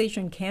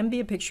 visualization can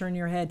be a picture in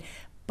your head,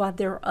 but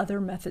there are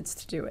other methods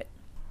to do it.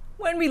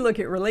 When we look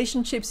at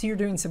relationships, you're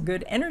doing some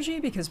good energy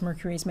because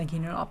Mercury is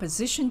making an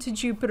opposition to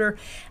Jupiter.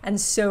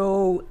 And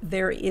so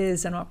there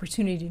is an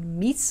opportunity to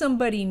meet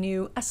somebody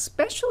new,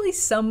 especially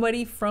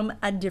somebody from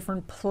a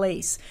different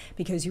place,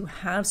 because you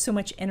have so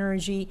much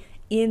energy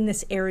in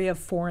this area of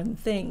foreign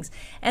things.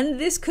 And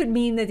this could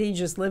mean that they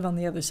just live on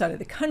the other side of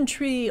the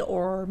country,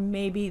 or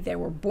maybe they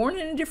were born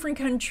in a different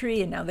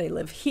country and now they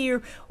live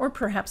here, or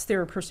perhaps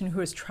they're a person who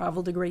has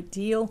traveled a great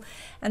deal.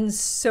 And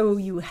so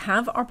you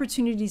have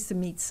opportunities to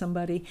meet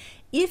somebody.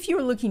 If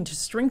you're looking to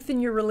strengthen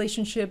your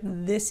relationship,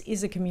 this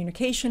is a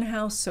communication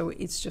house, so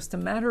it's just a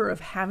matter of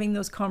having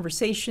those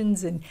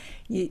conversations, and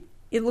it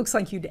looks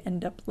like you'd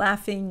end up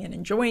laughing and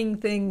enjoying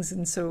things,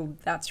 and so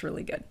that's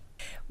really good.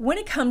 When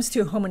it comes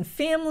to home and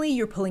family,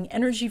 you're pulling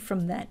energy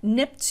from that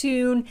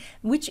Neptune,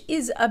 which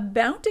is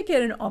about to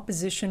get an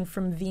opposition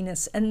from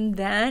Venus, and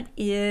that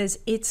is,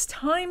 it's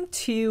time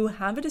to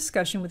have a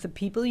discussion with the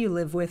people you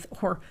live with,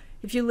 or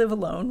if you live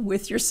alone,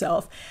 with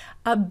yourself,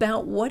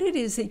 about what it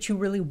is that you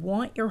really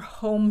want your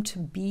home to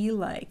be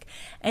like.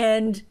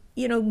 And,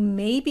 you know,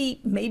 maybe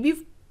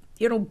you've,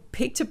 you know,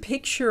 picked a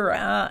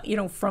picture, you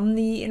know, from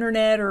the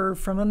internet or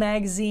from a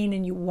magazine,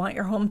 and you want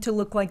your home to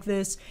look like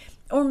this.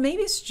 Or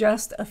maybe it's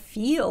just a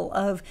feel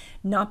of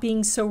not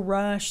being so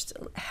rushed,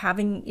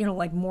 having, you know,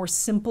 like more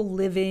simple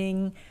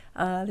living.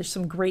 There's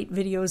some great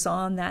videos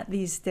on that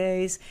these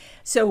days.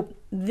 So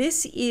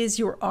this is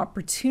your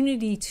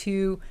opportunity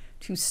to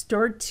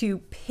start to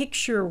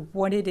picture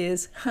what it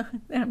is.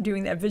 I'm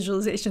doing that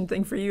visualization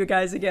thing for you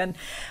guys again,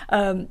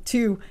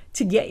 to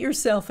get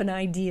yourself an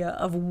idea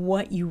of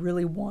what you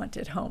really want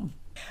at home.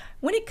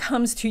 When it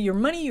comes to your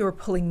money, you're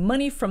pulling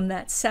money from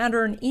that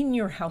Saturn in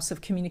your house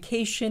of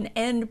communication,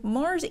 and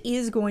Mars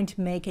is going to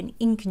make an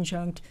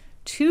inconjunct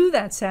to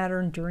that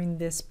Saturn during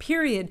this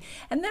period.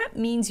 And that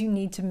means you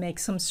need to make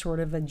some sort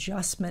of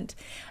adjustment.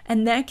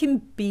 And that can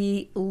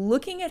be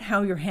looking at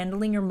how you're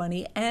handling your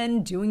money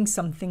and doing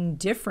something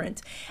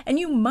different.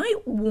 And you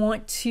might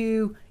want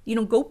to, you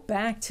know, go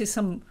back to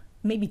some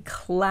maybe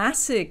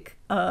classic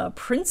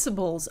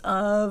principles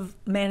of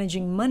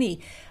managing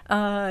money,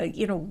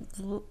 you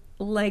know,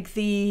 like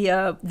the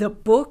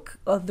book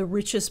of The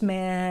Richest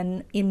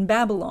Man in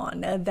Babylon.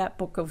 That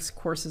book, of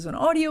course, is an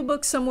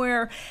audiobook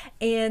somewhere.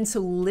 And so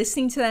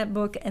listening to that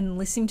book and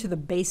listening to the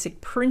basic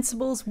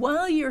principles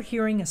while you're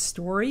hearing a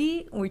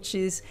story, which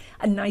is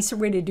a nicer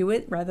way to do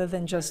it rather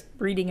than just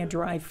reading a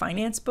dry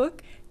finance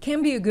book,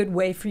 can be a good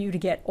way for you to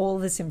get all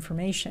this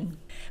information.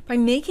 By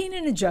making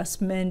an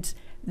adjustment,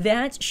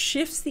 that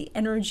shifts the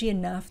energy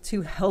enough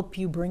to help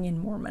you bring in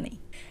more money.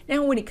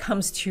 Now, when it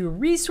comes to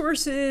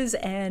resources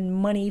and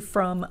money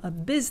from a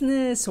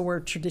business or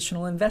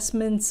traditional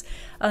investments,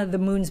 the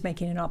moon's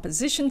making an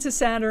opposition to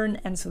Saturn,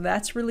 and so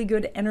that's really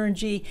good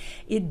energy.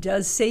 It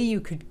does say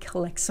you could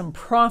collect some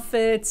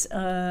profits,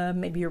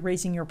 maybe you're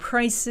raising your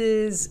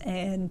prices,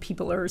 and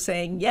people are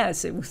saying,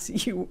 yes, it was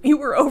you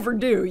were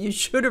overdue. You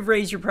should have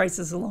raised your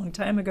prices a long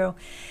time ago.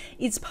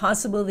 It's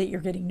possible that you're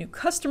getting new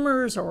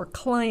customers or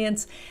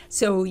clients,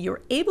 so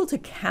you're able to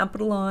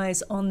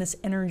capitalize on this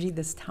energy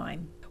this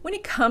time. When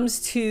it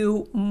comes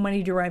to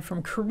money derived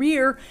from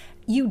career,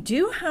 you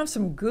do have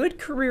some good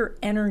career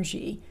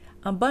energy,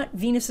 but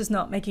Venus is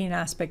not making an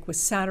aspect with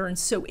Saturn,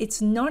 so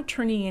it's not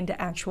turning into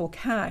actual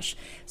cash.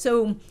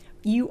 So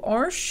you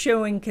are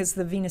showing, because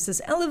the Venus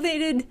is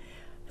elevated,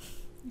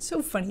 it's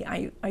so funny,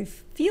 I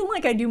feel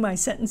like I do my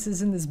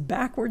sentences in this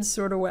backwards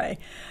sort of way.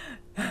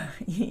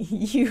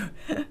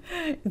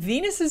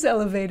 Venus is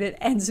elevated,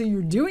 and so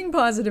you're doing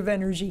positive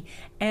energy,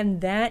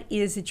 and that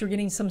is that you're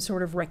getting some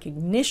sort of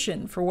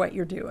recognition for what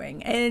you're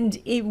doing. And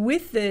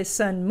with the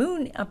Sun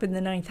Moon up in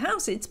the 9th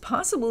house, it's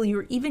possible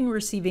you're even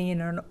receiving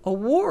an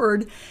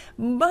award,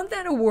 but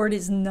that award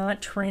is not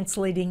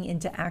translating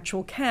into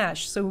actual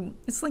cash. So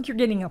it's like you're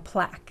getting a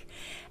plaque.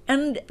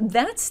 And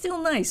that's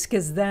still nice,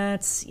 because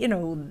that's, you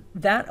know,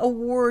 that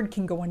award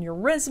can go on your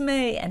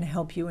resume and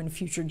help you in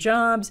future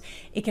jobs.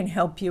 It can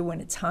help you when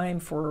it's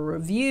time for a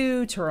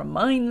review to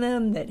remind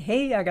them that,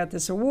 hey, I got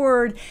this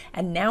award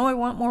and now I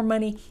want more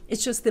money.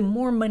 It's just the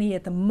more money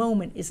at the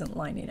moment isn't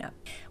lining up.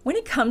 When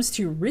it comes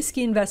to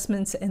risky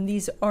investments, and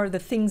these are the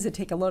things that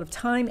take a lot of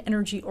time,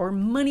 energy, or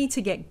money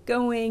to get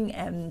going,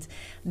 and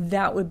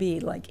that would be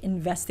like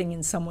investing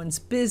in someone's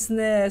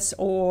business,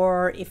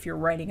 or if you're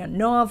writing a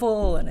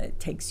novel and it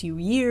takes takes you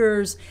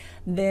years,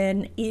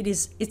 then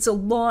it's a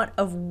lot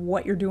of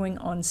what you're doing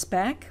on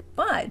spec.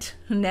 But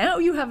now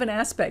you have an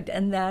aspect,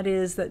 and that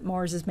is that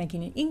Mars is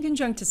making an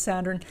inconjunct to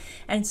Saturn,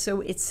 and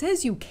so it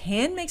says you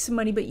can make some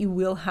money, but you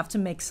will have to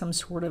make some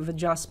sort of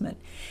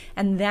adjustment.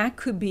 And that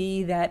could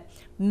be that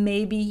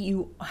maybe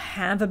you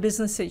have a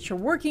business that you're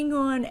working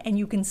on and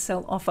you can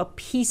sell off a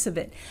piece of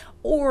it,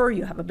 or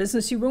you have a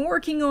business you've been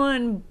working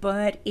on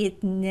but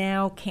it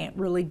now can't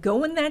really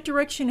go in that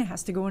direction, it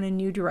has to go in a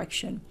new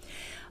direction.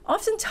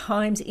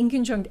 Oftentimes,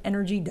 inconjunct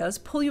energy does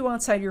pull you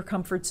outside your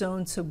comfort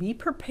zone, so be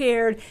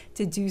prepared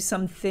to do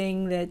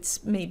something that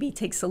maybe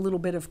takes a little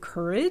bit of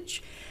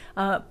courage,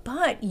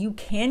 but you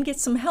can get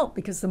some help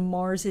because the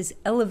Mars is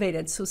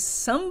elevated. So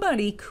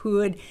somebody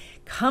could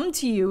come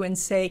to you and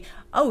say,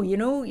 oh, you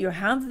know, you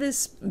have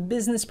this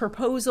business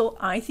proposal,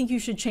 I think you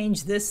should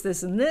change this,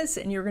 this, and this,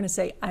 and you're going to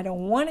say, I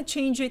don't want to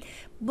change it,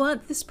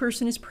 but this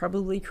person is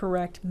probably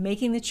correct.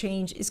 Making the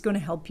change is going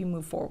to help you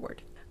move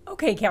forward.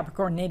 Okay,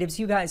 Capricorn natives,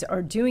 you guys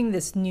are doing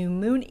this new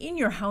moon in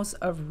your house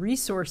of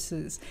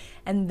resources,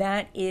 and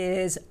that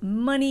is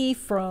money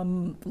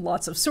from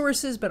lots of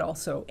sources, but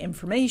also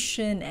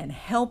information and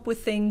help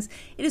with things.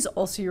 It is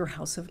also your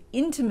house of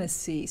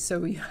intimacy,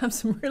 so you have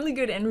some really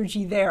good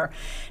energy there.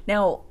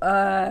 Now,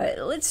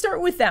 let's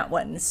start with that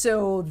one.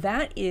 So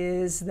that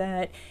is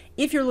that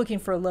if you're looking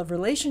for a love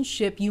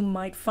relationship, you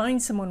might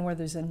find someone where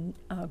there's a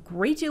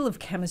great deal of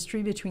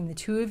chemistry between the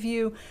two of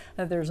you.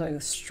 There's a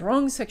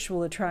strong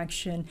sexual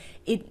attraction.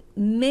 It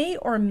may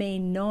or may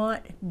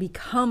not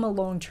become a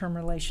long-term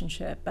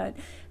relationship, but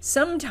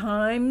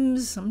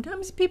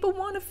sometimes people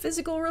want a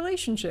physical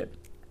relationship.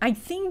 I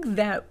think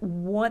that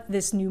what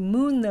this new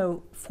moon,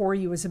 though, for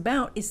you is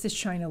about is to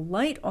shine a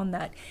light on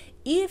that.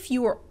 If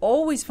you are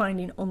always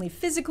finding only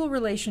physical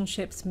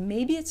relationships,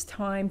 maybe it's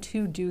time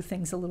to do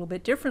things a little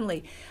bit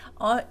differently.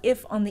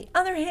 If, on the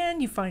other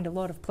hand, you find a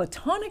lot of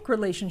platonic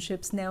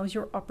relationships, now is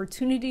your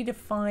opportunity to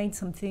find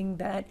something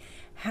that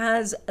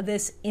has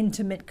this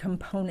intimate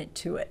component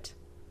to it.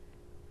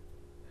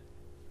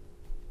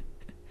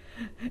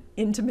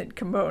 Intimate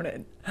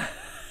component.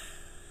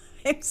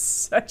 I'm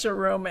such a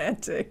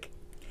romantic.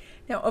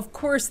 Now, of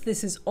course,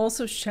 this is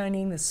also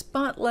shining the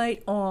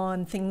spotlight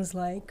on things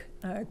like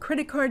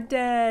credit card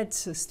debt,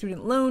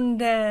 student loan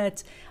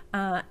debt,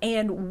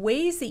 and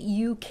ways that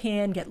you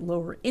can get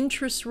lower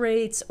interest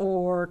rates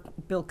or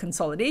bill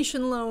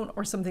consolidation loan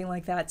or something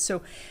like that.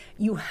 So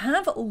you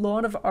have a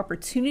lot of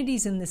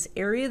opportunities in this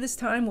area this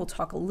time. We'll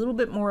talk a little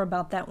bit more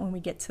about that when we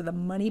get to the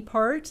money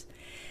part.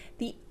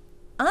 The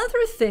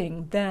other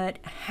thing that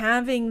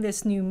having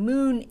this new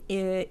moon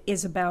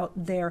is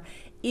about there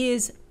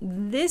is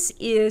this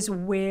is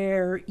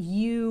where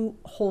you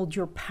hold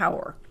your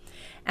power.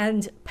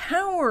 And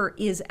power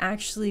is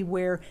actually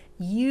where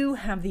you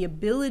have the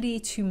ability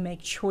to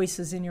make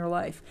choices in your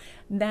life.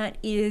 That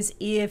is,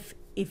 if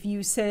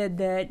you said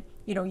that,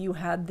 you know, you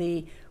had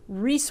the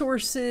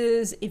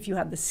resources, if you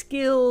had the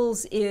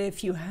skills,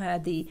 if you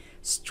had the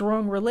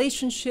strong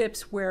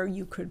relationships where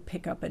you could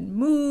pick up and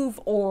move,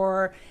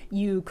 or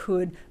you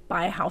could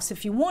buy a house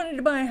if you wanted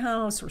to buy a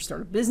house, or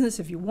start a business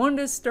if you wanted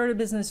to start a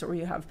business, or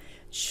you have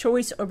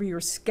choice over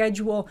your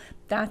schedule,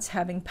 that's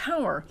having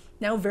power.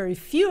 Now, very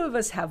few of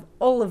us have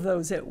all of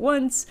those at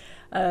once.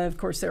 Of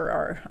course, there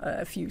are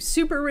a few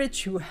super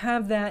rich who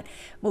have that,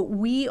 but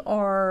we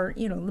are,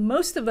 you know,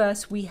 most of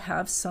us, we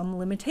have some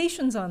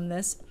limitations on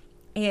this.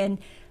 And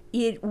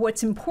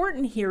what's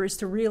important here is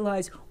to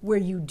realize where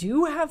you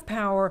do have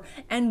power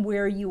and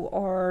where you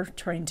are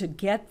trying to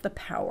get the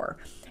power.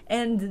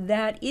 And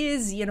that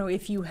is, you know,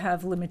 if you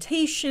have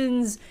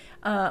limitations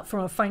from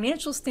a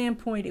financial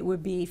standpoint, it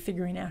would be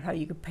figuring out how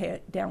you could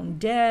pay down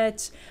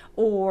debt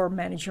or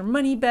manage your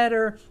money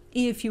better.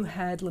 If you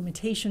had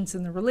limitations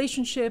in the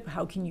relationship,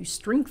 how can you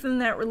strengthen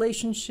that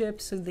relationship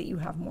so that you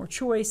have more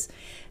choice?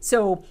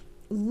 So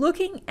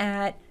looking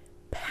at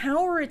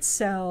power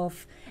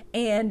itself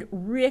and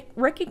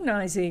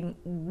recognizing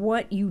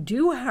what you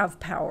do have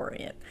power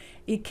in,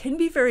 it can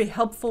be very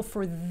helpful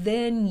for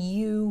then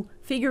you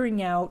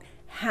figuring out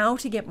how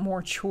to get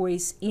more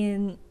choice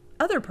in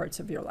other parts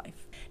of your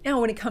life.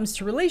 Now, when it comes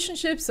to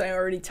relationships, I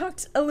already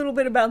talked a little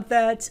bit about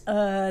that.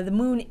 The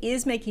moon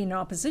is making an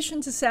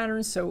opposition to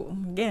Saturn, so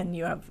again,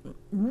 you have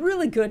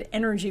really good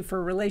energy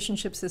for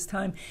relationships this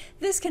time.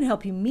 This can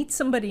help you meet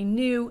somebody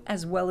new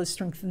as well as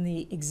strengthen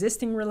the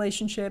existing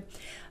relationship.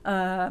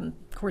 Of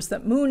course,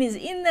 that moon is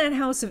in that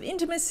house of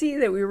intimacy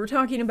that we were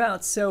talking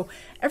about, so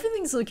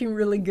everything's looking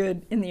really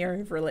good in the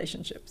area of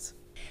relationships.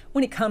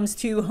 When it comes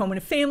to home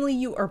and family,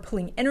 you are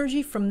pulling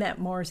energy from that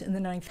Mars in the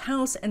 9th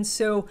house. And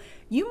so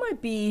you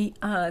might be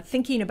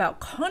thinking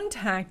about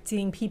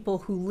contacting people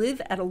who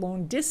live at a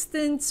long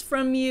distance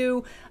from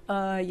you,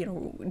 you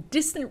know,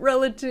 distant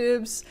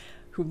relatives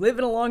who live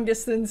in a long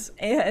distance,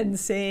 and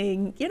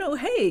saying, you know,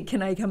 hey,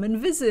 can I come and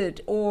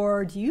visit?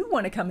 Or do you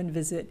want to come and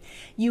visit?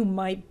 You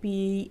might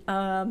be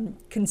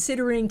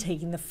considering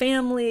taking the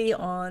family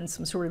on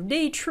some sort of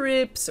day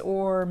trips,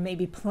 or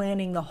maybe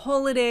planning the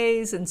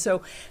holidays. And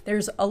so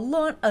there's a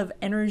lot of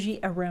energy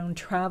around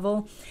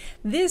travel.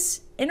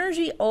 This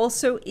energy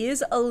also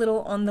is a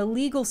little on the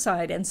legal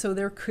side, and so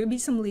there could be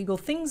some legal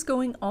things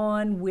going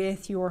on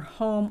with your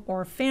home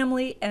or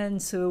family,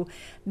 and so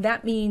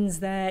that means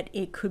that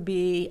it could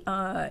be,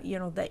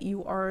 that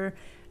you are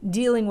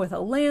dealing with a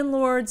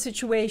landlord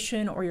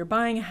situation, or you're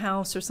buying a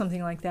house or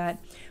something like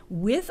that.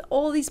 With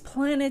all these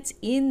planets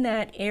in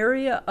that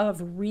area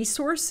of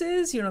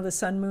resources, the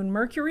Sun, Moon,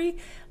 Mercury,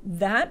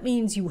 that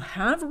means you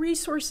have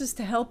resources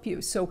to help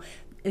you. So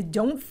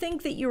don't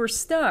think that you're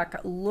stuck.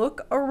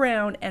 Look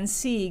around and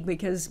see,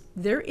 because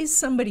there is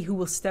somebody who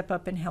will step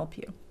up and help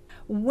you.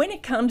 When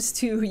it comes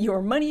to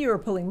your money, you're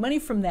pulling money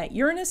from that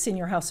Uranus in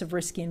your house of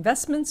risky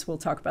investments. We'll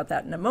talk about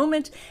that in a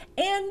moment.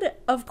 And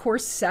of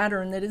course,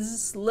 Saturn, that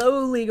is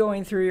slowly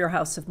going through your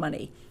house of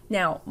money.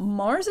 Now,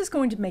 Mars is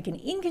going to make an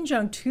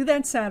inconjunct to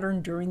that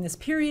Saturn during this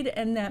period,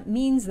 and that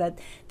means that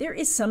there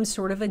is some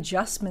sort of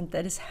adjustment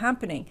that is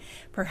happening.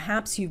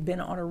 Perhaps you've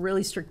been on a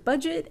really strict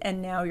budget and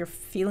now you're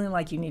feeling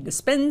like you need to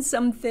spend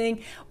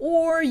something,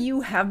 or you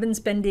have been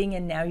spending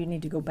and now you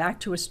need to go back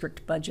to a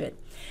strict budget.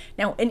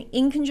 Now, an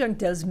inconjunct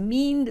does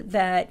mean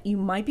that you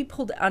might be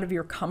pulled out of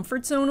your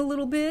comfort zone a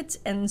little bit,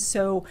 and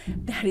so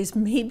that is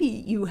maybe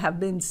you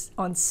have been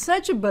on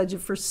such a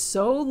budget for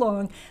so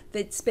long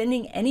that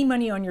spending any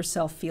money on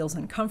yourself feels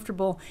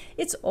uncomfortable.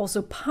 It's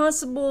also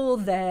possible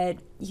that,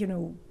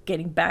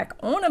 getting back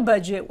on a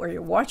budget where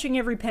you're watching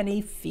every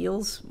penny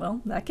feels,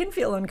 well, that can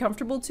feel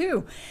uncomfortable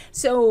too.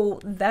 So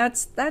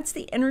that's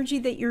the energy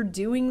that you're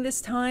doing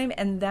this time,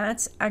 and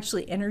that's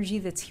actually energy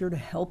that's here to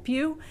help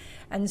you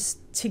and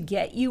to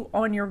get you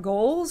on your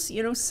goals.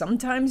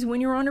 Sometimes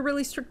when you're on a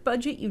really strict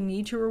budget, you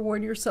need to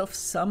reward yourself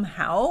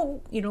somehow,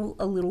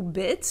 a little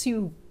bit, so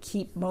you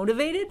keep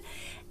motivated.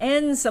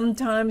 And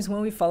sometimes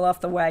when we fall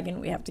off the wagon,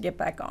 we have to get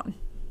back on.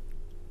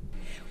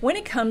 When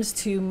it comes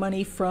to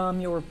money from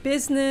your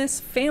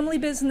business, family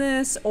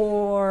business,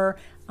 or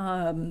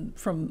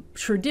from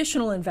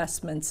traditional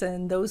investments,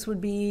 and those would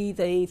be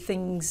the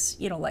things,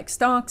 like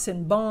stocks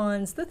and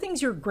bonds, the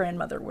things your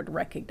grandmother would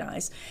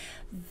recognize,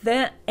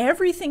 that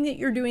everything that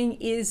you're doing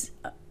is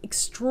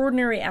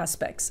extraordinary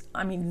aspects.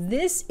 I mean,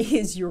 this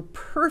is your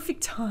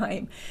perfect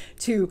time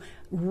to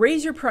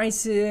raise your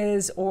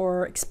prices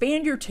or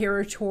expand your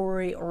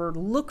territory or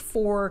look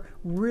for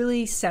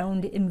really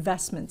sound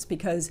investments,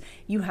 because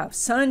you have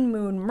Sun,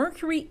 Moon,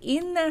 Mercury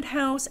in that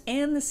house,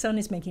 and the Sun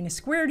is making a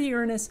square to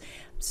Uranus.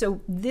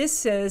 So this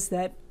says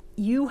that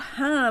you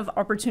have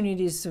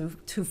opportunities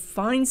to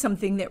find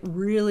something that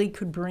really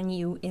could bring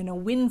you in a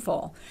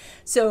windfall.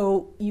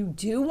 So you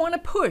do want to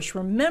push.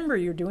 Remember,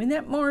 you're doing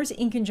that Mars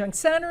in conjunct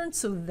Saturn,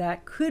 so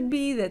that could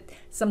be that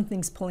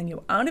something's pulling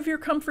you out of your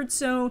comfort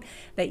zone,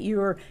 that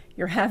you're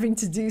having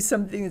to do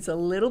something that's a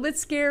little bit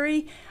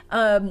scary.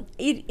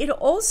 It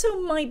also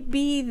might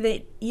be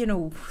that,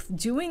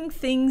 doing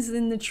things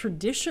in the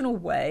traditional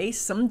way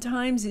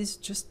sometimes is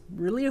just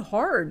really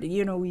hard.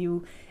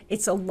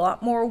 It's a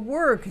lot more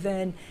work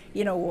than,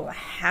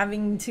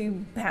 having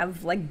to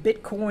have like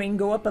Bitcoin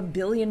go up $1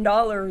 billion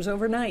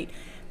overnight.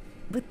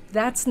 But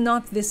that's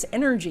not this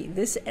energy.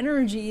 This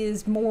energy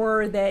is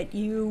more that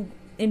you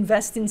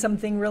invest in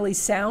something really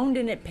sound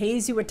and it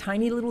pays you a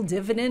tiny little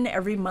dividend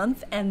every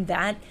month, and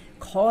that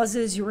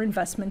causes your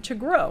investment to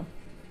grow.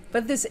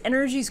 But this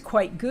energy is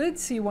quite good,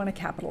 so you want to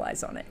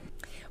capitalize on it.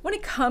 When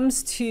it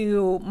comes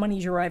to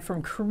money derived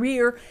from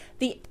career,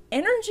 the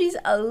energy is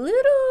a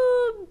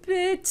little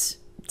bit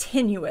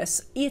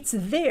tenuous. It's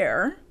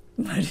there,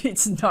 but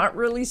it's not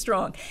really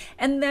strong.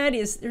 And that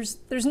is,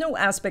 there's no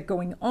aspect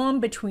going on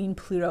between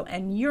Pluto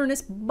and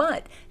Uranus,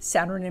 but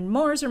Saturn and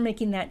Mars are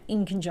making that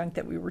inconjunct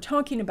that we were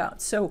talking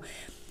about. So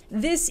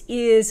this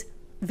is,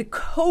 the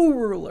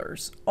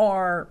co-rulers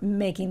are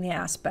making the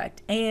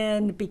aspect.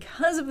 And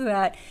because of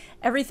that,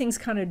 everything's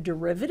kind of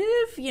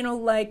derivative,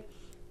 like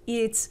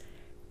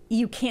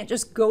you can't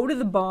just go to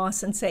the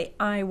boss and say,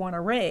 I want a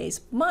raise,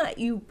 but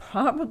you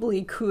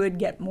probably could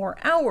get more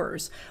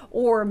hours,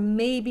 or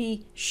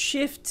maybe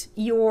shift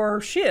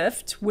your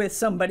shift with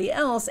somebody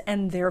else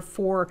and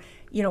therefore,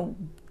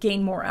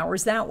 gain more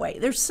hours that way.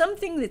 There's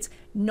something that's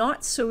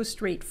not so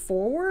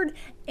straightforward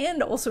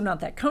and also not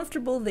that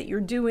comfortable that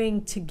you're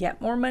doing to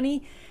get more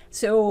money.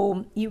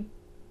 So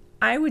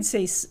I would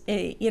say,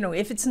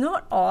 if it's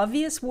not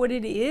obvious what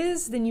it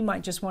is, then you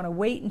might just want to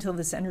wait until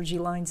this energy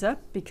lines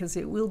up, because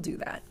it will do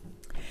that.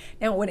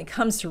 Now, when it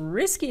comes to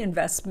risky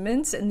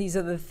investments, and these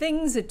are the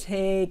things that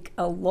take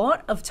a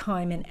lot of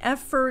time and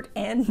effort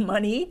and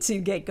money to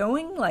get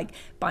going, like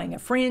buying a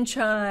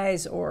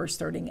franchise or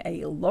starting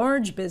a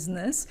large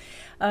business,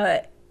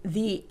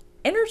 the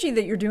energy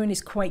that you're doing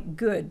is quite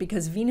good,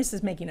 because Venus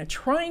is making a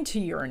trine to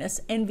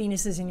Uranus, and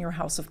Venus is in your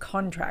house of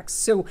contracts.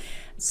 So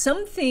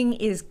something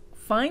is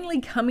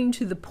finally coming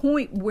to the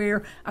point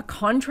where a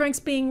contract's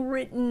being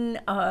written,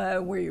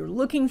 where you're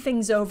looking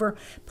things over,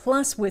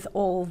 plus with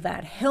all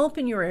that help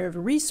in your area of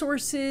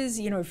resources,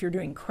 if you're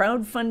doing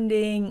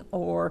crowdfunding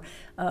or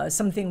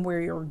something where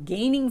you're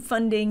gaining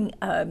funding,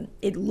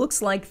 it looks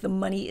like the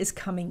money is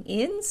coming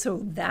in,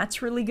 so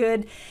that's really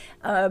good.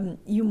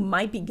 You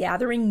might be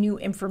gathering new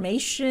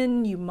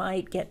information, you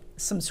might get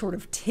some sort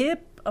of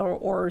tip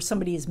or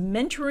somebody is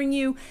mentoring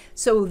you.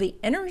 So the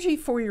energy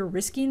for your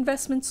risky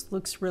investments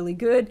looks really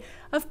good.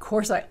 Of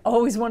course, I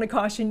always want to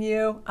caution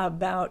you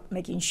about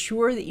making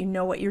sure that you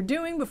know what you're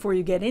doing before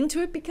you get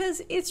into it,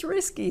 because it's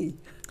risky.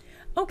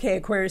 Okay,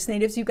 Aquarius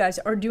natives, you guys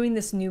are doing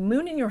this new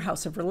moon in your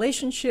house of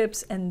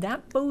relationships, and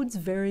that bodes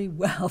very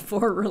well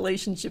for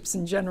relationships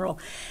in general.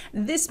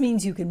 This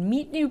means you can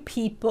meet new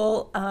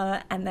people,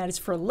 and that is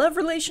for a love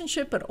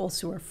relationship, but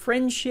also a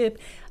friendship.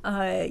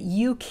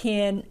 You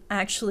can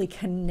actually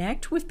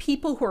connect with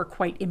people who are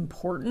quite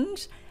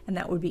important, and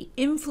that would be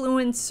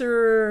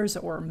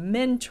influencers or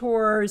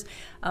mentors,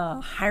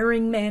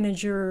 hiring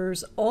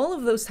managers, all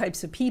of those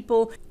types of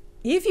people.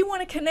 If you want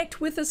to connect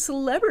with a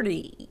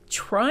celebrity,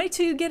 try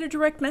to get a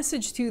direct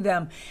message to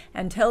them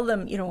and tell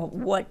them, you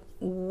know,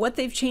 what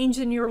they've changed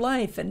in your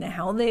life and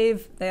how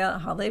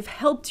they've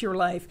helped your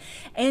life,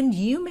 and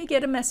you may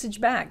get a message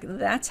back.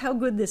 That's how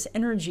good this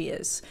energy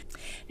is.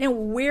 Now,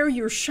 where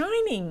you're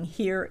shining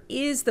here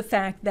is the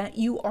fact that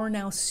you are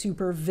now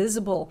super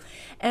visible,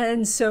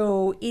 and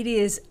so it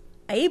is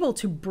able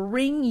to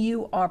bring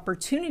you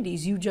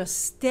opportunities. You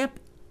just step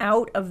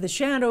out of the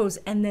shadows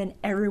and then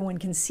everyone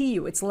can see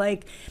you. It's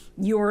like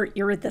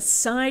you're at the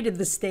side of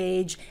the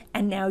stage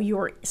and now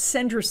you're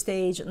center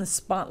stage and the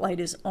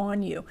spotlight is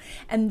on you.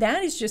 And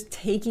that is just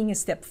taking a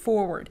step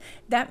forward.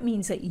 That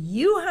means that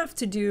you have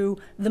to do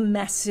the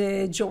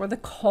message or the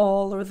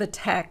call or the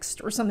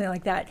text or something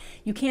like that.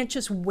 You can't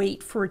just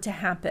wait for it to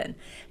happen.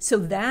 So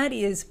that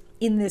is,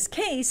 in this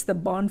case, the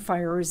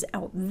bonfire is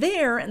out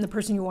there and the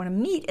person you want to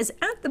meet is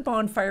at the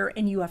bonfire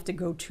and you have to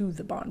go to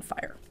the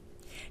bonfire.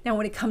 Now,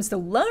 when it comes to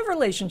love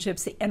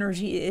relationships, the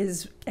energy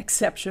is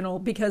exceptional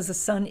because the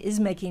sun is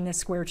making a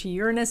square to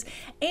Uranus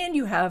and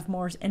you have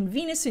Mars and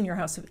Venus in your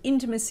house of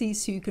intimacy,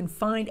 so you can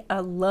find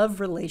a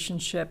love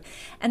relationship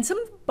and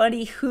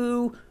somebody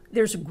who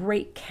there's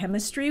great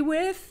chemistry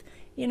with,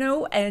 you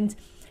know. And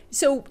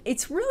so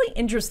it's really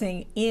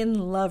interesting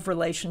in love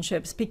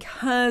relationships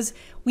because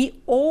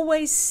we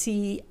always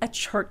see a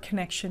chart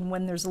connection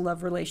when there's a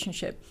love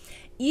relationship.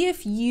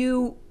 If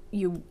you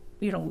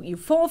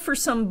fall for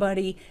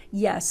somebody,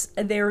 yes,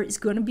 there is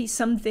going to be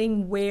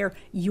something where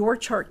your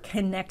chart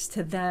connects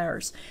to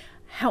theirs.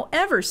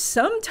 However,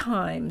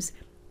 sometimes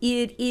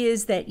it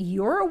is that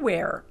you're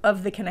aware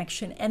of the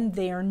connection and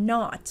they're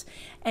not.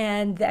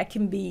 And that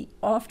can be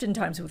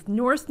oftentimes with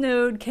North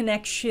Node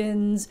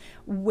connections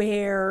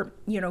where,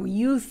 you know,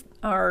 you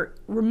are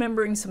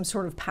remembering some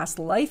sort of past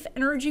life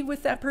energy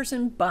with that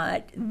person,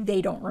 but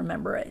they don't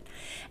remember it.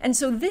 And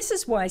so this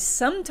is why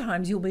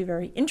sometimes you'll be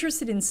very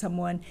interested in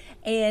someone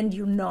and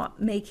you're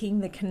not making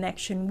the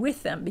connection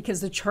with them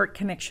because the chart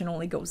connection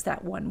only goes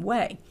that one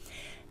way.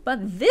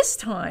 But this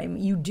time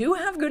you do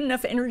have good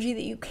enough energy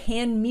that you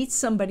can meet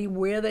somebody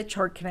where the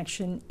chart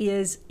connection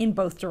is in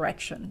both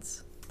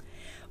directions.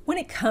 When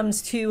it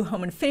comes to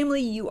home and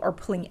family, you are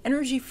pulling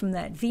energy from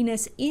that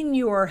Venus in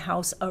your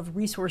house of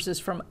resources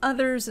from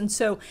others. And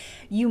so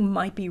you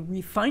might be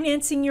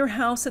refinancing your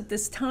house at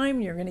this time.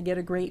 You're going to get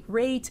a great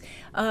rate.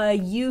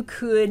 You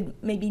could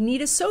maybe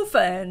need a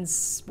sofa and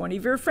one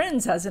of your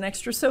friends has an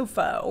extra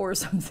sofa or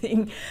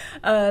something.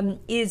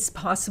 It's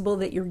possible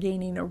that you're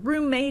gaining a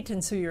roommate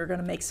and so you're going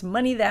to make some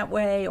money that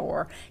way,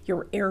 or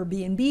your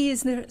Airbnb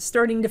is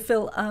starting to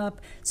fill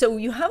up. So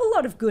you have a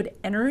lot of good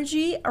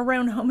energy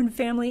around home and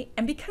family,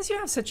 and because you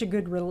have such a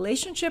good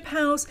relationship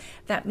house,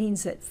 that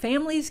means that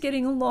family's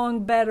getting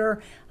along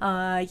better.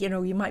 You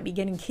know, you might be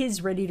getting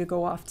kids ready to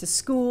go off to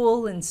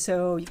school, and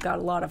so you've got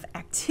a lot of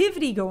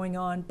activity going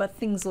on, but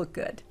things look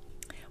good.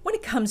 When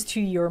it comes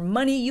to your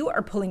money, you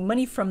are pulling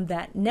money from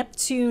that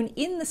Neptune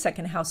in the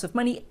second house of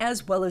money,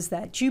 as well as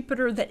that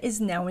Jupiter that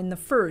is now in the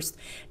first.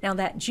 Now,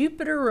 that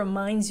Jupiter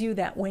reminds you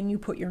that when you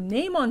put your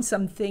name on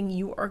something,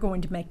 you are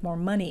going to make more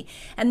money.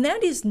 And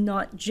that is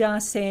not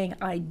just saying,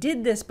 I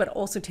did this, but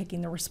also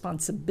taking the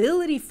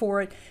responsibility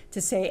for it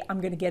to say,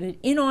 I'm going to get it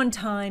in on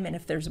time, and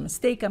if there's a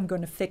mistake, I'm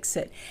going to fix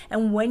it.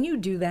 And when you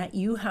do that,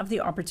 you have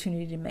the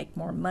opportunity to make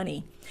more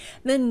money.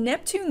 Then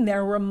Neptune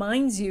there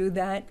reminds you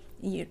that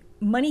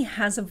money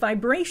has a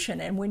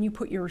vibration, and when you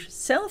put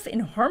yourself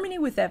in harmony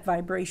with that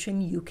vibration,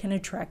 you can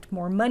attract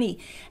more money.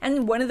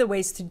 And one of the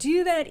ways to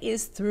do that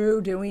is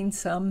through doing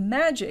some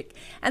magic,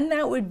 and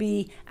that would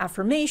be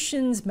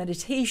affirmations,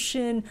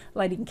 meditation,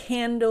 lighting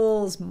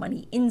candles,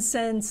 money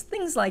incense,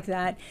 things like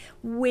that,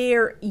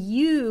 where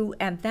you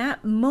at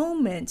that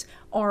moment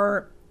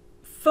are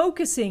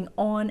focusing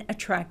on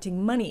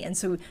attracting money. And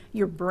so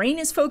your brain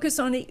is focused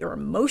on it, your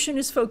emotion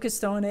is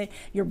focused on it,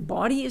 your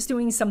body is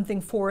doing something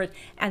for it.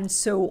 And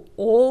so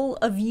all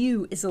of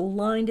you is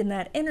aligned in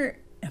that area.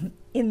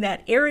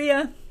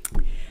 Let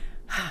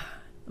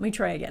me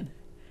try again.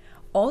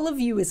 All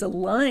of you is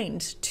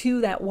aligned to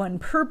that one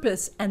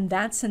purpose, and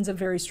that sends a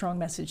very strong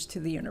message to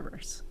the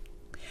universe.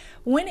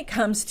 When it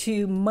comes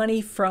to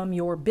money from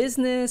your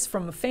business,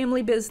 from a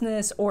family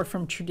business, or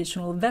from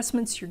traditional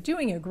investments, you're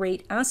doing a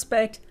great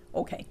aspect.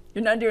 Okay,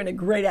 you're not doing a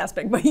great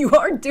aspect, but you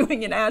are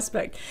doing an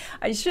aspect.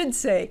 I should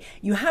say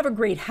you have a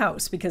great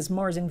house because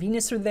Mars and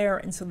Venus are there,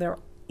 and so there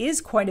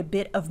is quite a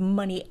bit of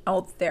money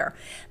out there.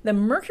 The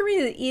Mercury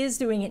is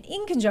doing an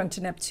inconjunct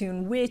to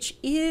Neptune, which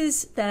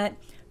is that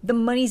the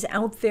money's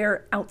out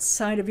there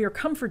outside of your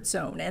comfort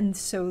zone. And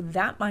so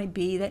that might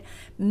be that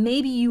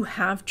maybe you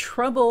have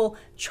trouble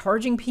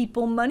charging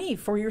people money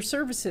for your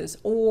services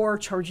or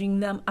charging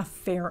them a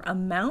fair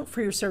amount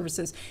for your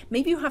services.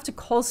 Maybe you have to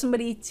call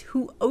somebody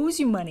who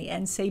owes you money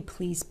and say,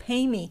 please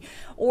pay me.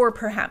 Or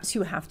perhaps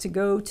you have to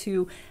go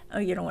to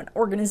an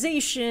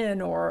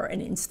organization or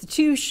an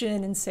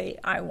institution and say,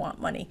 I want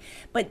money.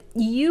 But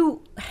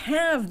you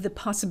have the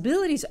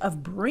possibilities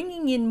of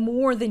bringing in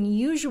more than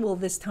usual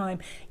this time.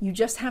 You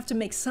just have to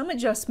make some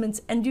adjustments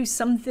and do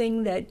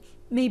something that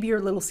maybe you're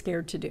a little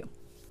scared to do.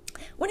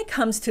 When it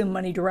comes to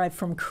money derived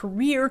from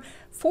career,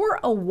 for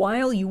a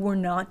while you were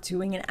not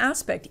doing an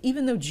aspect,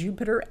 even though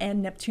Jupiter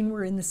and Neptune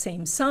were in the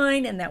same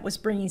sign, and that was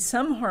bringing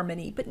some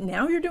harmony. But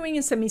now you're doing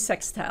a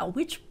semi-sextile,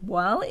 which,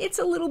 while it's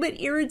a little bit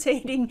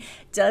irritating,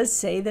 does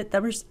say that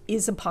there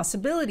is a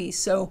possibility.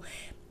 So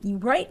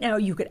right now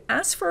you could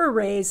ask for a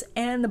raise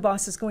and the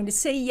boss is going to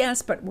say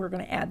yes, but we're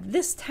going to add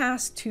this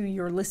task to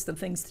your list of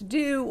things to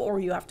do, or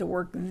you have to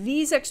work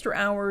these extra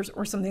hours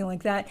or something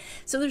like that.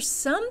 So there's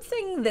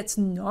something that's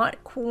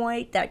not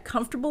quite that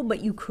comfortable, but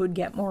you could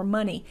get more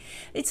money.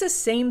 It's the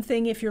same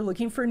thing if you're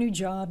looking for a new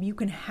job. You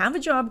can have a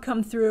job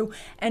come through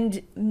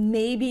and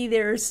maybe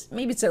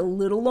it's a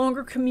little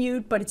longer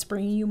commute, but it's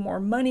bringing you more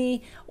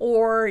money,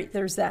 or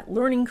there's that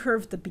learning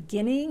curve at the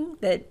beginning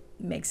that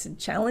makes it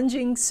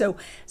challenging. So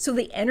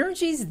the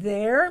energy's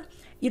there.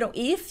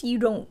 If you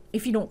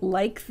don't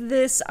like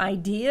this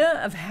idea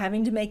of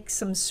having to make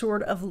some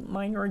sort of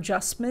minor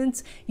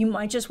adjustments, you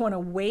might just want to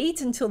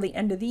wait until the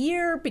end of the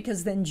year,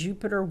 because then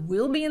Jupiter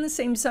will be in the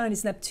same sign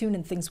as Neptune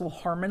and things will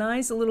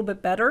harmonize a little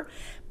bit better.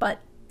 But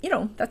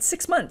that's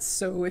 6 months.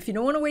 So if you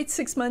don't want to wait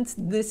 6 months,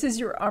 this is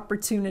your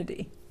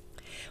opportunity.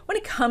 When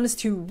it comes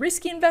to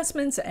risky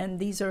investments, and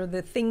these are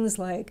the things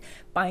like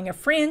buying a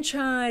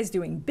franchise,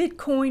 doing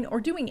Bitcoin,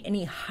 or doing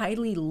any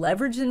highly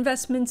leveraged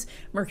investments,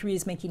 Mercury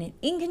is making an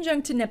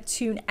inconjunct to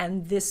Neptune,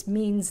 and this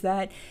means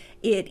that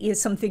it is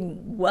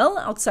something well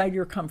outside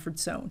your comfort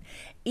zone.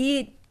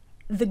 The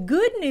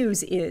good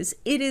news is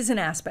it is an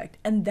aspect,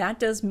 and that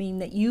does mean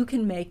that you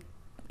can make,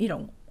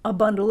 a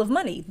bundle of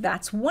money.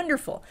 That's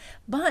wonderful.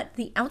 But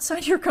the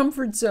outside your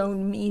comfort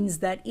zone means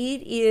that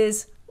it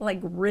is like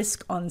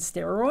risk on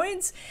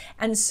steroids.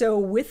 And so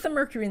with the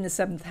Mercury in the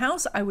 7th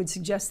house, I would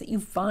suggest that you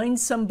find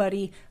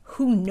somebody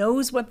who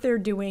knows what they're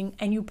doing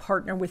and you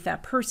partner with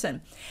that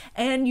person.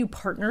 And you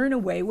partner in a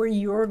way where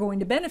you're going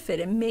to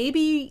benefit. And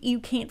maybe you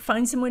can't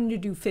find someone to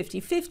do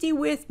 50-50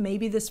 with.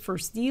 Maybe this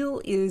first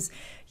deal is,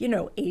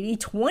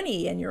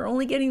 80-20 and you're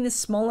only getting this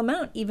small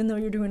amount, even though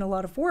you're doing a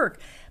lot of work.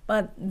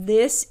 But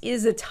this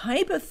is a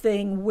type of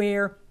thing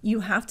where you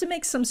have to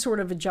make some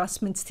sort of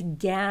adjustments to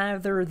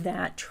gather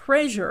that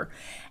treasure.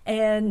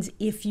 And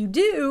if you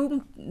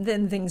do,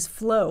 then things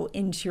flow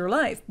into your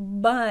life.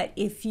 But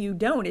if you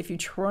don't, if you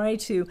try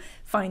to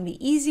find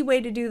the easy way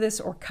to do this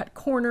or cut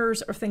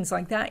corners or things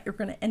like that, you're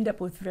going to end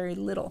up with very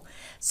little.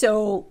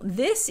 So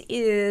this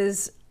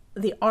is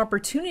the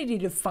opportunity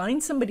to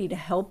find somebody to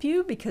help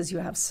you because you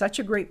have such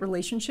a great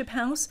relationship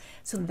house.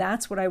 So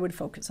that's what I would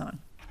focus on.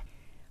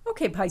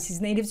 Okay, Pisces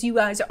natives, you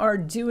guys are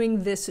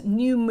doing this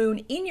new moon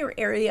in your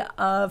area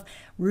of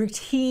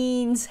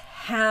routines,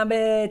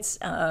 habits,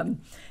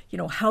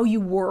 how you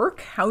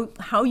work,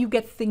 how you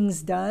get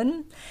things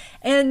done.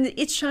 And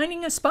it's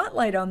shining a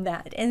spotlight on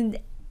that. And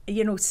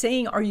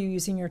saying, are you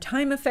using your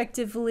time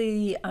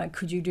effectively?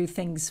 Could you do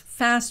things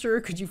faster?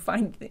 Could you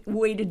find a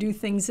way to do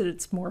things that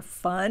it's more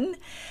fun?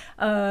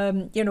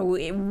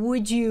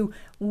 Would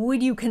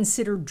you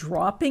consider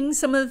dropping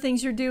some of the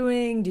things you're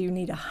doing? Do you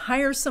need to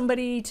hire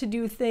somebody to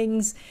do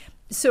things?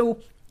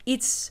 So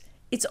it's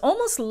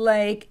almost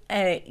like,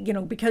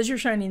 because you're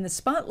shining the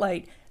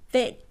spotlight,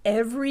 that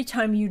every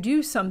time you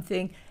do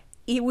something,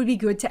 it would be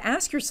good to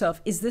ask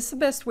yourself, is this the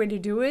best way to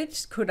do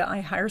it? Could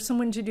I hire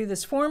someone to do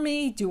this for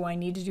me? Do I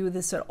need to do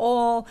this at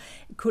all?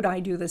 Could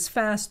I do this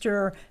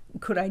faster?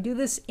 Could I do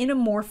this in a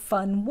more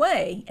fun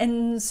way?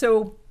 And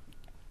so,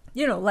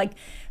 like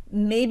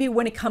maybe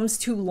when it comes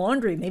to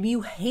laundry, maybe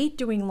you hate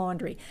doing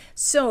laundry.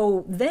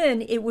 So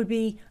then it would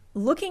be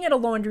looking at a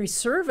laundry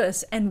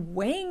service and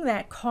weighing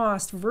that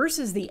cost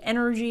versus the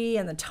energy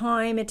and the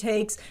time it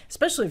takes,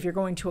 especially if you're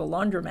going to a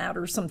laundromat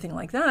or something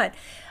like that.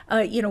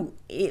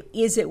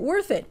 Is it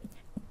worth it?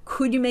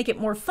 Could you make it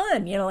more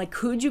fun?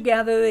 Could you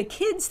gather the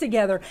kids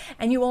together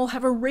and you all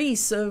have a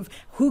race of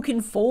who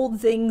can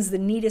fold things the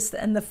neatest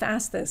and the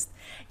fastest?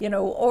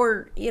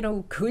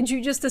 Could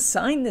you just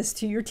assign this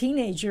to your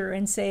teenager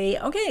and say,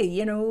 okay,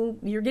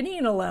 you're getting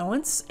an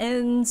allowance,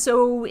 and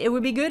so it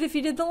would be good if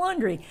you did the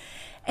laundry.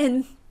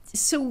 And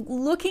so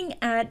looking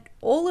at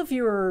all of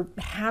your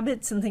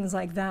habits and things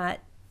like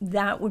that,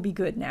 that would be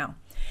good now.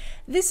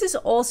 this is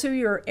also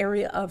your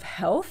area of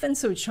health, and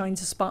so it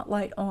shines a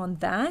spotlight on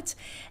that.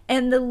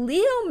 And the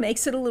Leo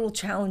makes it a little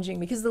challenging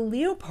because the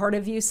Leo part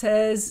of you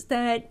says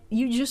that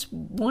you just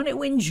want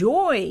to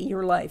enjoy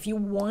your life. You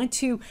want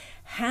to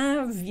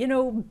have, you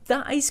know,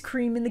 the ice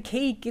cream and the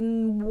cake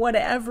and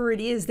whatever it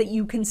is that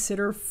you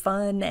consider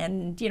fun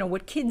and, you know,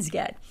 what kids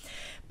get.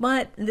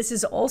 But this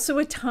is also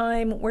a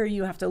time where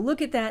you have to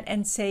look at that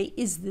and say,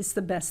 is this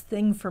the best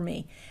thing for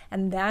me?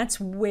 And that's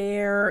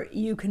where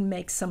you can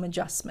make some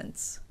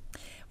adjustments.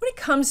 When it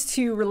comes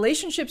to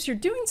relationships, you're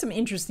doing some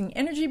interesting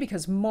energy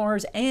because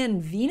Mars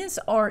and Venus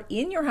are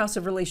in your house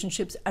of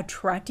relationships,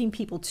 attracting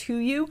people to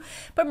you.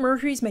 But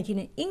Mercury's making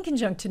an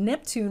inconjunct to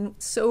Neptune,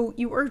 so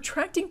you are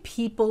attracting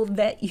people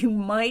that you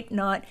might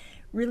not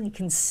really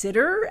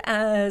consider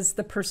as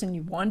the person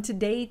you want to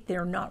date.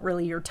 They're not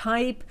really your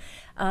type.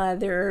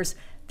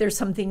 There's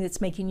something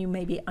that's making you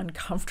maybe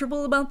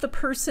uncomfortable about the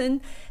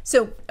person.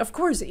 So, of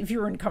course, if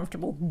you're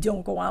uncomfortable,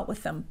 don't go out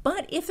with them.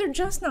 But if they're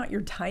just not your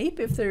type,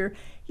 if they're,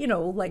 you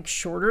know, like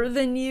shorter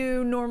than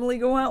you normally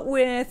go out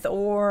with,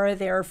 or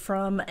they're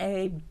from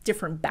a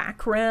different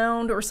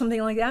background or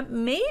something like that,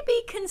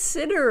 maybe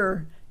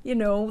consider, you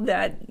know,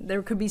 that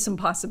there could be some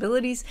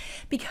possibilities.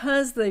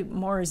 Because the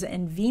Mars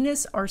and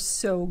Venus are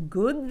so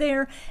good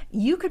there,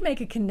 you could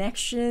make a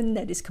connection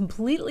that is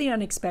completely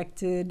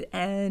unexpected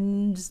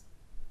and,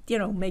 you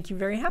know, make you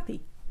very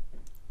happy.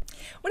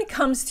 When it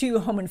comes to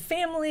home and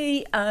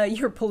family,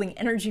 you're pulling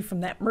energy from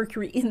that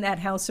Mercury in that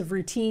house of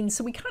routine.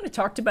 So we kind of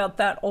talked about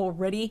that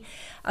already,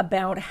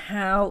 about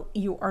how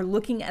you are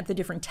looking at the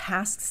different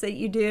tasks that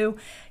you do.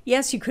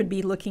 Yes, you could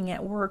be looking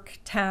at work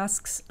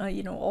tasks,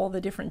 you know, all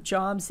the different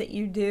jobs that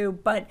you do,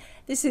 but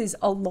this is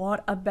a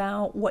lot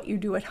about what you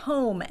do at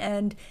home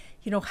and,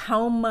 you know,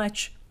 how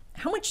much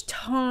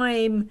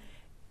time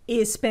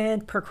is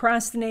spent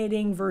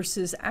procrastinating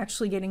versus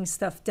actually getting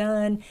stuff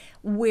done,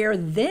 where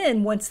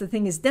then once the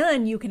thing is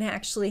done, you can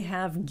actually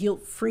have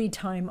guilt-free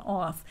time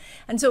off.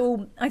 And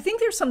so I think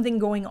there's something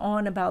going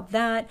on about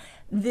that.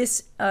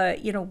 This,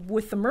 you know,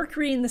 with the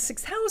Mercury in the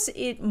 6th house,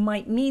 it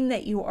might mean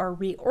that you are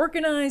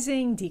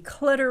reorganizing,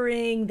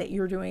 decluttering, that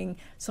you're doing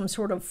some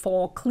sort of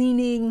fall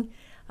cleaning.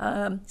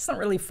 It's not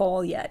really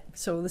fall yet,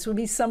 so this would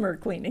be summer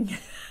cleaning.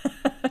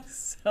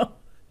 So,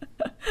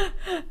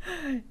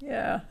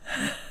 yeah.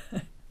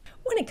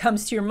 When it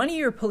comes to your money,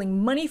 you're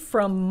pulling money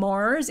from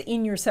Mars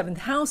in your 7th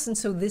house. And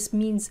so this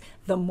means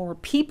the more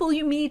people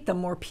you meet, the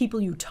more people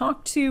you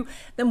talk to,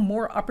 the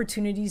more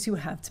opportunities you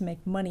have to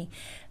make money.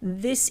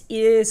 This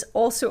is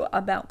also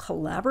about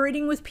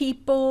collaborating with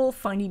people,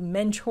 finding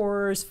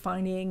mentors,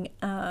 finding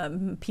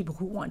people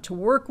who want to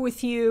work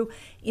with you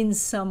in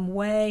some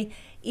way.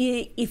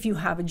 If you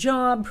have a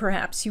job,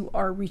 perhaps you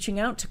are reaching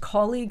out to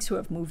colleagues who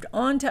have moved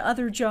on to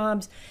other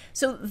jobs.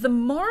 So the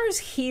Mars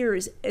here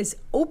is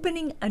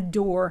opening a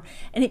door,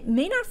 and it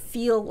may not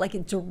feel like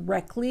it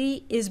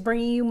directly is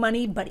bringing you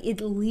money, but it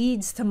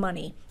leads to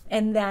money.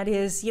 And that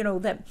is, you know,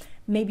 that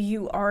maybe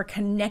you are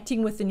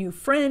connecting with a new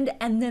friend,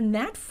 and then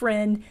that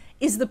friend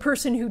is the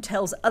person who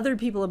tells other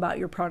people about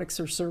your products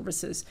or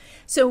services.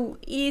 So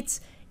it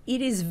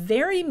is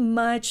very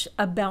much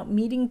about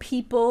meeting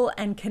people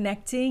and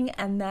connecting,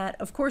 and that,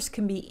 of course,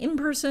 can be in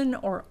person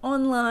or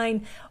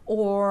online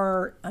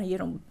or, you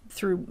know,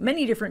 through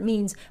many different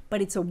means,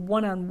 but it's a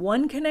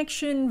one-on-one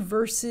connection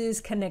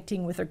versus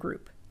connecting with a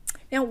group.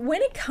 Now,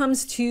 when it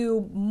comes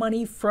to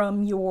money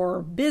from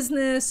your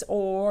business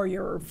or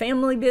your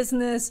family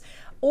business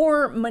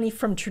or money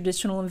from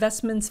traditional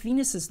investments,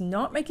 Venus is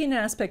not making an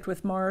aspect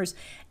with Mars.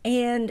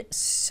 And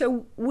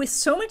so with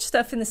so much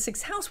stuff in the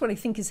 6th house, what I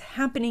think is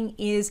happening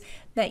is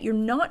that you're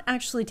not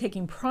actually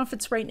taking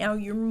profits right now.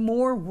 You're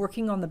more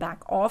working on the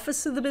back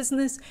office of the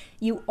business.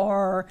 You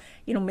are,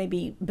 you know,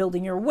 maybe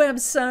building your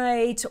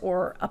website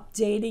or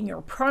updating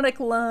your product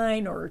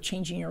line or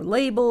changing your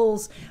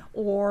labels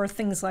or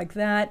things like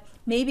that.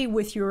 Maybe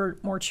with your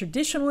more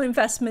traditional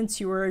investments,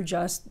 you are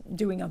just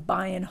doing a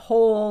buy and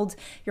hold.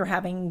 You're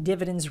having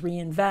dividends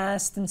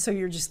reinvest. And so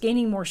you're just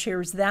gaining more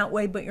shares that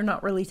way, but you're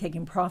not really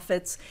taking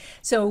profits.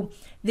 So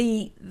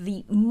the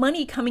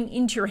money coming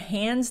into your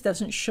hands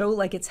doesn't show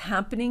like it's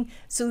happening.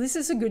 So this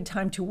is a good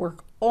time to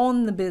work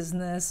on the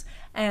business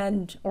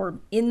or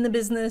in the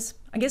business.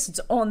 I guess it's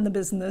on the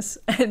business.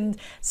 And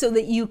so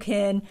that you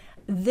can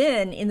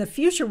then in the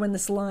future, when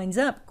this lines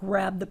up,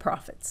 grab the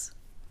profits.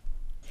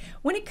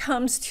 When it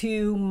comes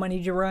to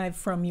money derived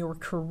from your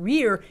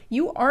career,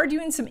 you are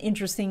doing some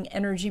interesting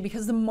energy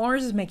because the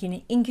Mars is making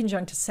an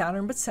inconjunct to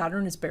Saturn, but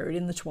Saturn is buried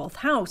in the 12th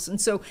house. And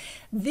so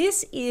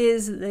this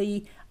is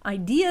the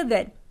idea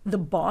that the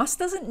boss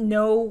doesn't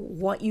know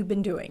what you've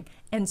been doing.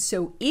 And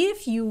so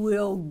if you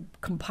will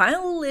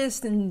compile a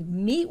list and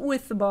meet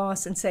with the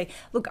boss and say,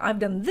 look, I've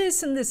done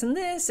this and this and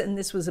this, and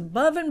this was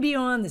above and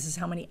beyond, this is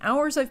how many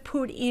hours I've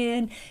put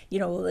in, you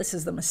know, this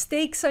is the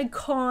mistakes I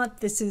caught,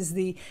 this is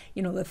the,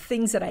 you know, the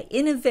things that I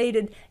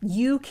innovated,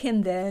 you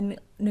can then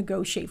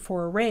negotiate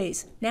for a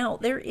raise. Now,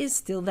 there is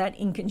still that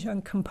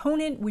inconjunct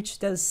component, which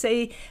does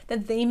say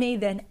that they may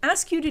then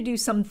ask you to do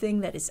something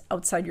that is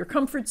outside your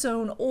comfort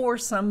zone or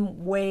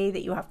some way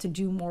that you have to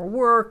do more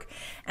work.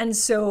 And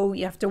so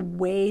you have to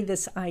weigh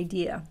this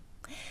idea.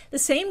 The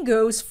same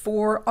goes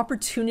for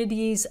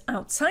opportunities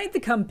outside the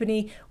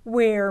company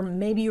where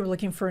maybe you're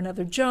looking for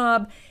another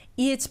job.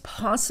 It's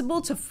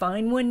possible to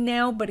find one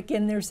now, but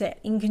again, there's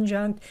that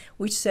inconjunct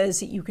which says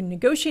that you can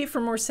negotiate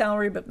for more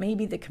salary, but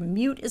maybe the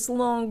commute is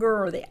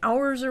longer or the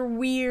hours are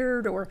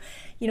weird, or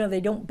they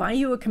don't buy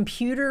you a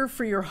computer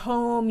for your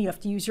home, you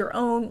have to use your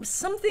own.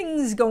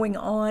 Something's going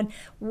on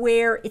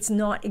where it's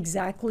not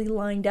exactly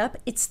lined up.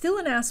 It's still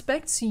an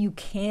aspect, so you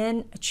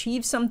can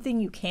achieve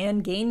something, you can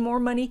gain more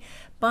money,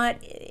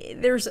 but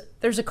there's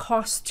a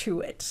cost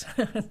to it.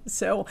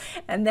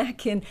 And that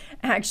can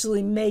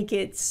actually make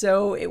it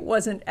so it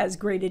wasn't as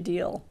great a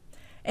deal.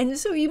 And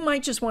so you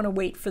might just want to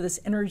wait for this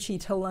energy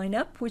to line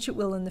up, which it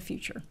will in the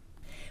future.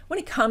 When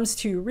it comes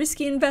to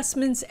risky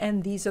investments,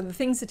 and these are the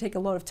things that take a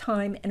lot of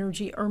time,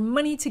 energy, or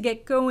money to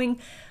get going,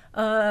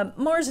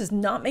 Mars is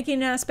not making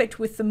an aspect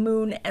with the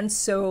moon, and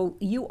so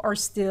you are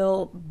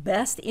still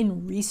best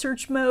in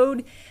research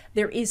mode.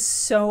 There is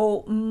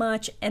so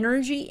much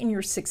energy in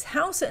your 6th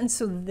house, and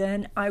so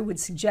then I would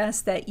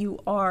suggest that you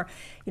are,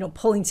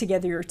 pulling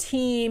together your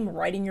team,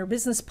 writing your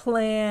business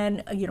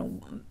plan,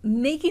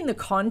 making the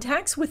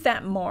contacts with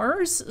that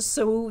Mars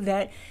so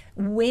that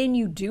when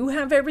you do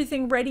have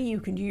everything ready, you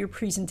can do your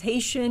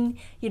presentation,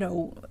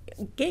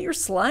 get your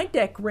slide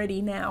deck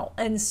ready now,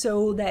 and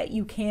so that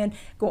you can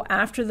go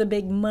after the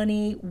big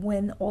money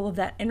when all of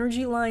that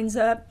energy lines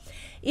up.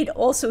 It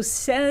also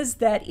says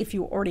that if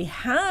you already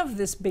have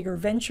this bigger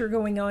venture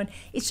going on,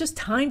 it's just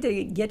time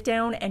to get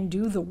down and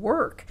do the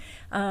work.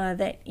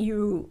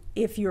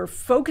 If you're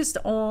focused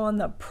on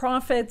the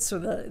profits or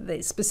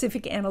the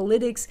specific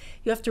analytics,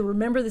 you have to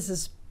remember this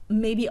is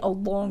maybe a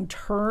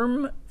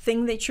long-term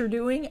thing that you're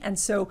doing, and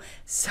so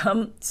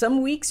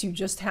some weeks you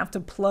just have to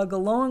plug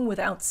along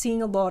without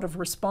seeing a lot of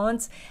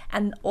response,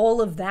 and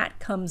all of that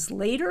comes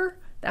later.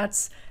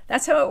 That's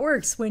how it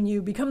works when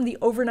you become the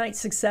overnight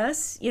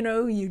success.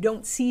 You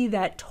don't see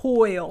that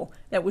toil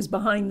that was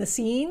behind the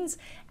scenes,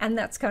 and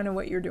that's kind of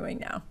what you're doing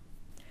now.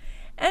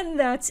 And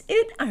that's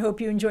it. I hope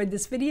you enjoyed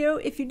this video.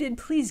 If you did,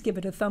 please give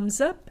it a thumbs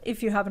up.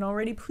 If you haven't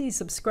already, please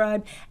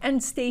subscribe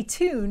and stay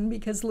tuned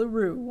because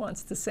LaRue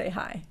wants to say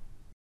hi.